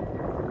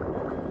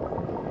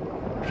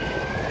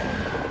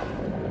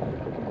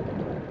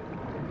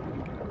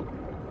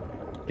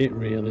 It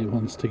really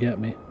wants to get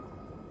me.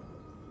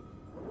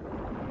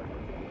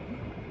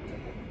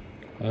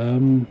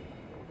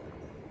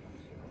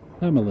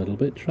 I'm a little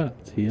bit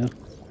trapped here.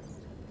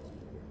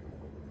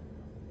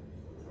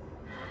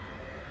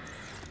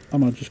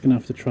 Am I just gonna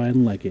have to try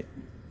and leg it?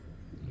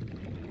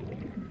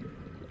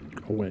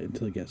 Or wait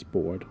until it gets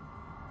bored?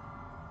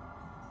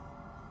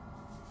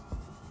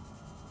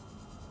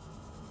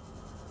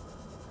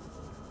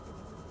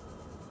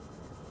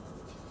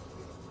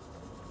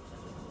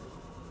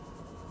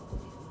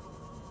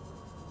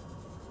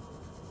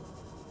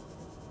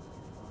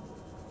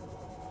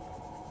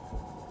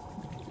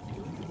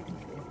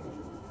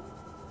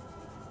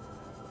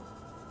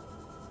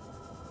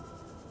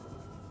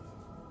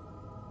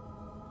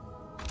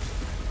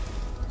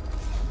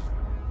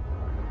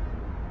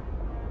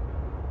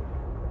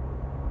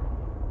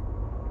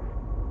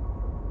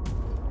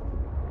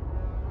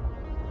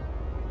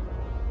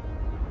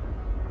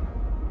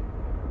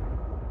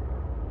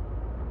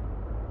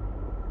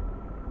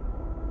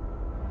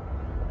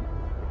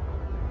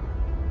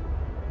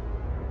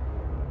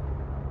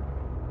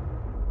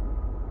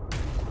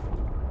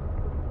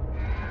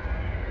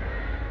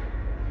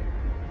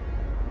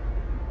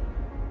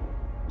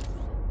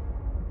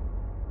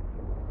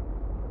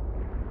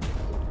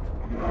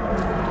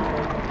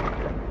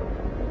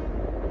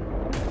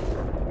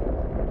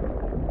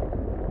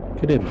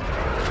 Look at him.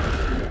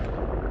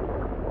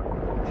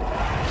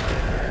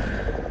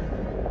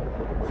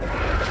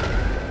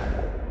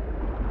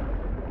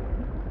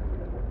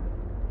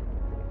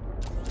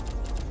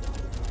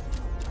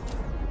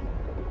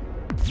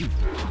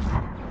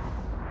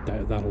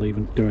 Doubt that'll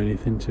even do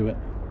anything to it.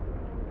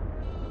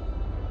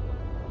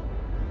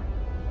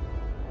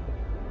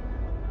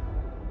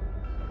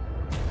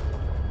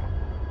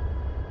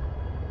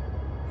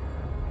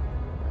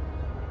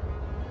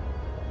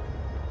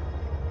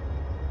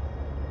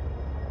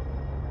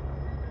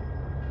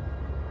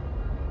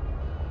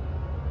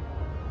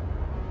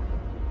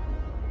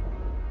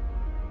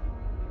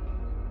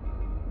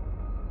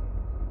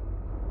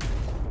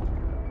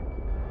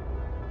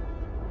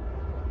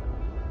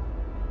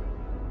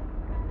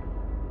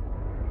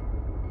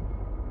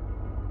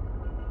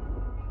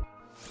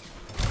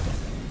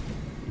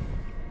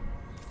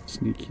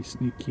 Sneaky,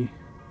 sneaky.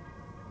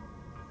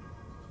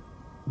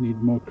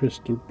 Need more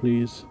crystal,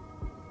 please.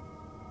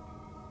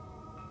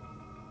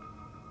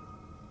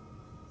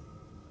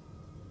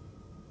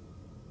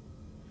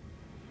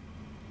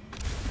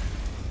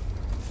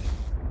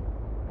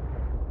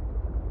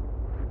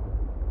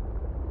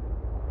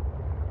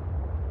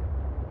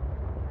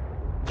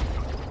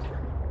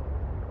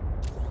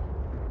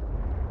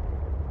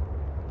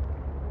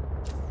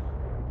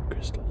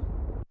 Crystal.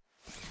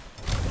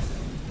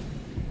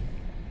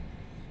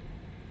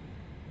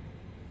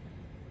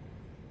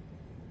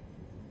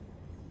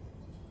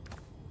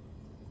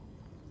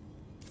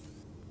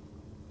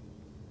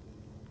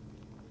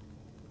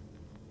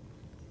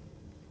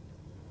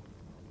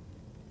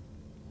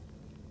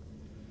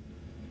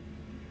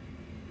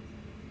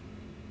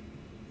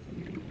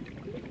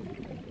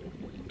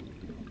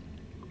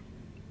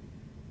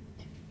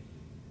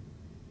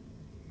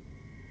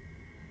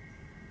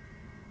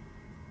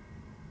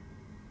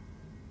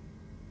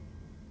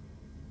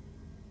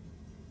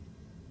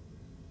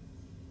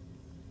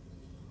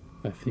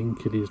 I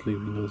think it is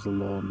leaving us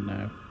alone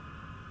now.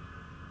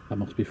 That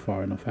must be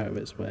far enough out of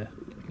its way.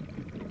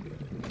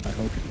 I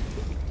hope.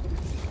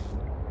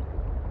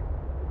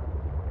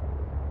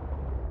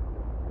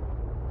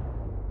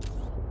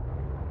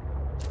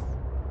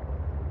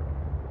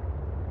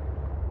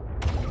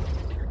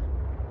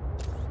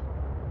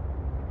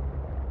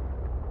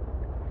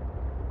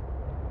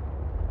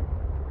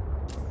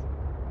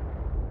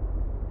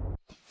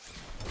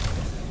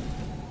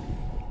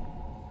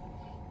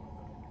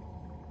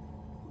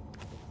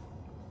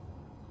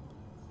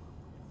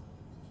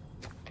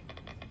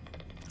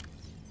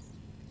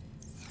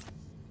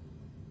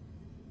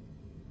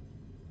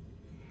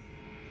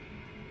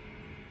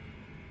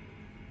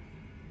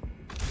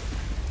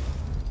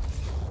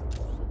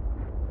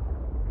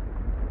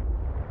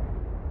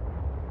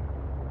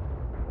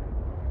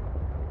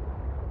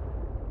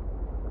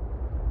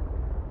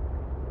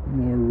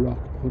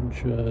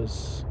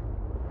 punches.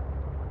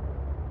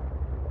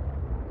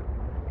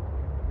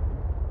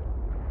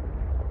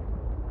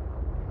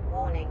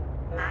 Warning,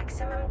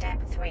 maximum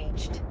depth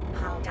reached.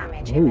 Hull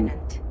damage Ooh.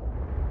 imminent.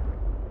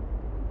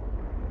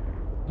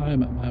 I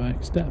am at my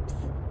max depth.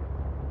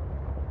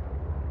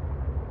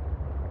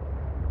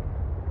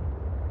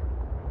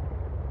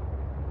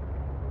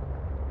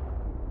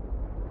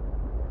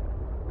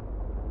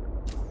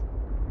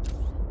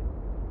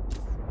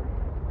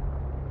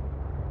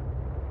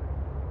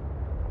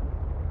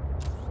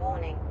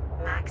 Warning,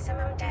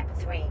 maximum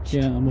depth reached.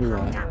 Yeah, I'm Hull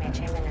aware. damage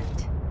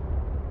imminent.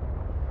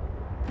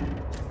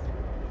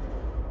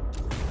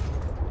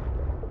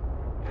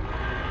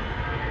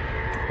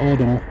 Oh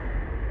no.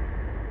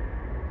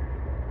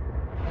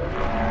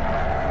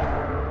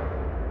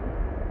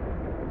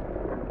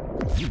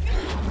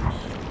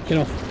 Get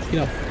off,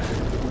 get off.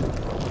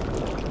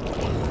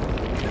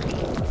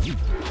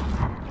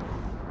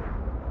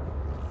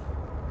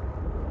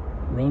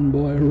 Run,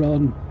 boy,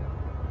 run.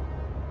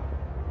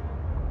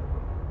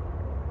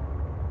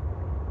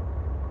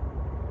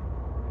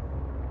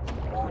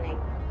 Warning,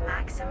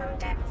 maximum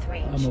depth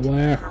reached. I'm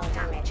aware. Hull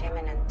damage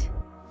imminent.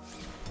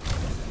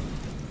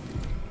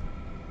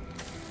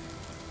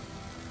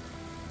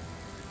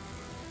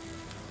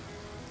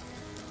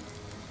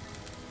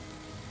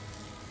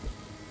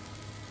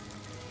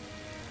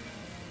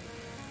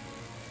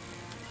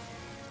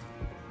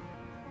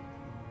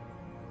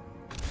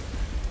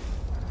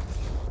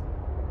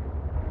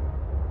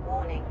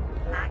 Warning,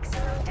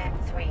 maximum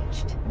depth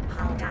reached.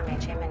 Hull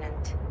damage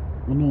imminent.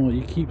 I know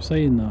you keep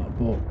saying that,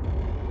 but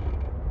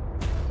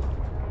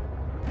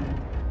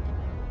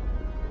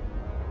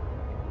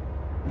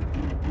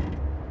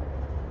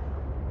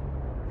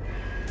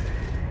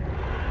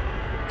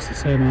it's the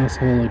same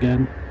asshole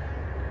again.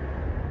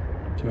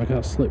 See if I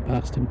can't slip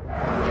past him.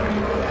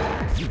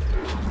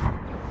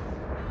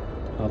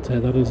 I'll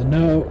take that as a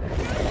no.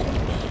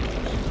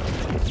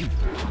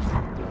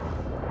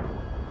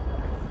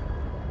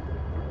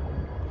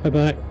 Hi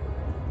back.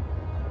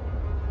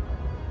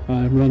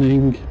 I'm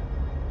running.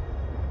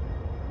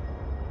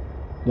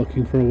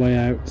 Looking for a way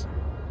out.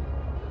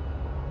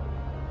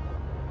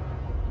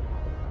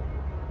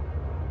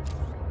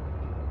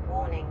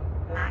 Warning,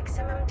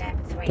 maximum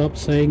depth reached. Stop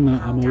saying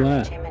that, I'm Hull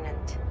aware. damage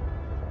imminent.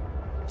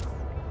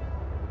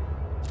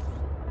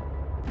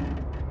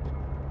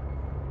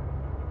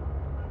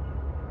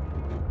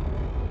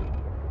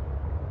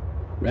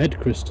 Red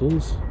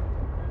crystals?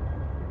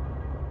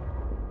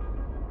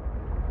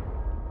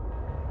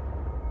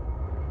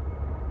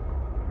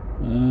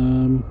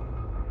 Um...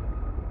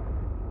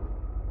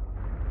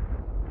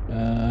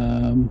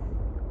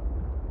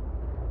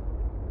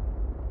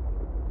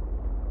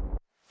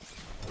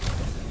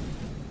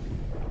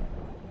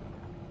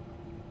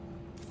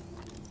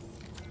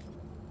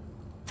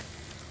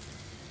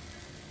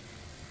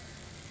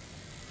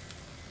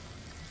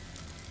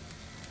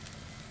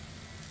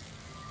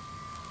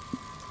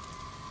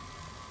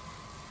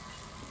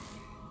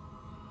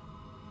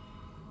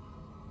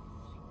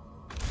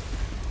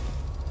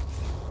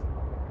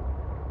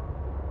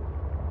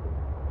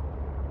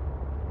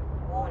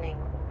 Warning,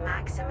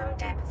 maximum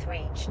depth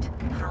reached.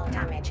 Hull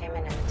damage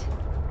imminent.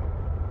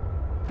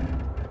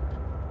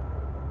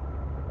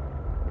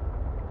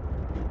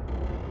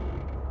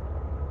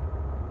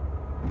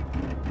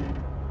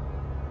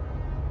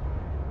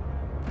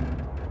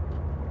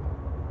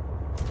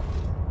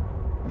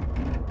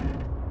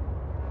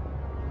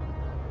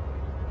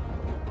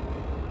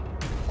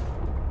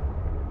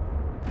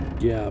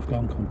 Yeah, I've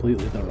gone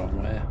completely the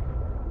wrong way.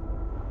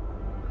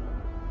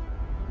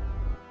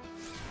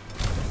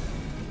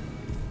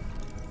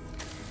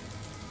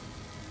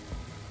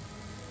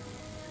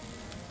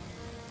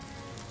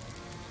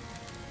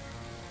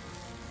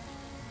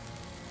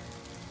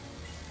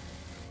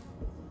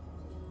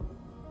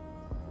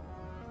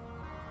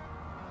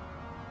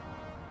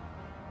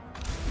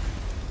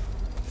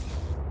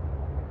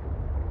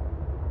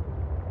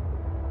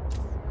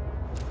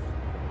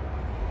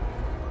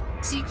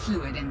 Seek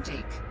fluid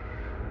intake.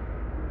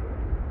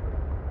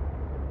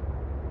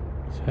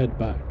 Let's head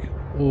back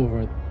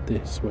over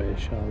this way,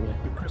 shall we?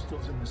 The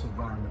crystals in this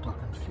environment are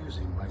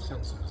confusing my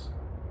senses,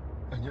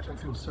 and yet I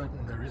feel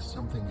certain there is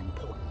something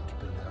important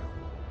below.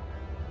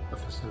 A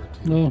facility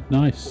Oh,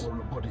 nice. or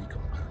a body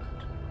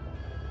component.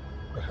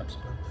 Perhaps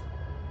both.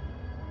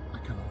 I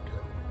cannot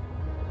tell.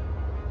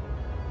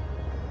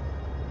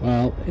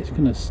 Well, it's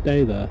gonna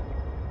stay there.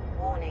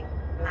 Warning,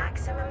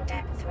 maximum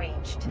depth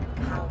reached.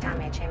 Hull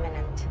damage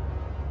imminent.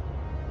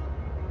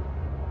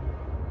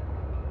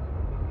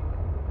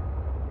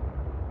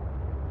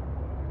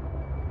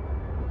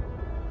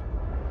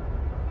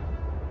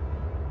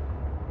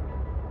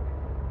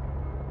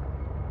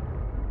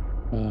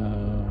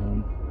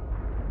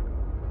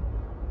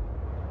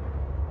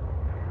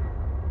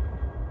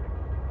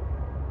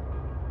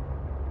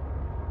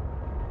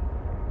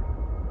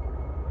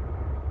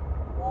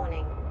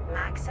 Warning,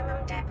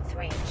 maximum depth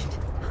reached.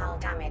 Hull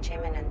damage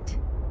imminent.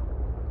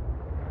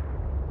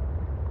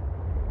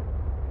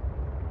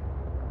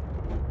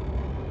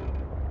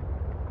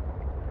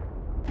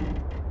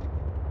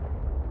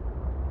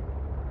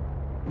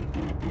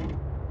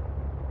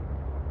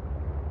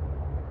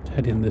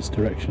 head in this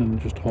direction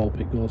and just hope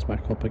it goes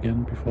back up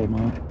again before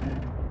my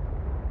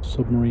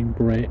submarine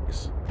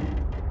breaks.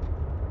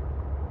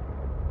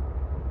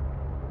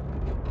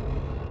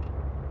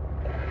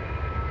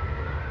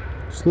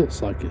 This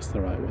looks like it's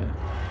the right way.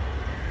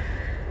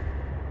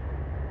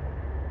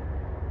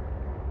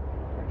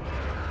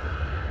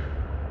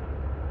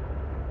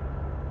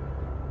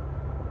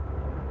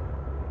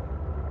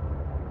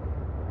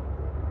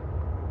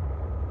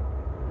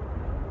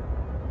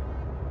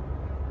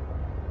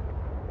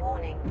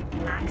 Warning,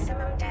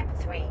 maximum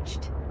depth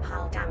reached.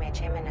 Hull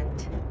damage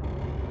imminent.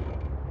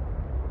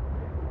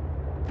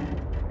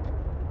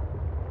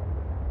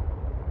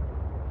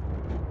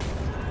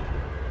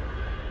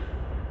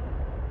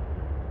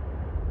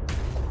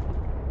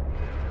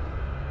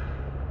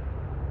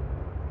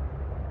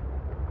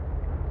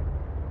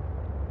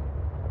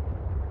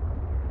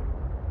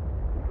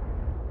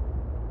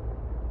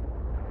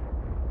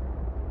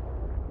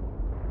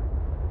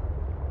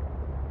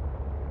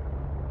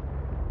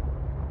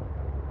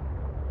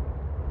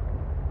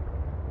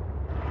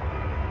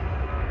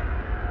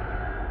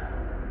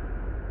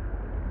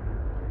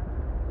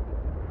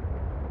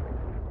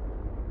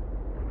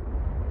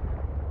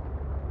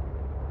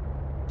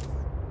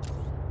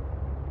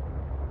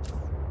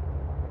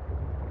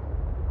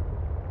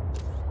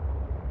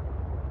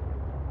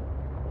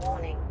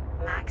 Warning,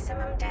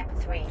 maximum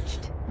depth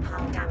reached.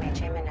 Hull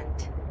damage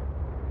imminent.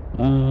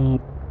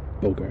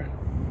 Bugger.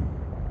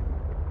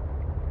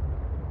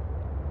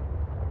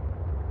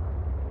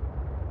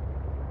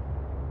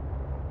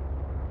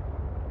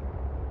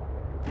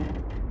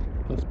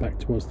 That's back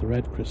towards the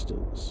red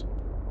crystals.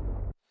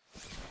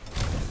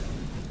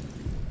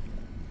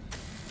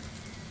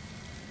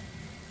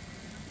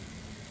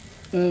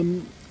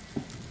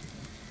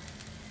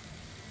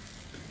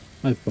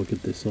 I've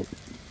buggered this up.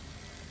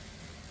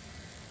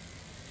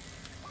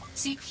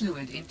 Seek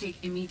fluid intake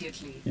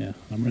immediately. Yeah,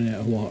 I'm running out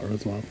of water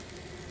as well.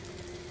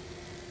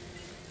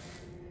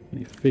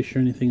 Any fish or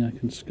anything I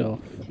can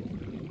scoff?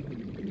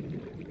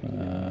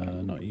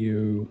 Not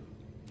you.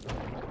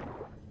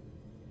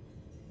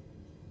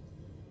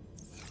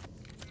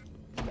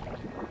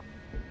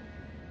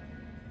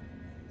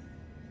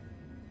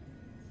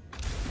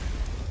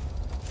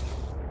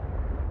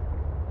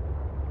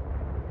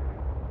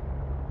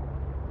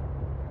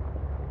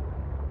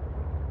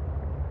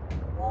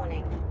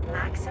 Warning,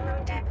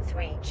 maximum depth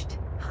reached.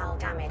 Hull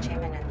damage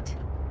imminent.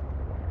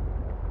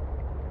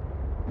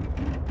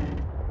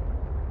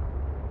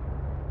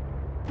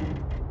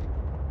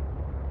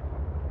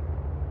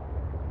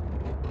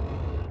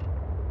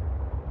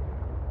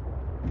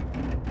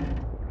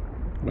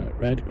 Right,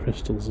 red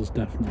crystals is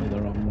definitely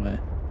the wrong way.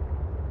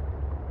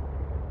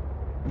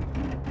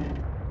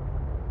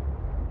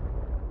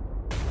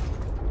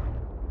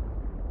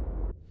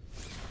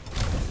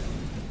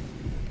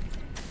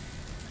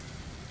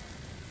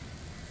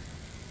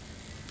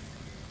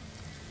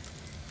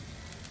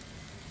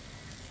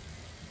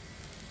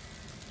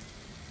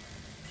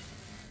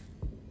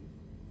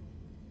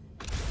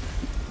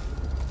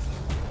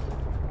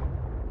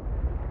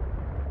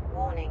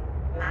 Warning,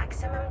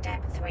 maximum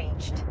depth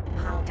reached.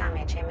 Hull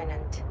damage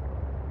imminent.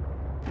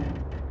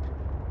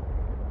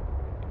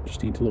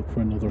 Just need to look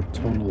for another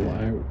tunnel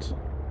out.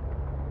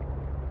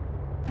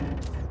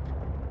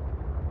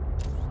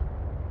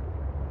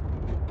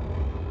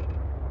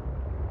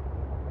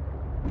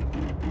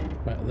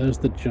 Right, there's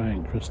the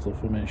giant crystal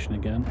formation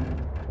again.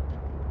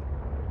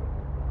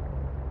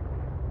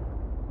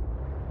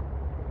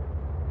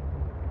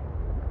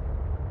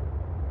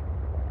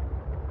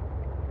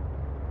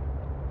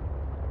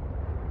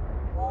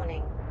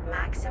 Warning,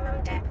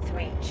 maximum depth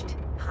reached.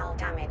 Hull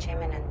damage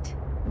imminent.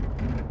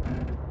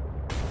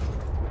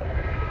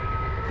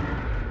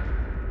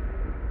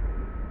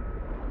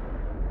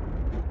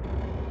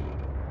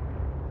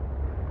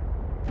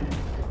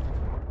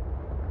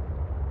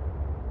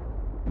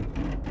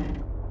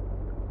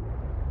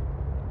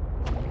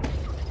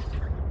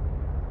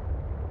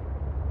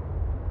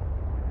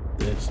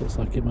 This looks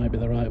like it might be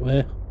the right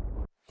way.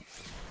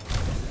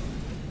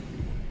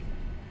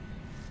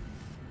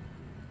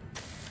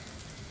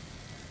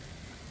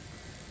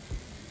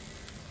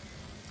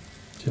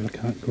 See if I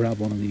can't grab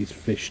one of these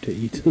fish to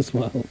eat as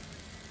well.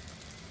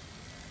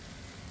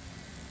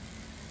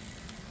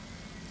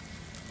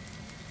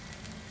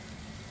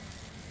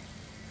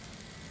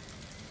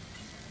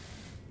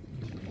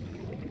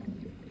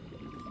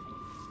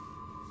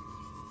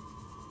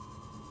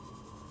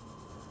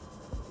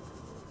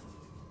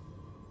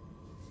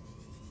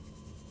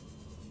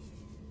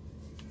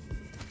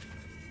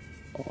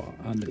 Oh,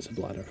 and it's a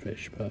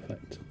bladderfish,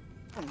 perfect.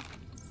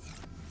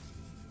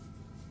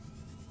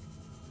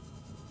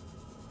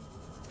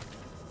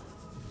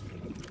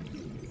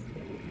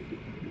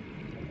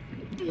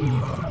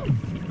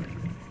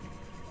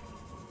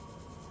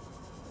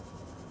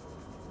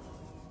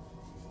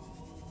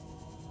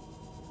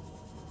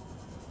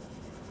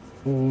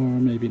 Or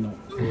maybe not.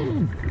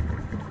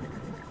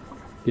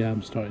 Yeah,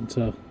 I'm starting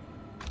to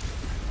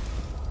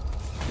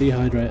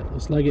dehydrate.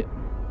 Let's leg it.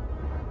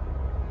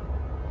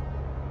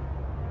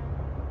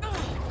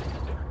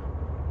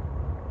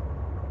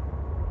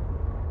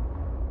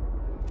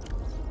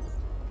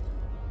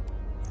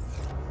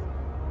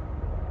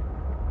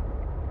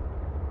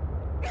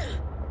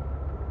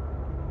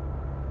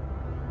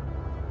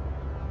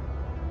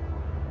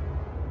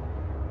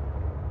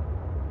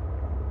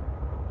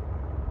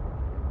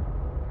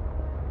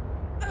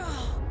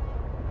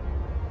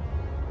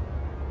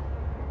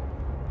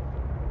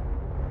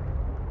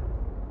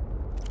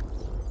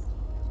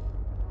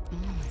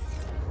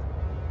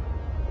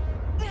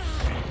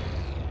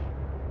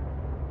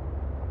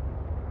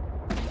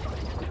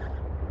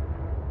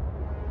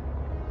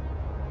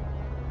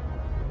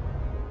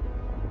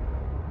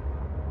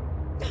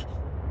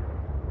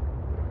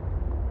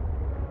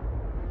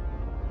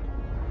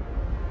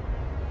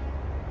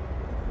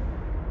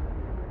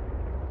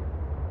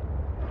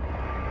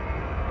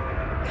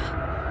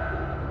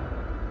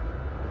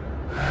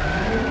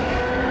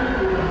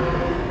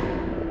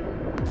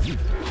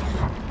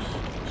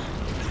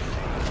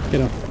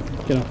 Get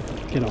off, get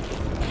off, get off.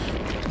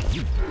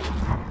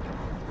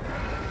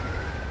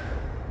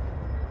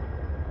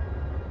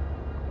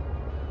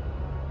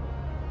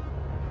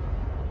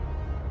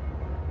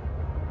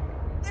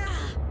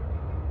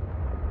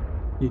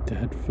 Need to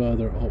head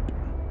further up.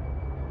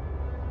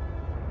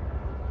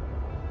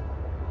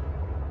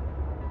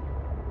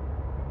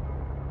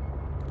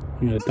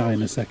 I'm gonna die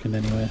in a second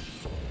anyway.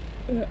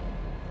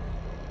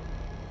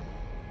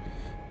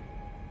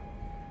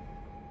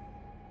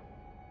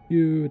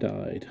 You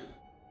died.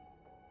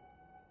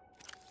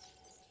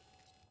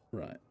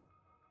 Right.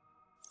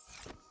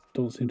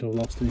 Don't seem to have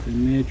lost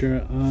anything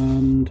major,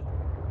 and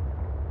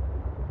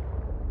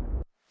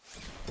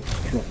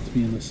it's dropped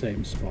me in the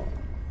same spot.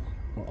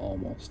 Or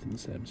almost in the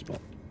same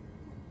spot.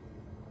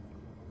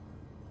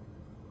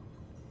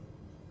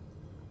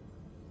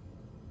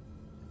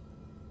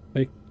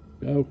 Hey,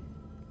 go.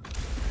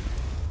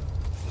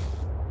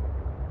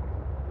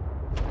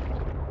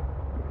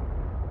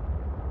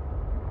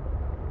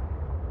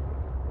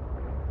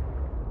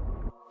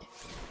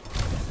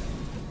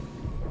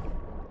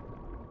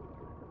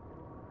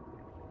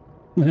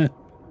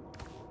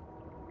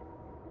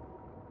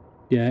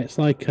 Yeah, it's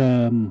like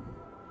 7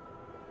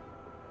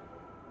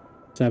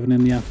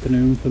 in the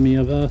afternoon for me,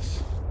 of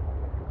us.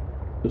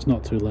 It's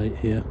not too late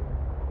here.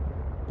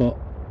 But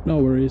no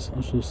worries,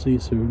 I shall see you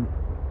soon.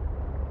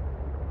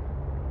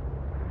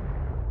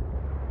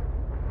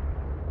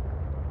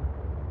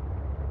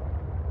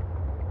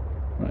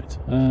 Right,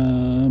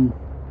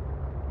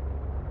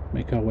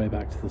 make our way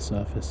back to the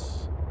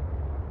surface.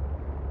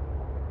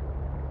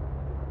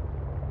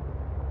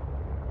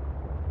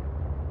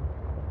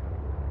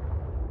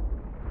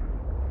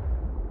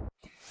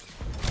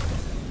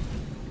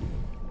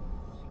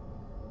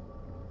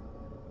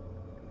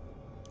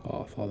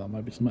 Oh, I thought that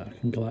might be something I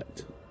can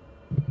collect.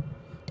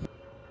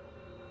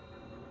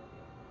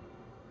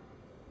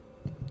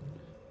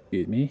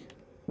 Excuse me.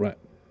 Right.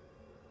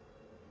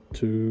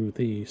 To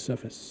the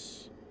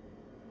surface.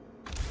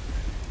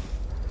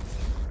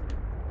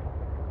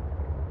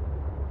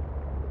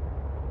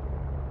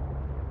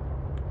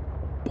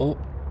 But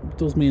it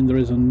does mean there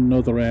is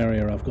another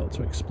area I've got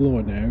to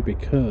explore now,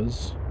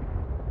 because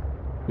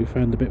we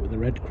found the bit with the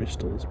red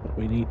crystals, but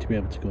we need to be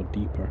able to go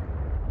deeper.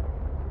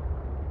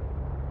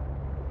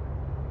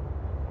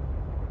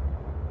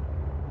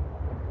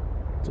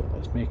 So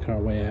let's make our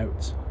way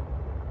out.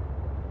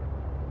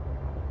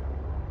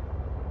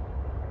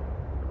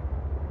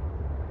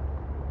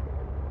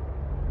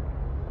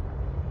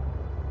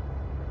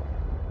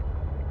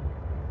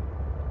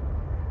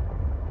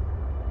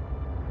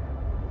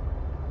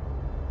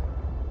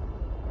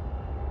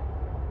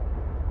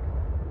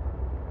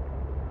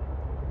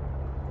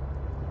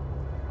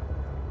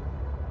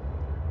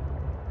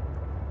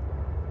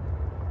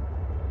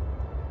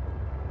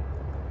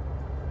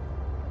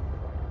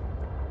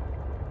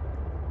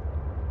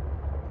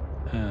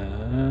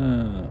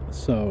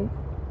 So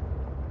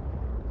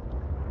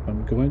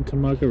I'm going to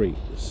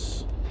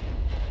Marguerite's.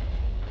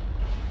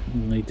 I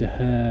need to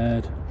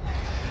head.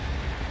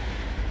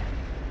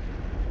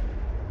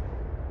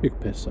 You can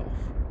piss off.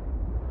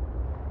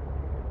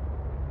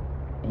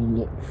 And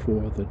look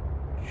for the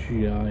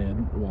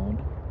giant one.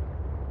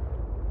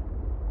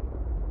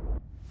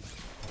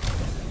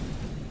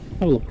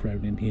 Have a look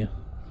around in here.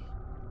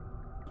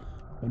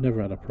 I've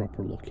never had a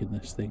proper look in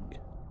this thing.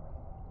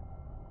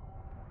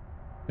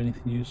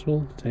 Anything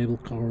useful? Table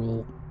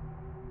coral,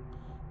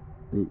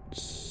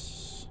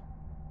 roots,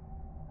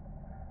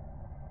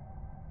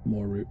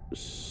 more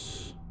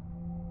roots.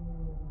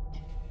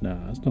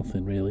 Nah, there's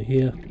nothing really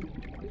here.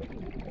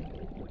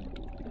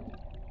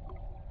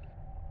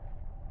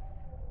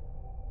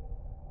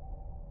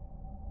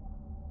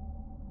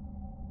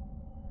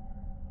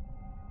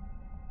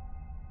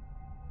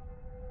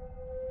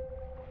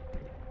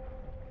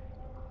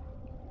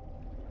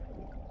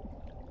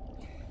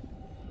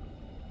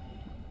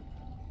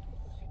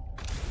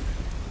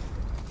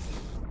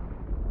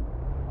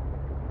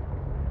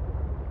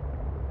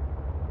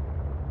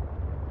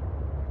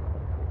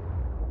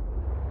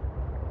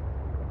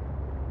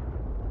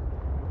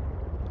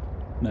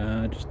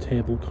 Nah, just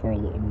table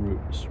coral and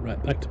roots.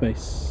 Right, back to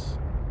base.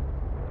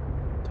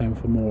 Time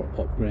for more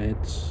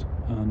upgrades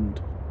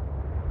and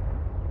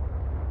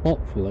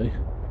hopefully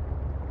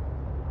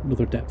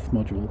another depth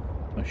module.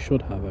 I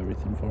should have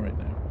everything for it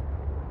now.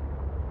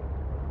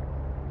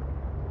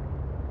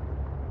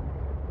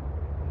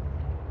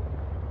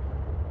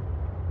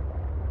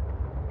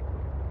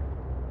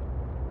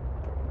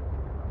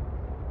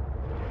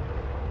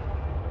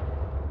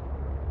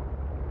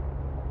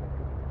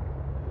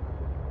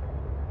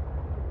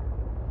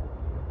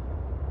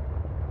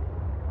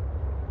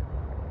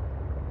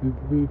 Boop,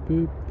 boop,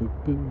 boop,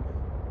 boop, boop.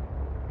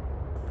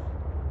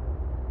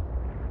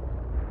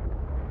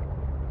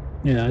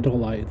 Yeah, I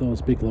don't like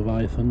those big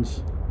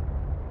leviathans.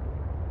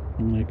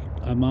 I'm like,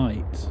 I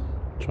might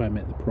try and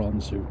make the prawn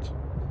suit.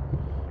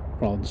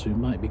 Prawn suit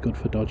might be good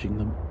for dodging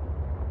them.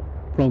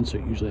 Prawn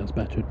suit usually has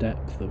better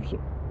depth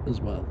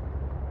as well.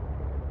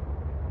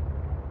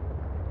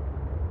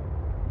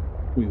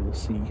 We will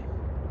see.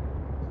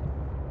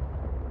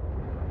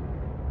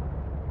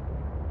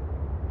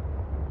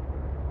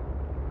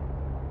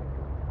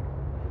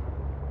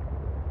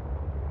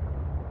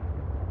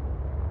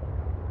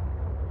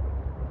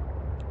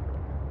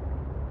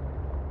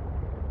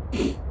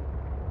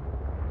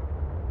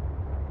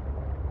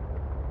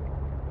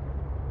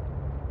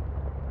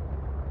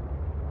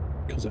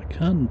 Because I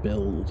can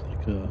build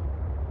like a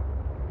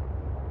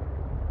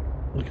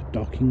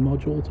docking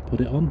module to put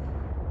it on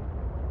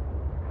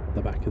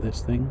the back of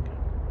this thing.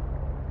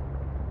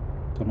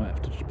 So I might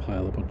have to just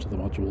pile a bunch of the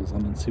modules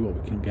on and see what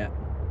we can get.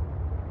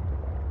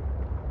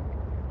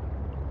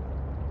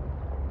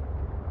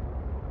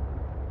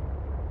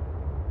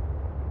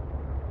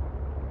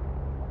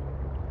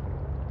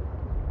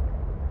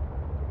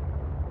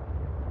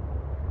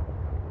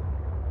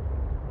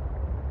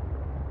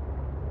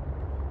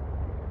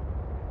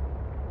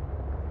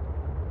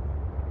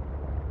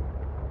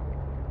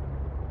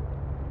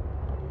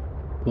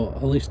 But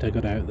at least I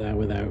got out there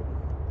without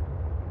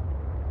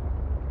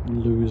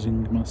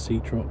losing my sea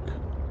truck.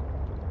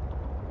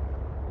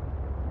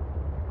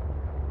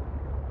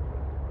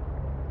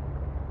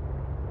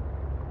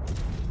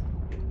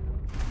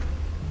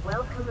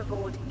 Welcome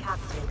aboard,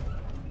 Captain.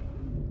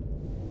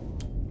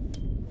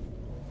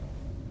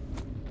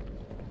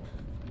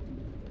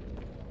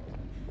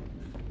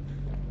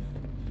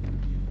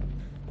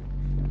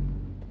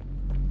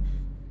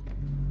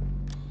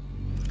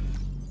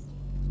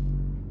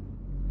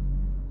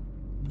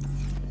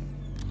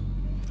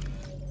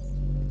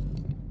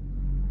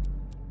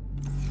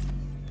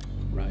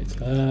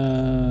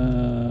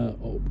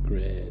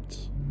 Upgrade.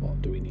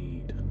 What do we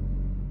need?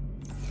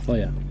 Oh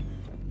yeah.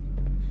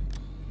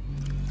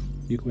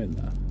 You go in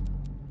there.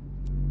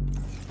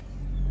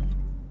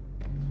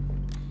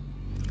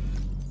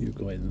 You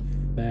go in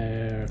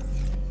there.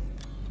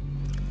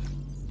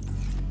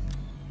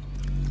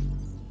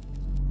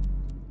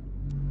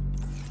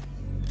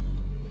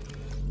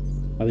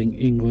 I think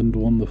England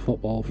won the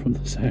football from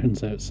the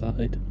sounds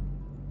outside.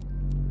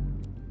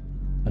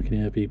 I can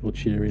hear people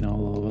cheering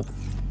all over.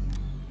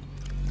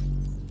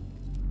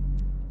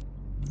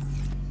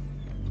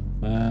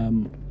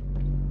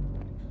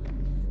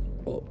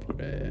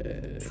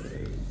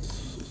 Upgrades.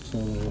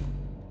 So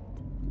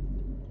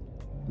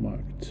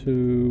Mark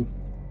II.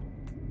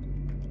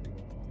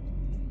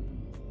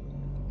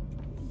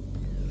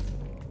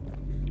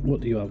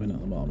 What do you have in at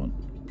the moment?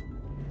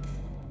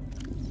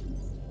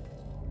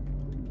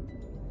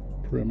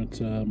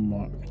 Perimeter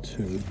Mark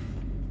II.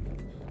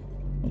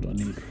 What do I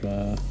need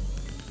for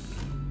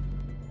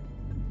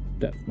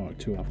depth?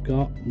 Mark II I've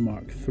got.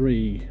 Mark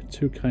III,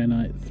 2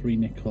 kyanite, 3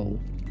 nickel,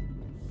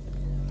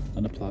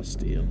 and a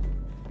plasteel.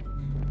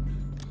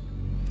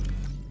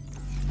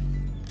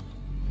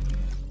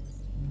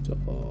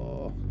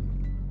 So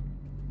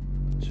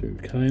 2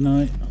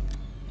 kyanite.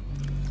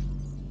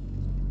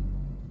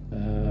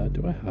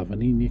 Do I have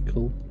any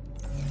nickel?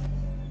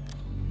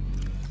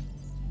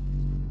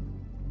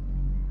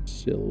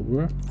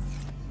 Silver.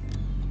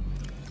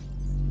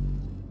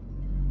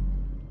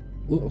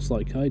 Looks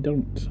like I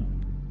don't.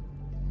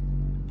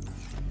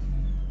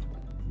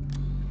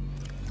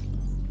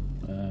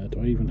 Do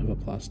I even have a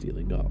plasteel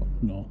ingot?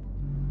 No.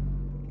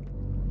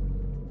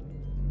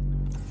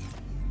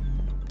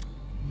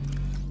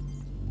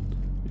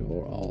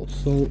 You're all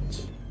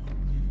salt.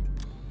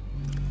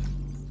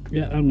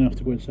 Yeah, I'm gonna have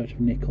to go in search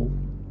of nickel.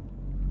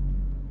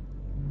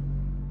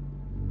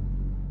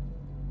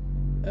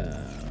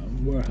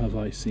 Where have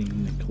I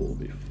seen nickel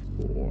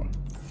before?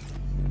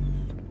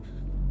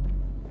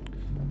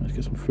 Let's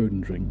get some food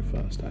and drink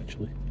first,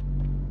 actually.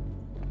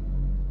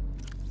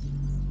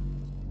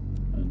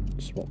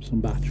 And swap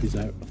some batteries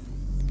out.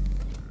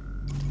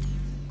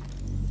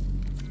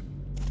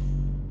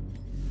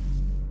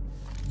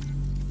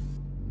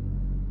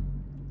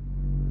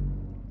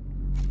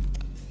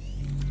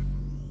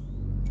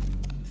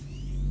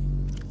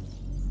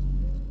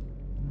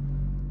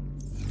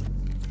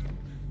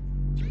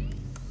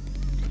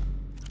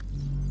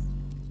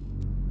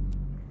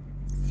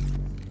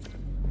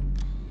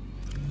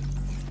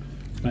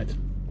 Right,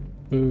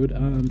 food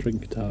and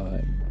drink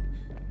time.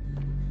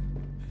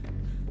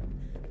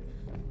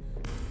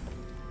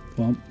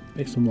 Come on,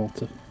 make some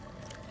water.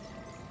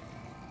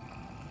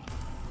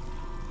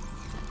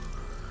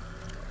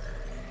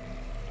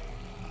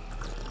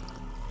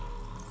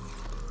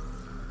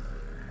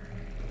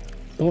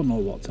 Don't know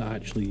what to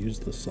actually use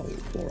the salt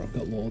for, I've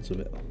got loads of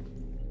it.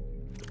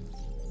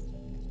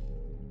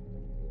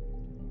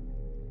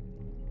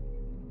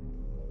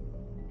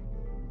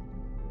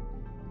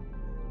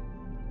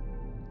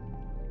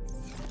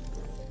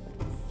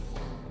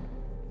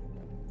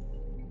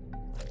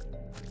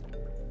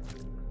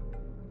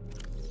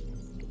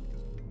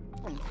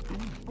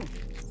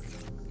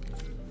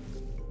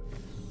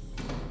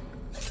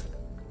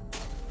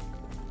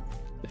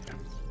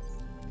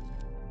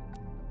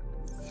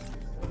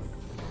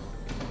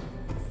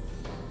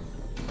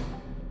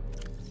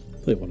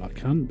 Tell you what I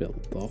can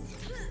build though.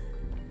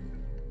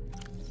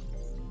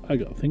 I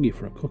got a thingy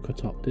for a cooker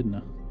top, didn't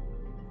I?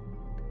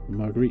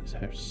 Marguerite's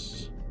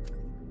house.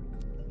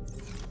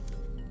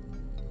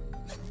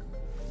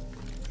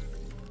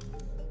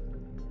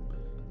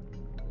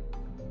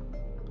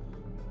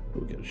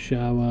 We'll get a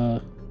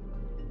shower.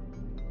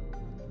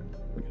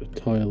 We'll get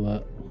a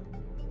toilet.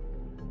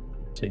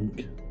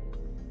 Sink.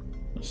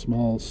 A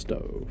small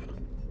stove.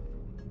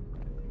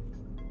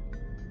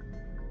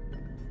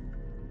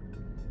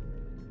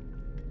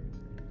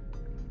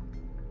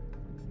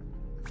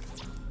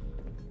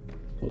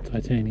 So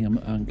titanium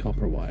and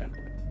copper wire.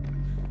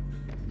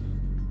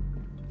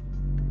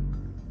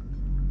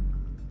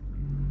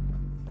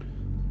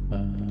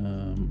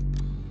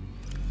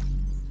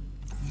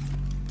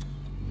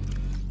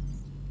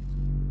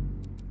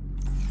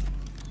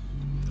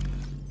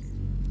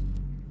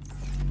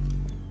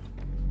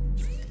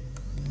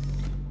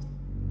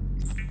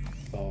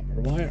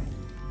 Copper wire.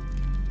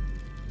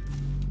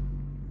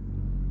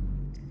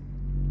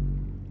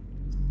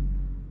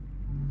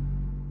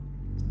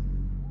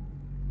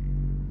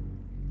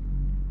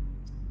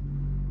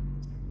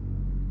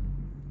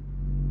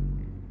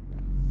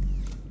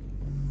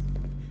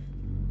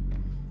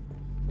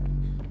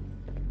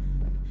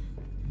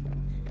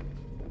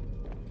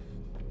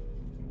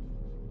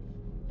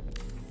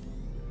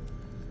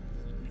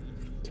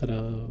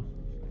 Ta-da.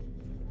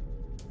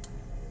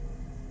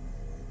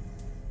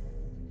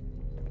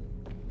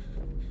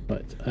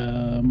 Right,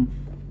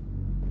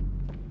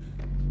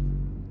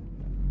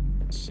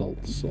 salt.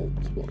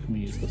 What can we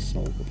use the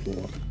salt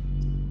for?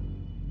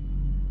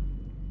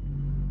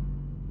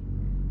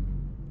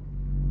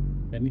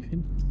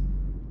 Anything?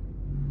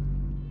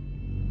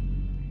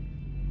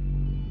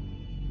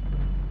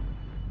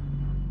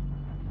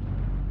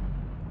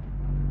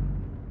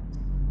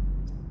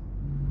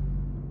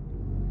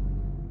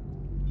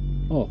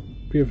 Oh,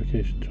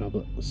 purification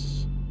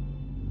tablets.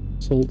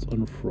 Salt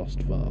and frost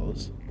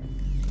vials.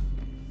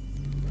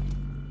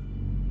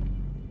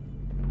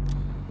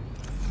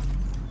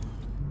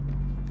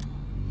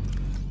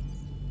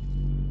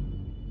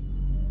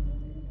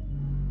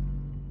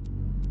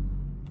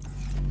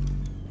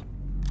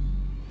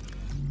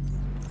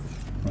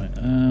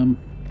 Right,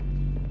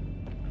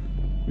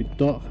 we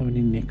don't have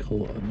any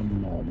nickel at the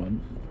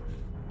moment,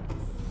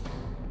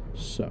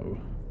 so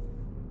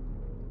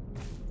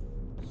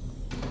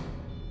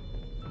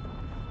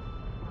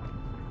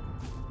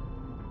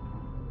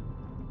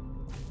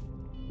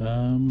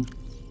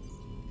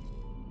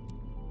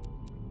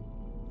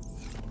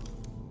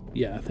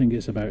yeah, I think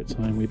it's about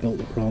time we built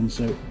the prawn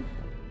suit.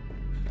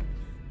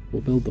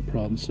 We'll build the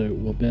prawn suit,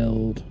 we'll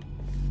build...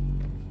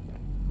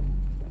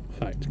 In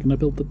fact, can I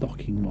build the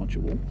docking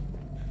module?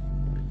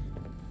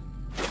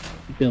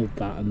 Build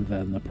that and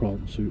then the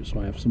prawn suit so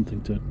I have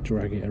something to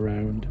drag it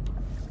around.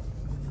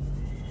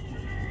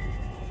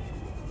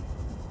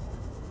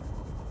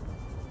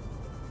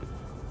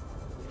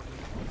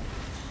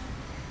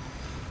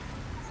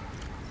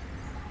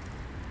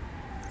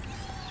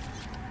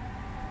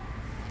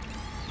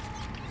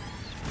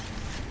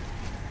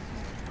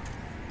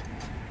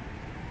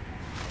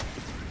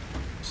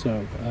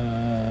 So,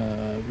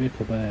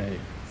 vehicle bay,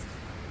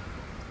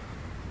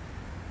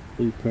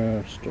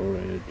 blooper,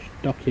 storage,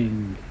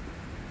 docking,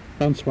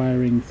 advanced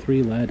wiring,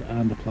 3 lead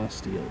and a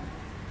plasteel.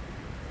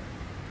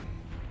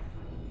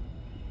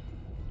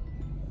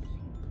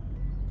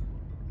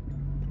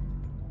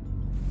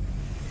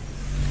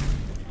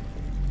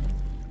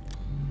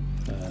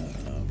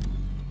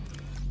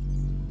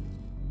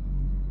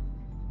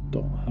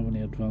 Don't have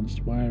any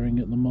advanced wiring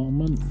at the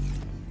moment.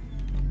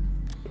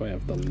 Do I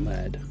have the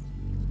lead?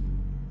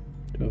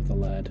 Of the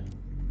lead,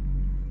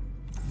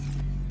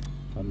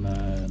 and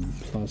then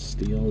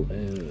plasteel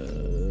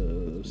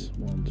is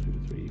 1,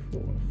 2, 3,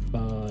 4,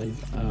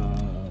 5,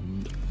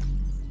 and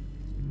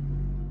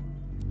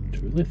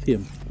 2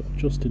 lithium, but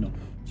just enough.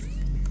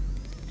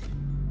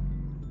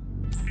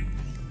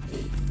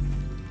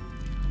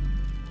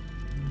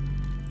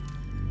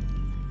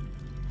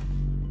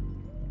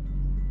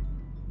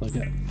 That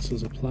gets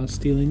us a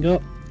plasteeling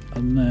up,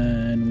 and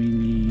then we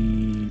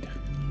need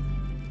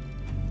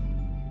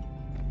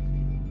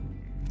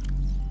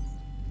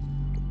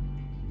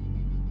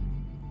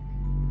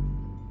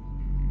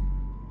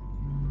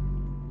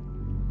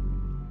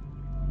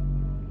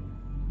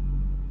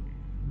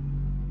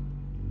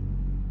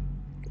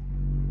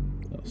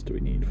do we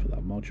need for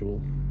that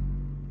module?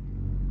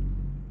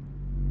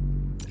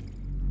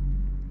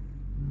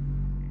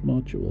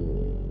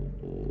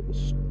 Module,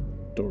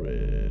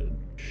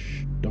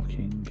 storage,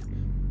 docking,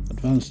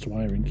 advanced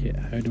wiring kit.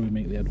 How do we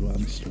make the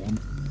advanced one?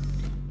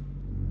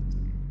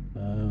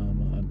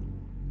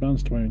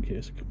 Advanced wiring kit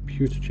is a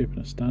computer chip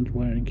and a standard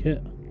wiring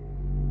kit.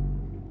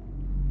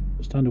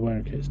 The standard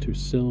wiring kit is 2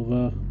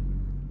 silver.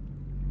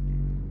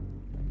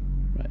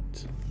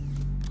 Right.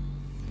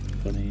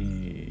 I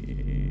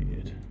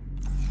need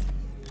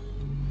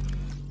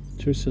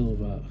 2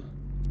 silver.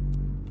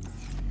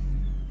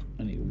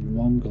 I need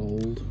 1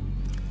 gold. Do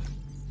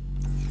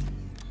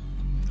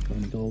I have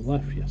any gold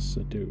left? Yes,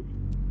 I do.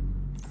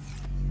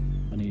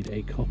 I need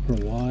a copper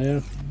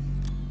wire.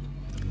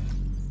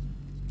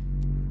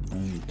 I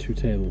need 2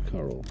 table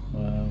coral.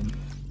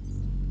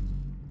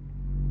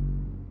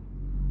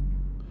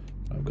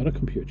 I've got a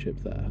computer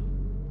chip there.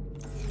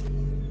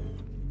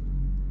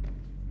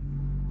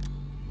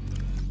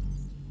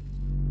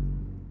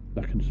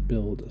 I can just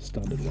build a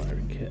standard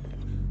wiring kit.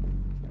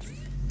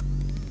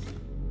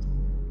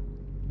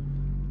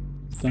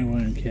 Standard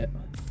wiring kit.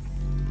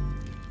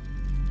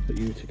 Put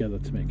you together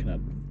to make an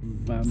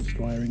advanced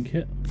wiring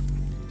kit.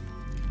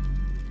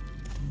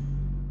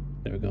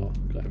 There we go.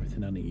 Got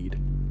everything I need.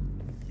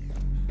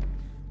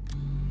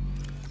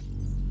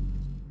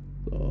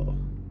 So,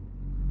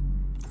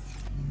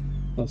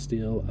 plus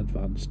steel,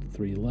 advanced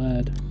 3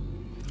 lead.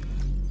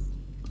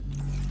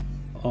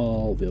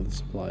 All the other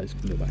supplies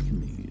can go back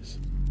in these.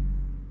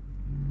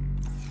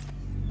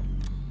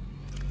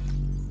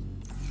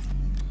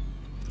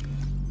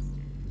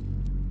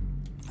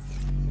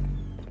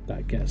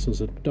 That gets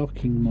us a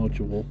docking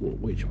module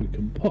which we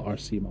can put our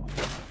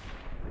Seamoth.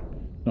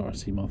 Not our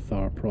Seamoth,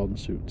 our prawn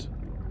suit.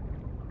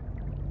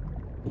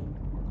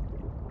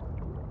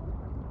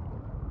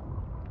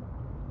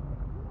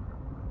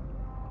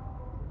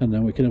 And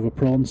then we can have a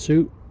prawn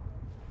suit.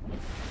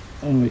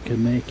 And we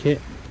can make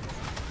it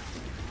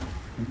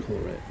and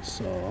colour it.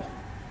 So,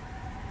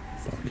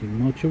 docking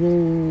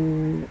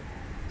module.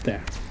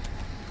 There.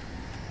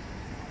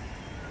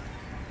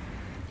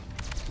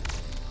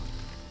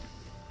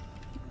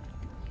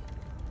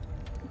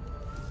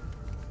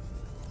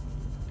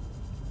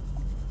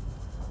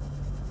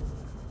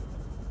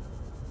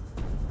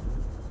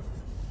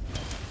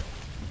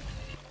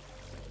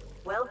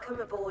 Welcome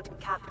aboard,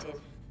 Captain.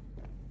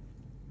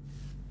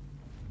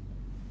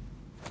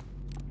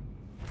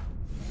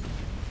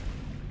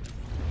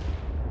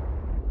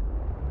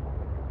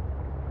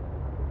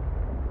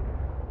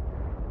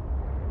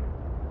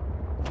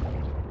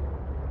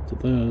 So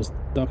there's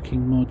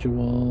docking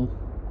module.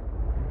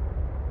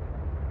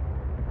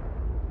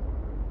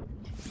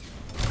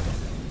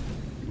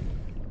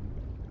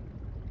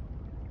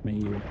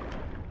 Me.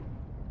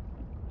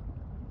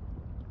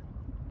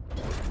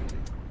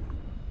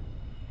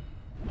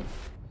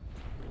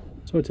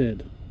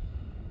 Sorted.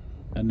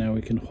 And now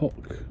we can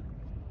hook.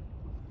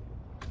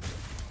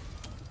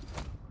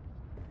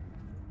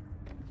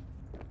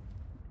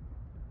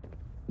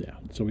 Yeah,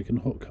 so we can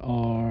hook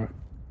our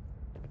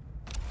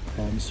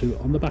prawn suit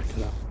on the back of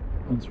that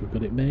once we've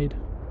got it made.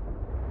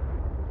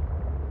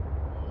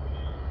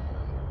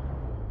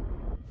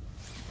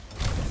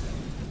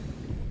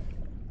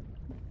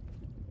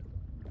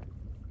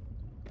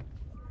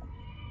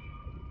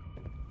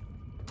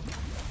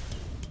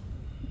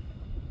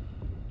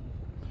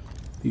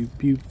 Pew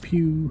pew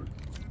pew.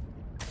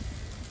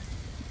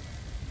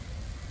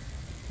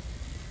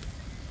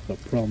 The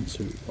prawn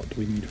suit, what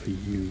do we need for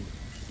you?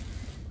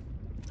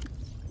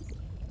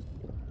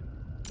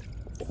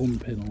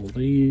 Unpin all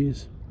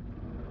these.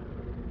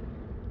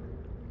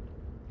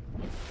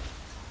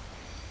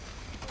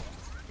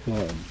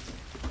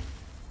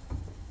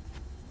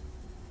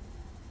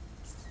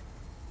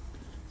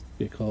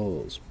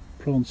 Because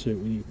prawn suit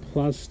we need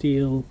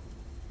plasteel,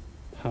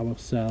 power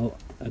cell,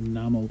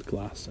 enamelled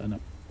glass and a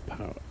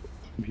power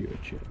computer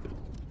chip.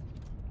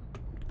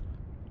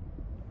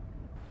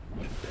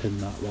 Should pin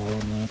that while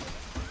on there.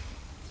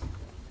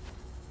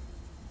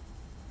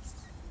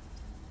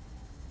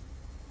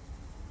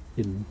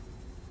 In.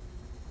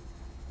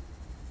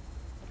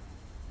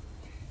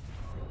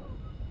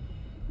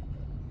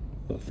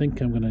 I think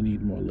I'm going to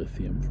need more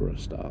lithium for a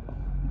start.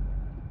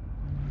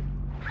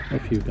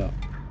 If you've got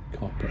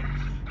copper.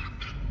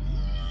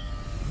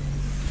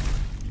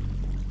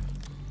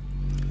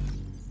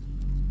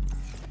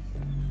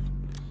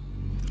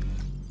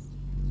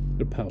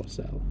 The power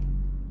cell.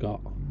 Got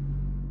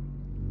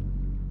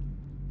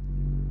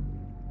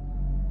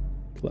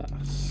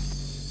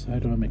glass. How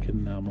do I make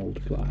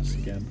enamelled glass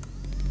again?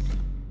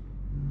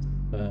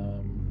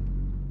 Enamelled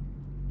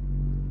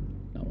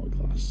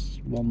glass.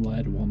 1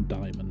 lead, 1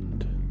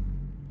 diamond.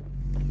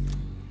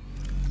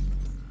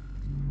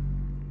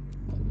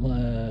 1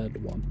 lead,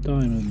 1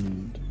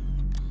 diamond.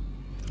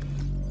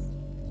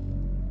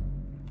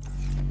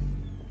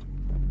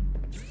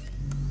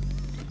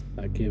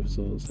 That gives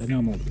us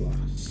enamelled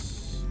glass.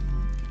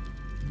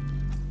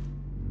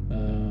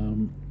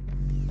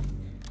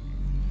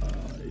 I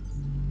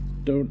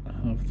don't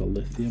have the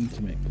lithium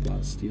to make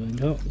plasteel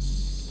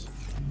ingots.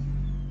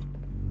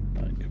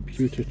 And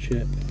computer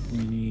chip,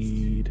 we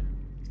need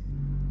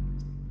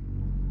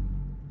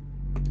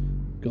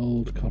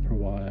gold, copper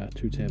wire,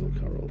 2 table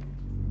coral.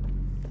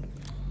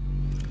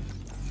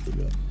 We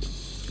got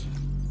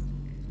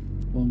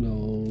 1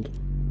 gold,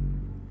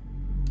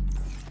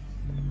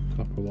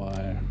 copper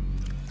wire.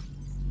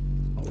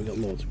 Oh, we got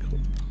loads of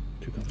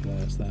 2 copper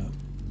wires there.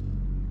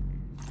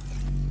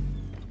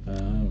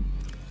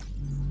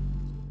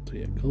 So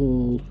yeah,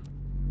 gold,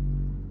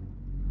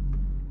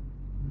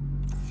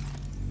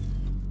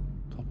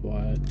 copper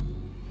wire.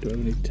 Do I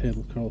have any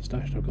table coral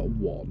stashed? I've got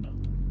 1.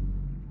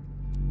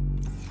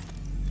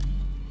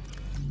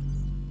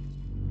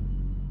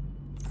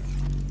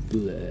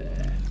 Bleh.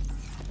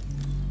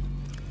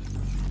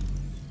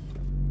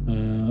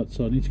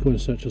 So I need to go in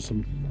search of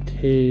some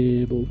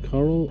table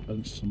coral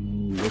and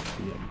some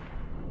lithium.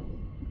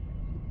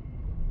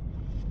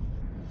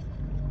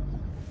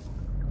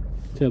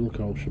 Table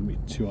coral shouldn't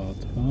be too hard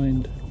to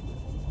find.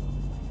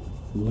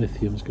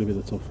 Lithium's going to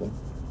be the tough one.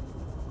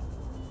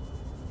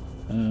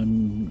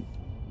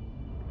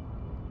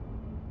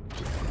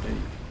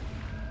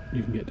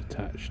 You can get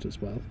detached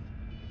as well.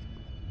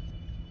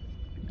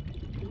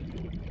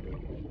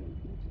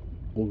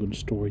 We're going to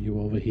store you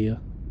over here.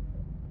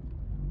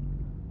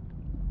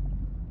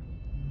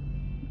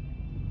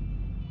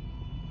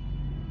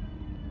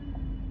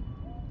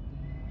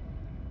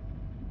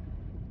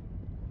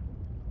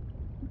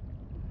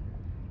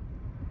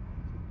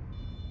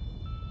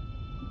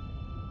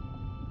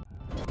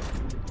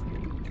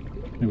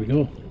 There we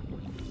go.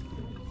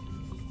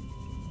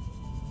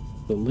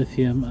 The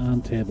lithium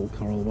and table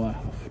coral we're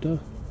after.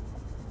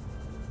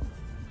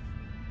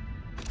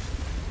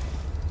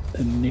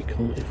 A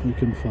nickel if we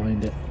can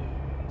find it.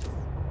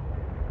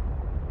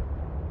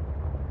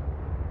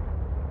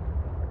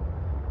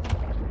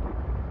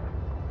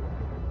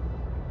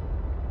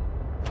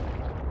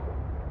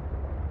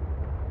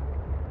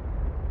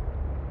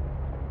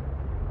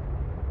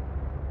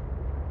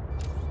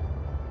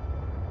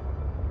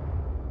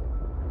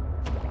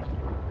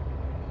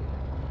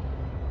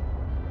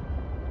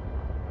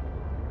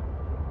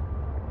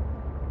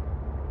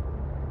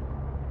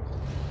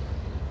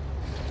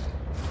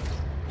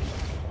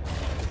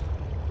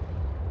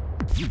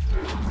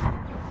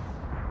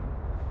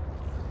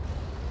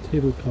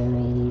 Table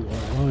coral,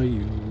 where are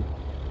you?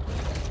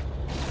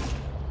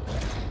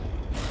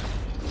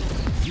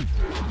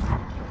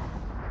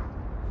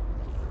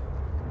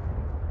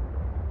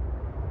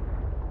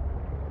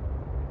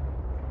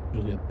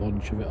 Really a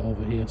bunch of it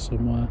over here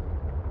somewhere.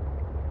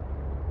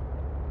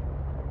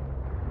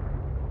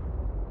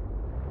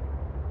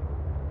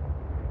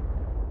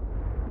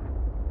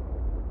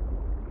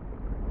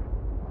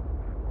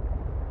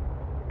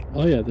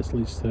 Oh yeah, this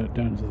leads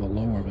down to the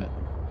lower bit.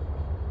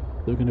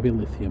 There's going to be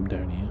lithium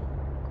down here.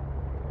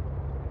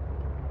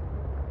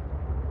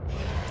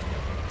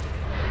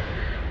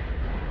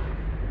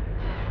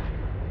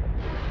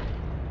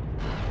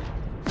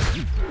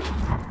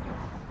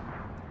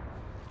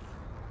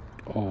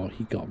 Oh,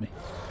 he got me.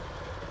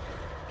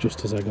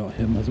 Just as I got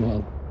him as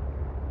well.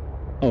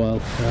 Oh well.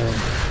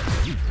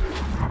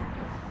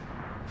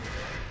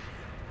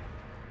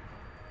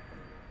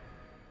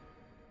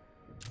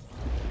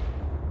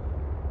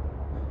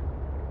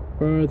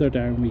 Further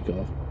down we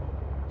go.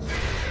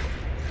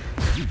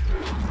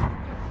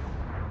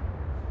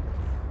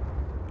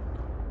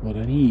 What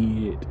I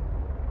need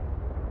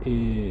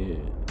is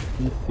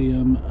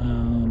lithium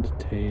and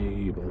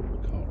table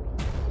coral.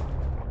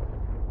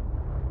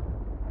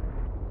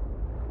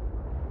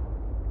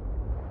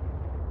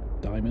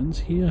 Diamonds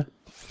here.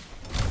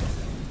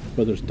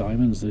 Where there's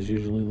diamonds, there's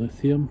usually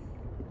lithium.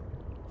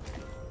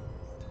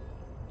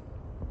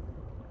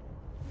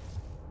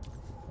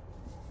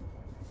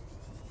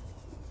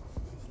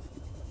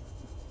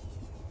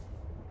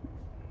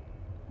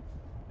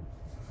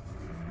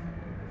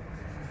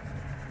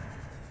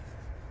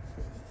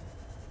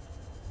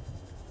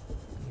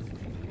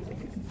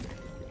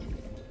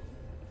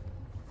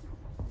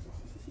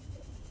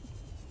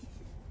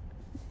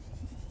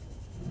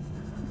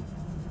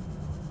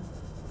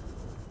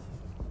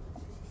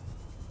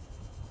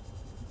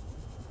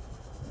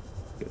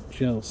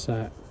 Gel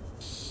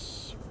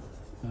sacks.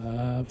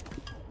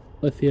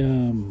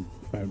 Lithium.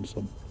 Found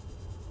some.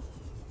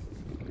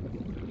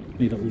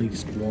 Need at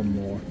least one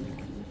more.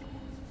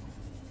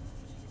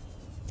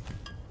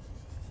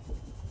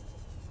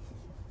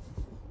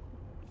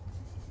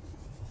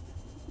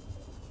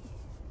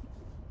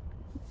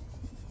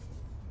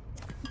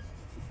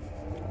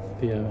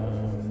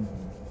 Lithium.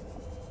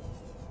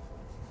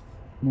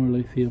 More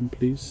lithium,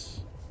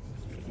 please.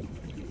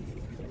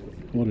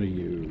 What are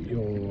you?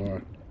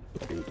 You're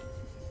gold.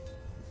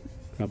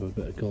 Grab a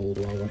bit of gold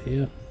while we're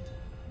here.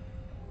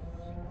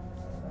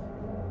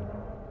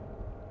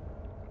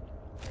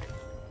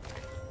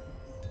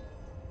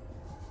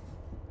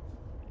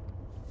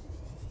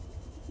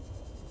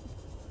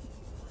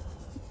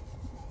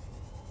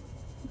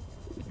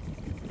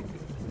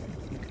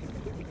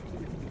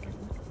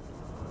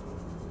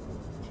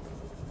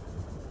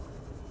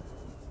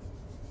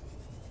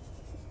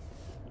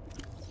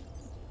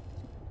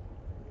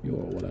 You're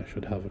what I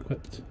should have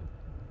equipped.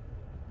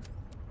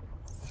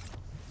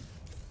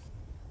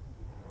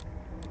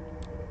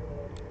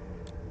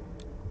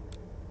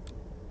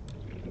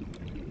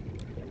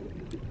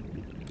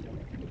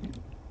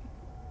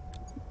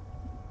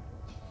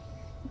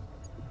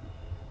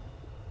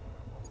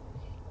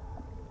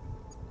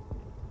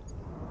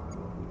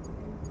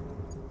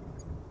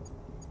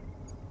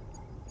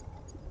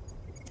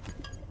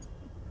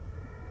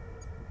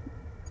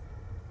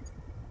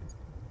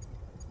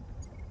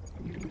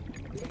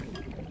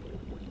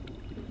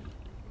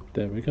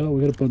 There we go,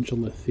 we got a bunch of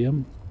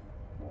lithium.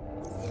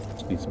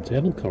 Just need some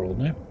table coral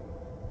now.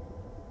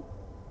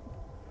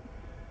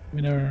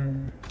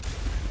 Winner.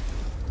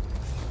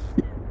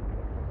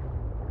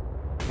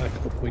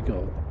 Back up we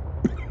go.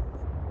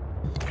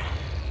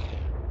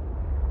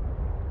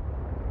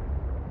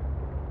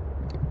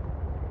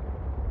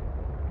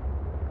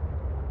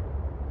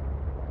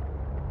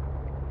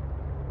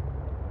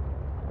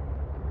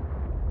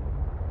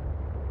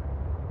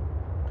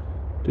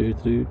 Do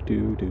do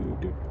do do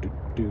do do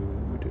do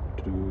do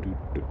do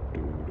do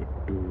do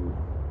do.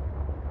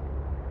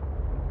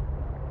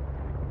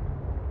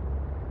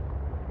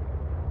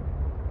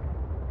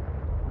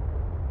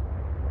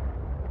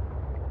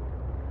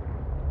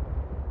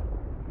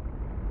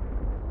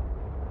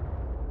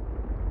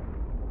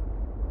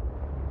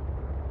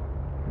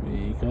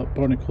 We got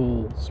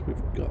barnacles, we've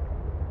got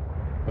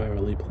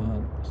barley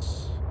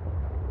plants.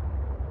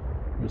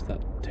 Where's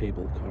that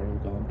table coral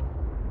gone?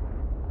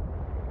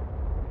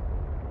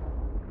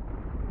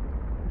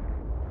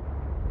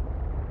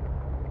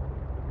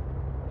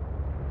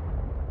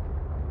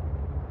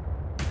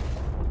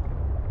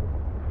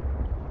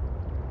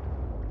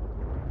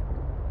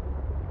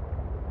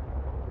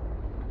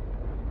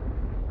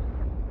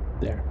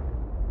 There.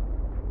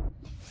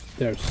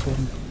 There's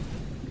some.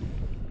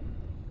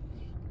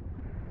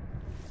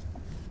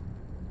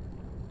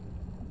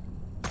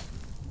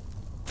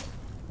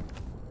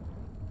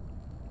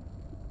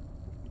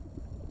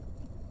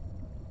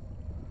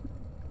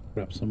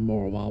 Grab some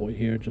more while we're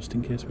here, just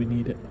in case we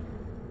need it.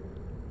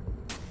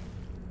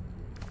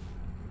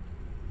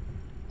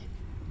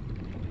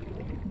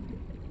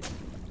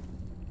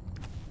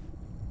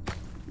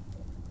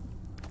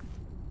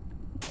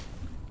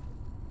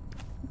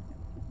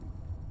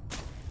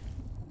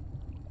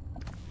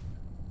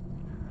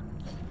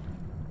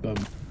 Bum,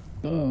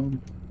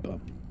 bum,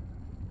 bum.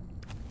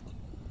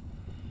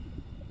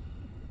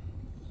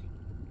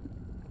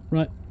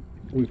 Right,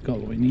 we've got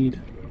what we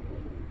need.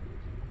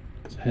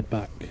 Let's head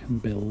back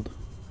and build.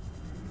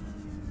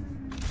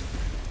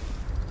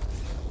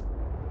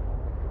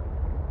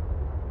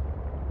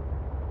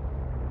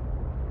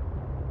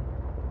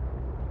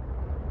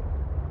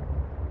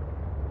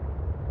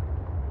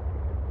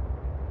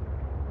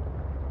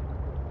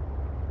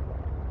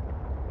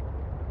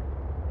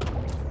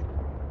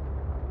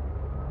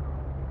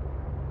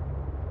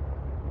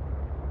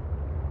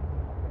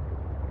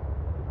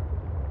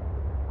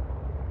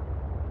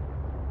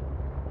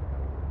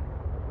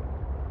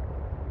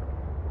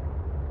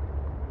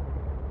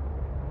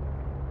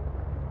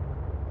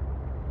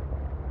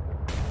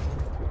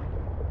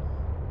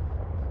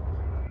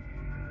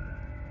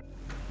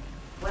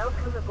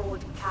 Welcome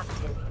aboard,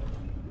 Captain.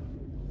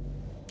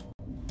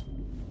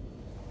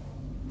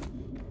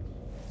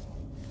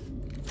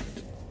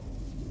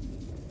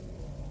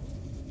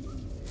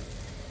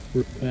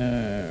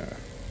 Repair.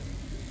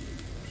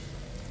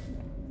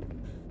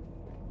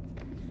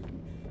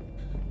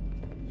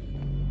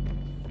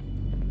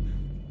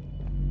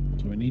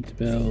 So we need to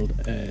build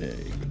a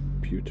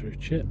computer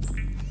chip.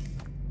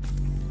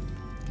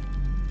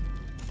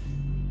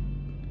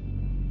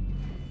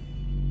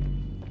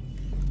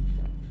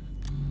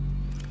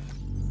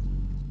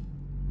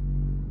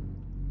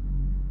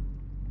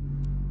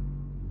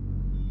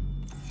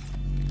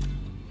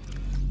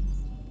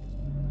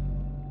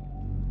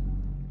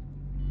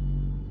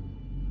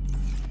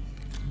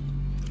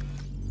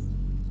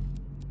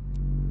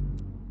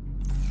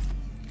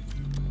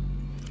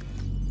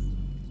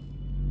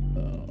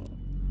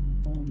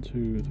 One,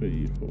 two,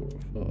 three, four,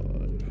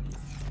 five.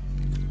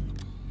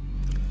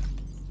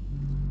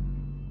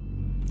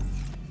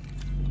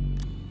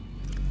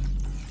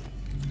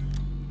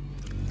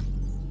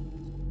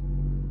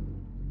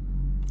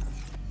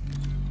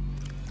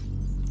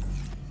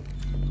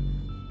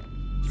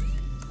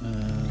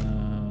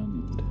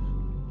 And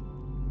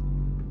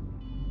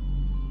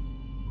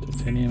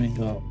titanium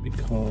ingot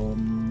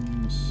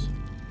becomes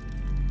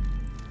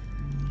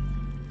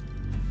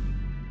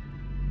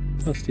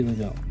a steel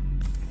ingot.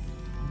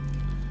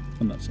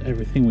 And that's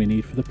everything we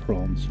need for the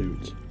prawn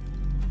suit.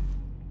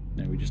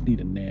 Now we just need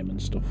a name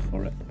and stuff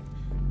for it.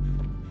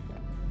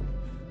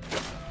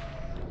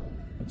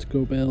 Let's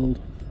go build.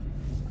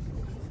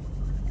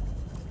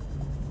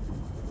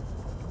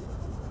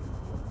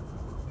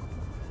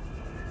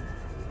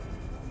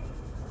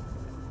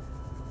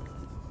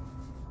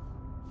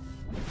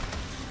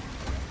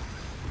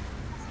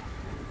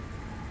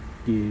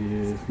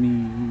 Give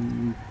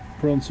me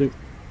prawn suit.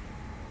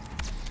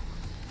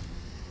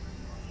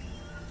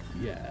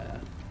 Yeah.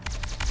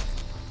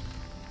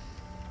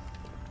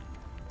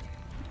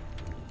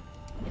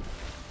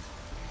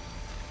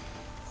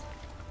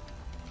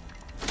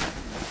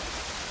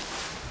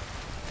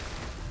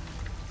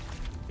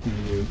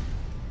 You.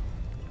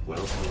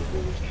 Welcome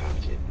aboard,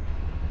 Captain.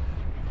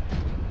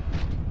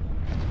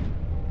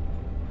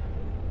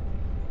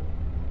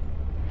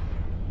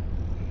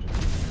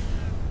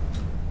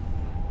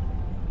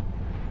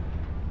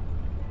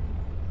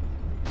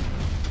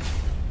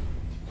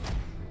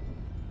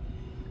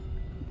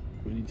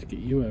 We need to get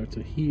you out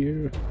of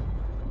here.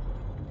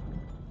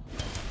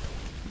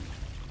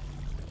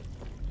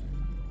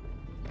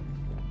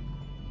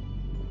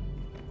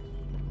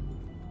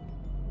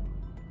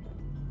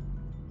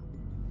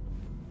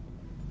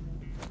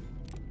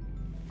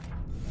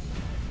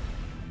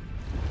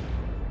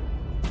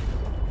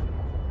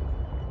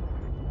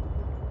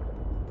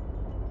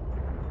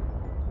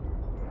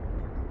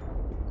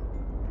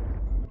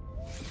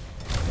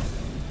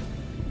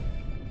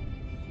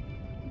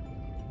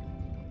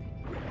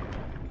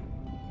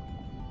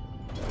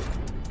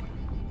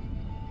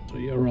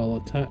 you're all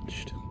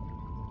attached.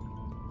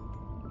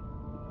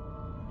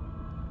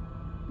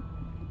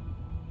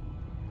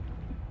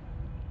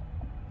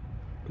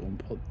 Go and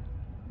put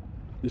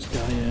this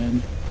guy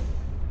in.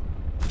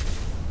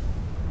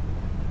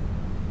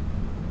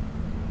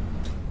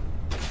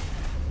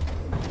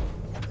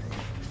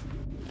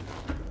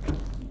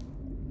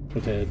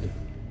 Dead.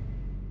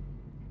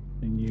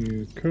 And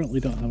you currently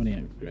don't have any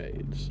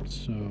upgrades,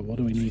 so what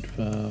do we need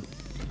for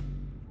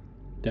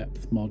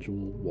depth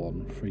module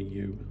 1 for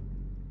you?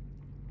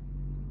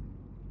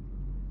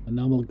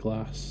 Enamel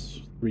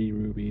glass, 3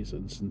 rubies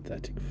and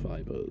synthetic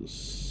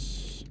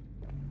fibers.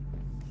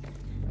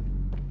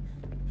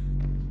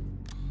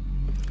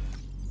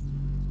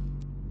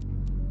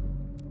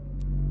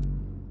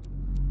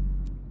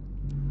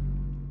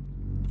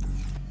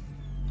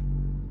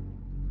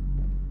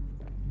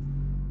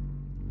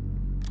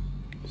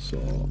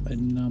 So,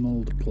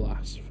 enameled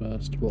glass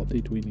first. What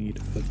did we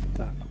need for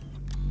that?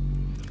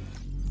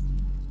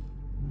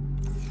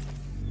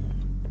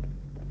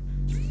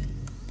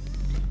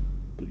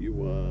 You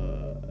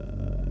were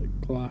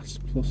glass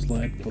plus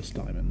lead plus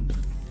diamond.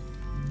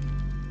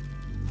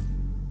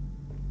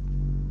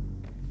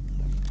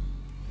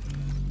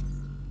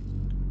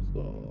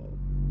 So,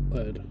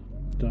 lead,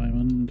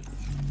 diamond.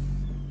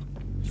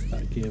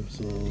 That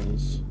gives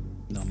us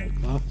enameled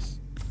glass.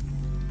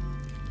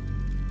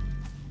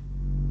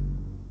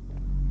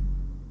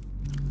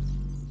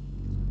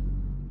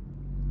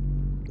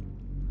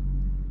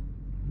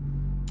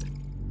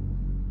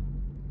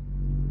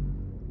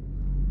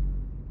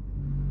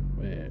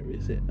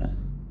 Is it?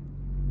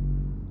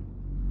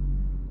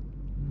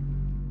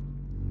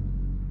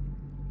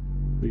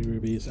 3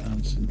 rubies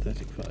and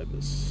synthetic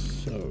fibers.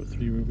 So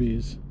 3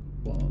 rubies,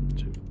 1,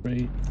 2,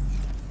 3,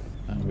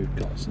 and we've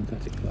got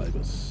synthetic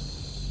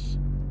fibers.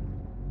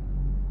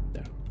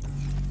 There.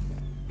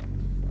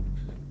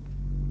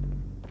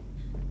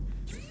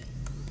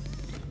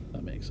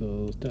 That makes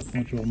us depth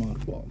module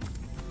mark 1.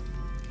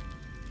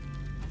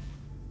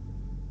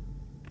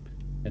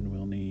 And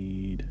we'll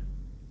need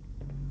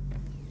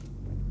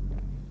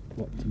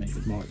what to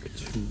make mark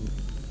 2.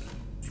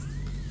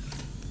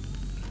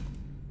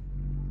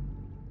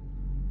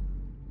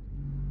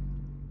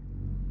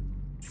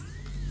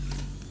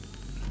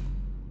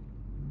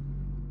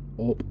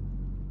 Oh,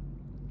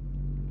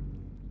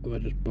 have I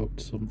just bugged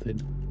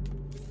something?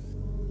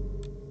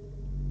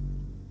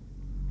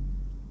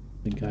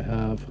 I think I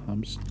have.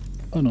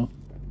 Oh no.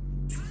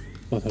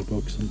 Thought I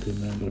bugged something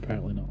then, but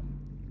apparently not.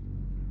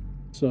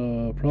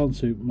 So, prawn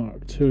suit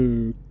mark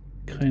 2.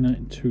 Kinda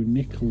into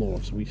nickel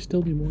ore, so we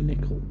still need more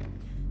nickel.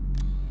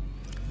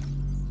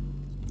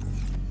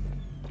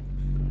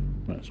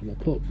 Right, so we'll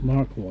put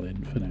mark 1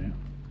 in for now.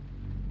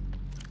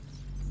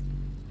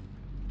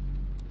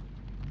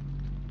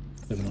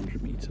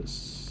 700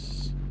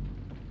 meters.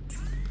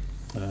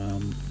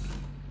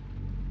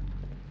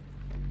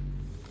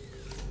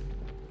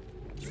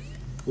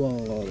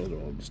 What other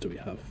ones do we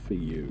have for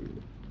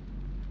you?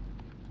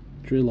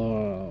 Drill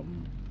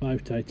arm,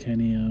 5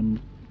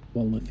 titanium,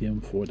 1 lithium,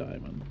 4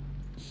 diamond.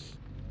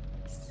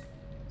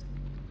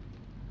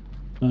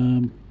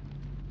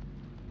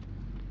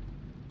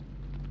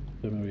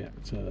 Thermal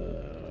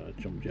reactor,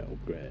 jump jet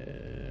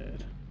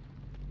upgrade.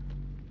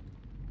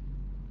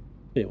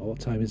 Hey, well, what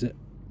time is it?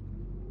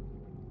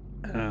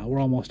 We're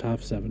almost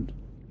 7:30.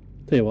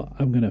 Tell you what,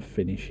 I'm gonna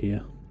finish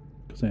here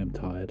because I am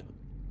tired.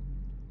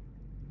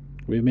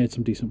 We've made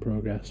some decent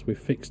progress. We've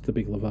fixed the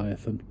big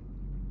Leviathan.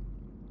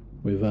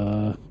 We've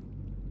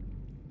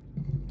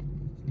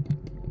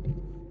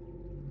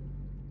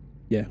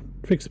yeah,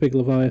 fixed the big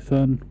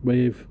Leviathan.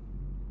 We've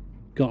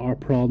got our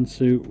prawn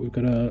suit. We've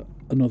got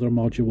another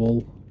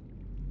module.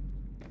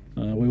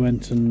 We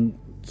went and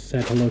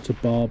said hello to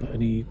Bob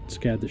and he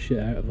scared the shit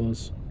out of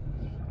us.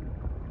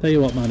 Tell you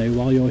what, Manu,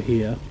 while you're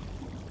here,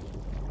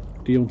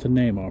 do you want to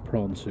name our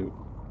prawn suit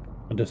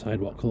and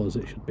decide what colours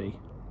it should be?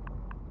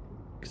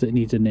 Because it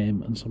needs a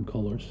name and some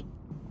colours.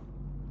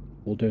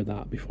 We'll do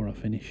that before I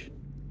finish.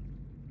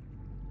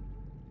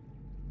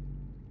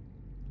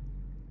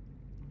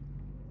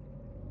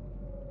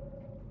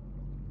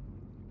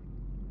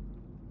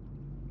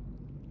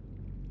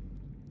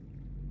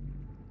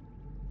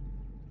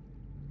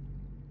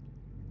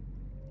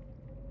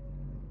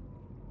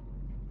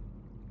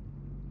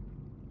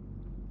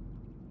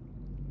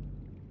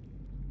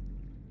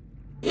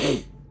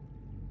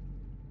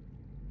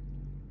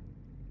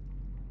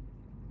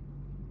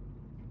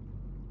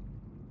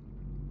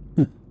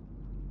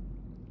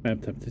 I'm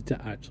tempted to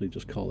actually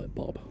just call it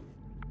Bob.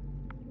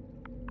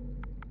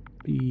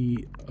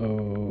 B-O-B.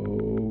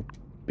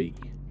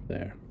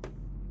 There.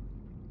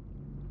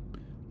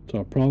 So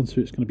our prawn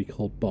suit's going to be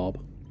called Bob.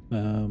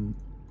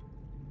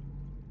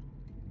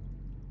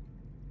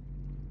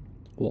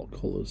 What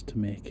colours to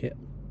make it?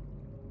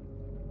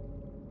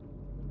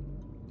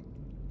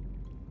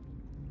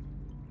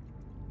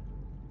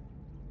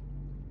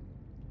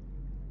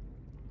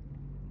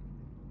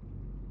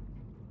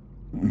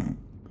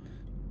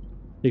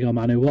 You go,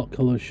 Manu, what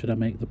colours should I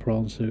make the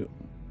prawn suit?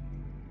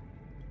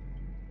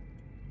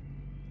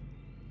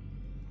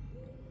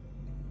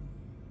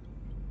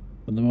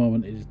 At the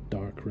moment it is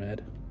dark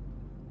red.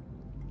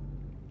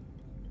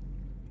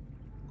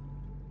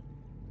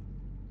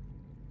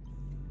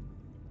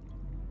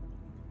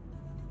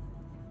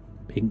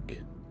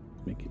 Pink.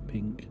 Make it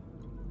pink.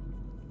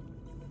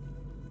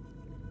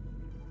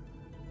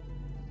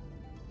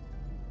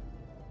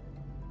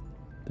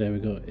 There we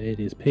go, it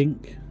is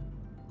pink.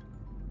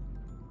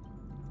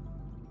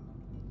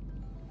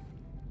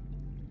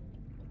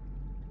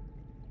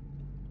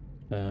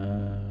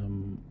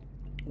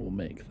 We'll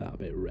make that a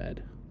bit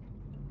red.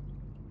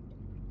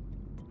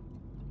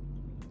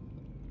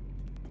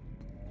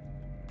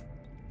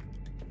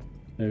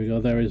 There we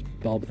go, there is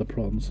Bob the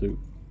prawn suit,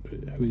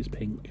 who is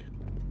pink.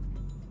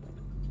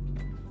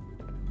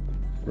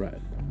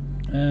 Right.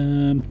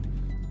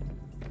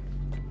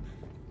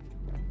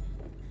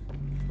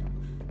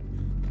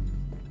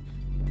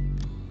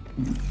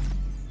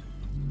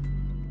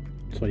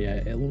 So yeah,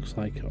 it looks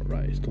like,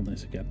 alright, it's done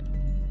this again.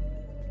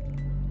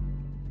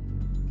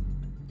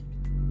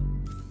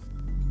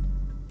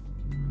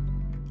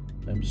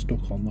 I'm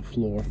stuck on the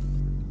floor.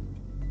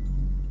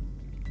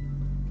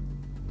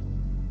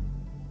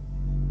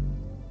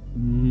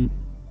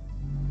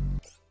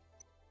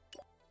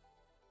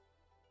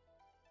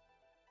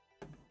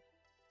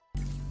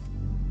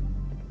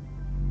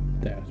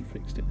 There, I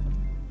fixed it.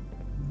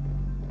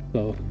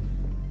 So,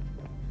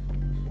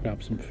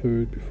 grab some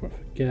food before I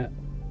forget.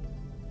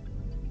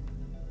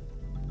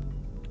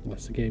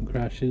 Unless the game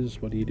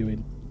crashes, what are you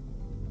doing?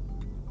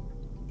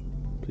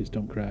 Please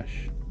don't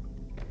crash.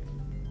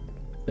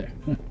 There.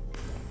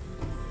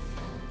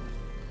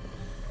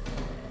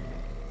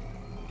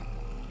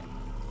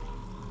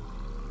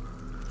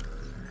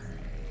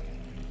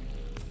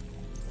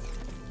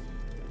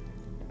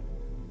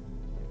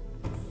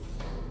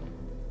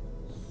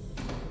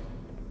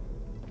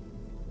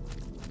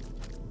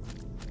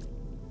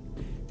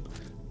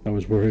 I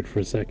was worried for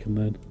a second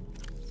then.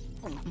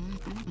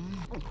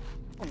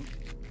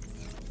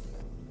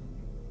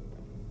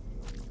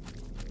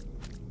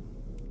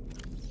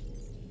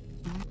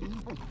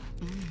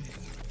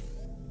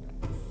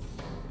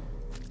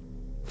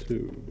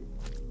 Two,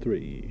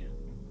 three,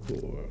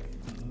 4,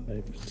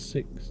 5,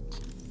 6,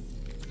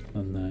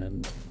 and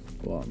then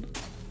 1.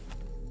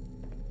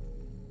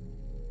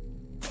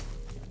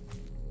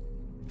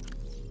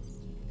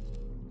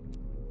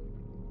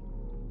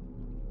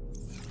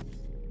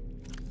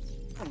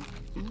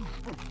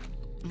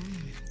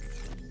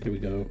 Here we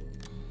go.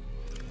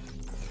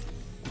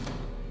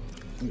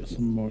 We got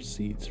some more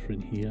seeds for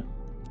in here.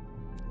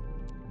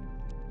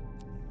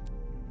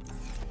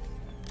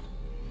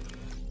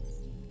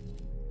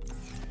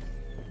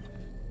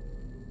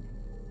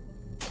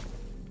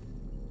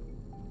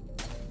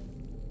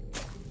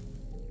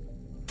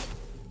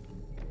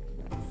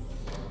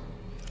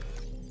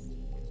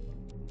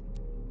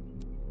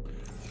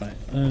 Right,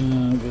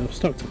 we've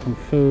stocked up on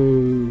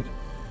food.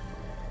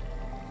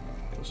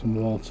 Got some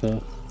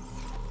water.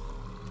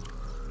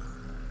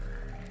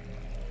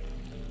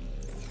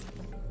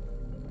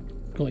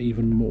 Got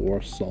even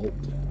more salt.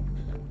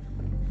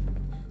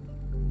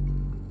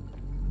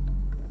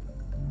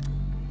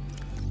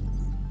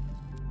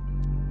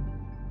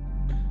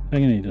 I'm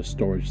gonna need a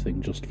storage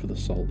thing just for the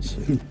salt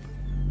soon.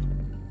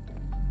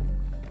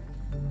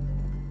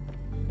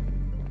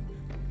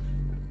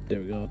 There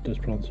we go, there's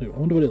prawn soup. I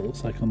wonder what it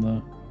looks like on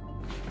the...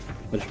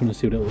 I just want to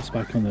see what it looks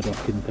like on the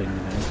docking thing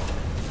now.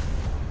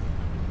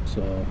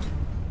 So...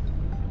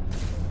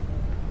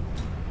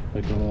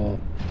 I go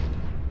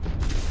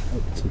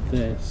up to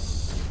this.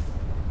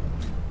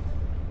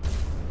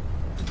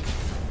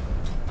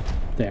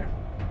 There.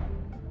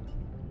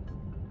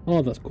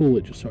 Oh, that's cool,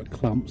 it just sort of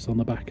clamps on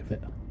the back of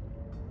it.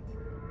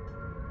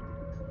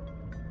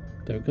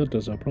 There we go,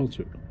 there's our prawn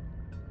soup.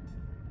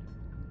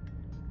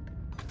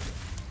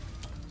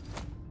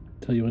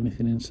 Tell you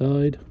anything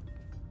inside?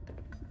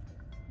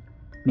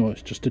 No,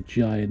 it's just a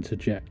giant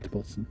eject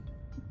button.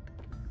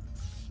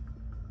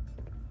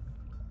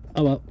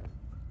 Oh well.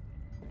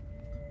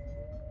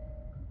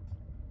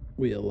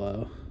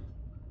 We'll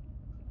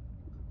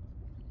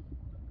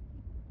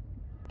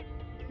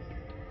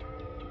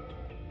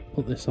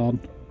put this on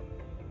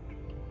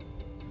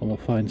and we'll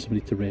find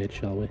somebody to raid,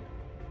 shall we?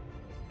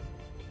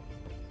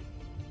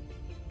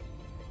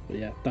 But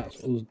yeah,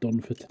 that's us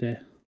done for today.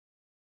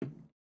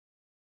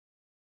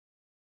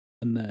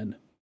 And then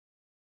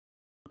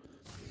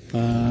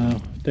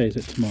what day is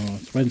it tomorrow?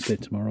 It's Wednesday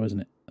tomorrow,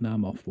 isn't it? And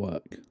I'm off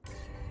work.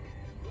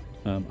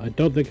 I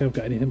don't think I've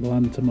got anything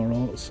planned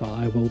tomorrow, so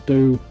I will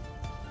do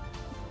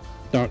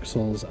Dark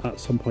Souls at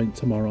some point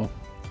tomorrow.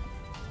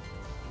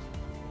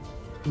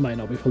 Might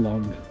not be for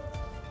long.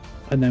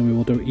 And then we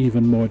will do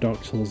even more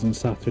Dark Souls on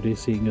Saturday,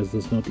 seeing as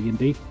there's no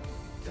D&D.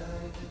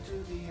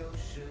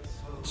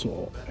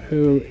 So,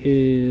 who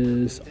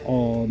is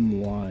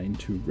online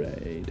to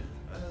raid?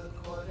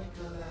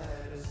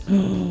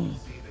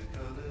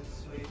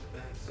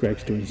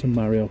 Greg's doing some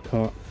Mario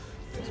Kart.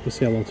 Let's go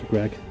say hello to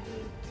Greg.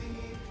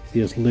 He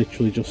has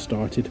literally just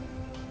started.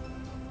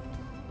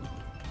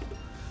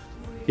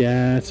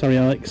 Yeah, sorry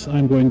Alex,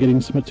 I'm going getting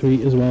something to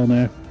eat as well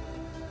now.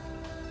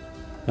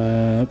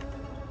 I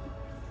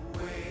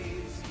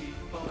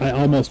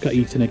almost got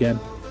eaten again.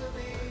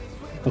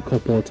 A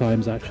couple of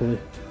times actually.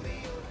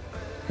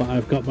 But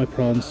I've got my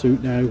prawn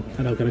suit now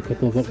and I've got a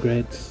couple of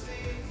upgrades.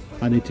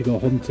 I need to go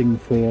hunting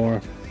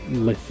for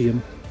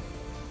lithium.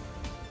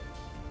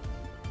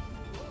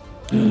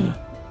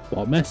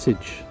 What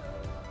message?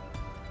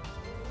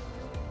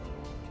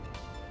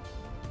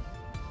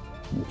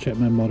 I'll check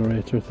my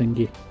moderator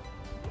thingy.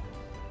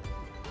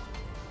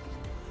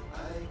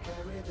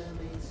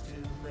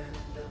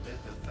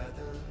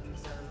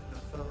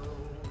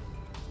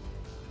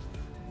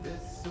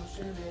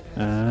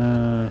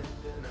 Ah,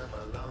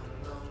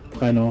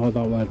 I know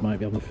that word might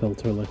be on the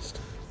filter list.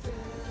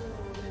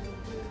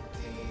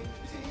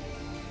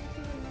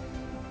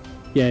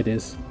 Yeah, it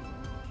is.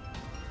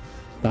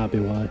 That'd be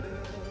why.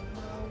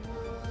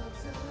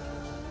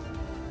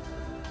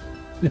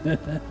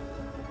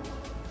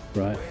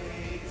 Right.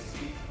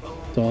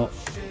 So,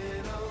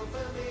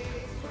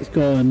 let's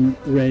go and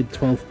raid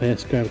 12th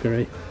pace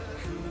Gregory.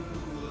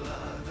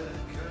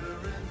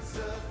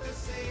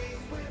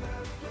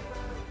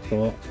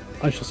 So,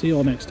 I shall see you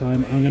all next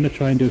time. I'm going to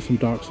try and do some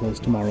Dark Souls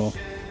tomorrow.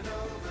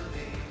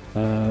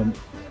 And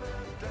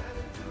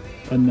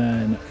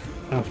then,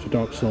 after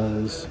Dark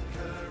Souls,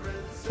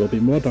 there'll be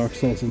more Dark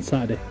Souls on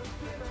Saturday.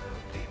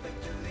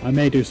 I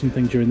may do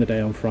something during the day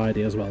on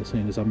Friday as well,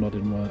 seeing as I'm not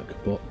in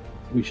work, but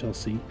we shall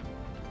see.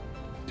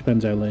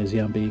 Depends how lazy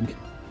I'm being.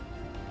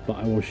 But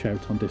I will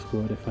shout on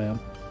Discord if I am.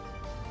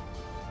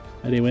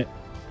 Anyway,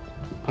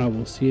 I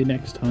will see you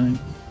next time.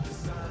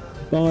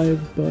 Bye,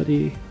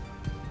 everybody.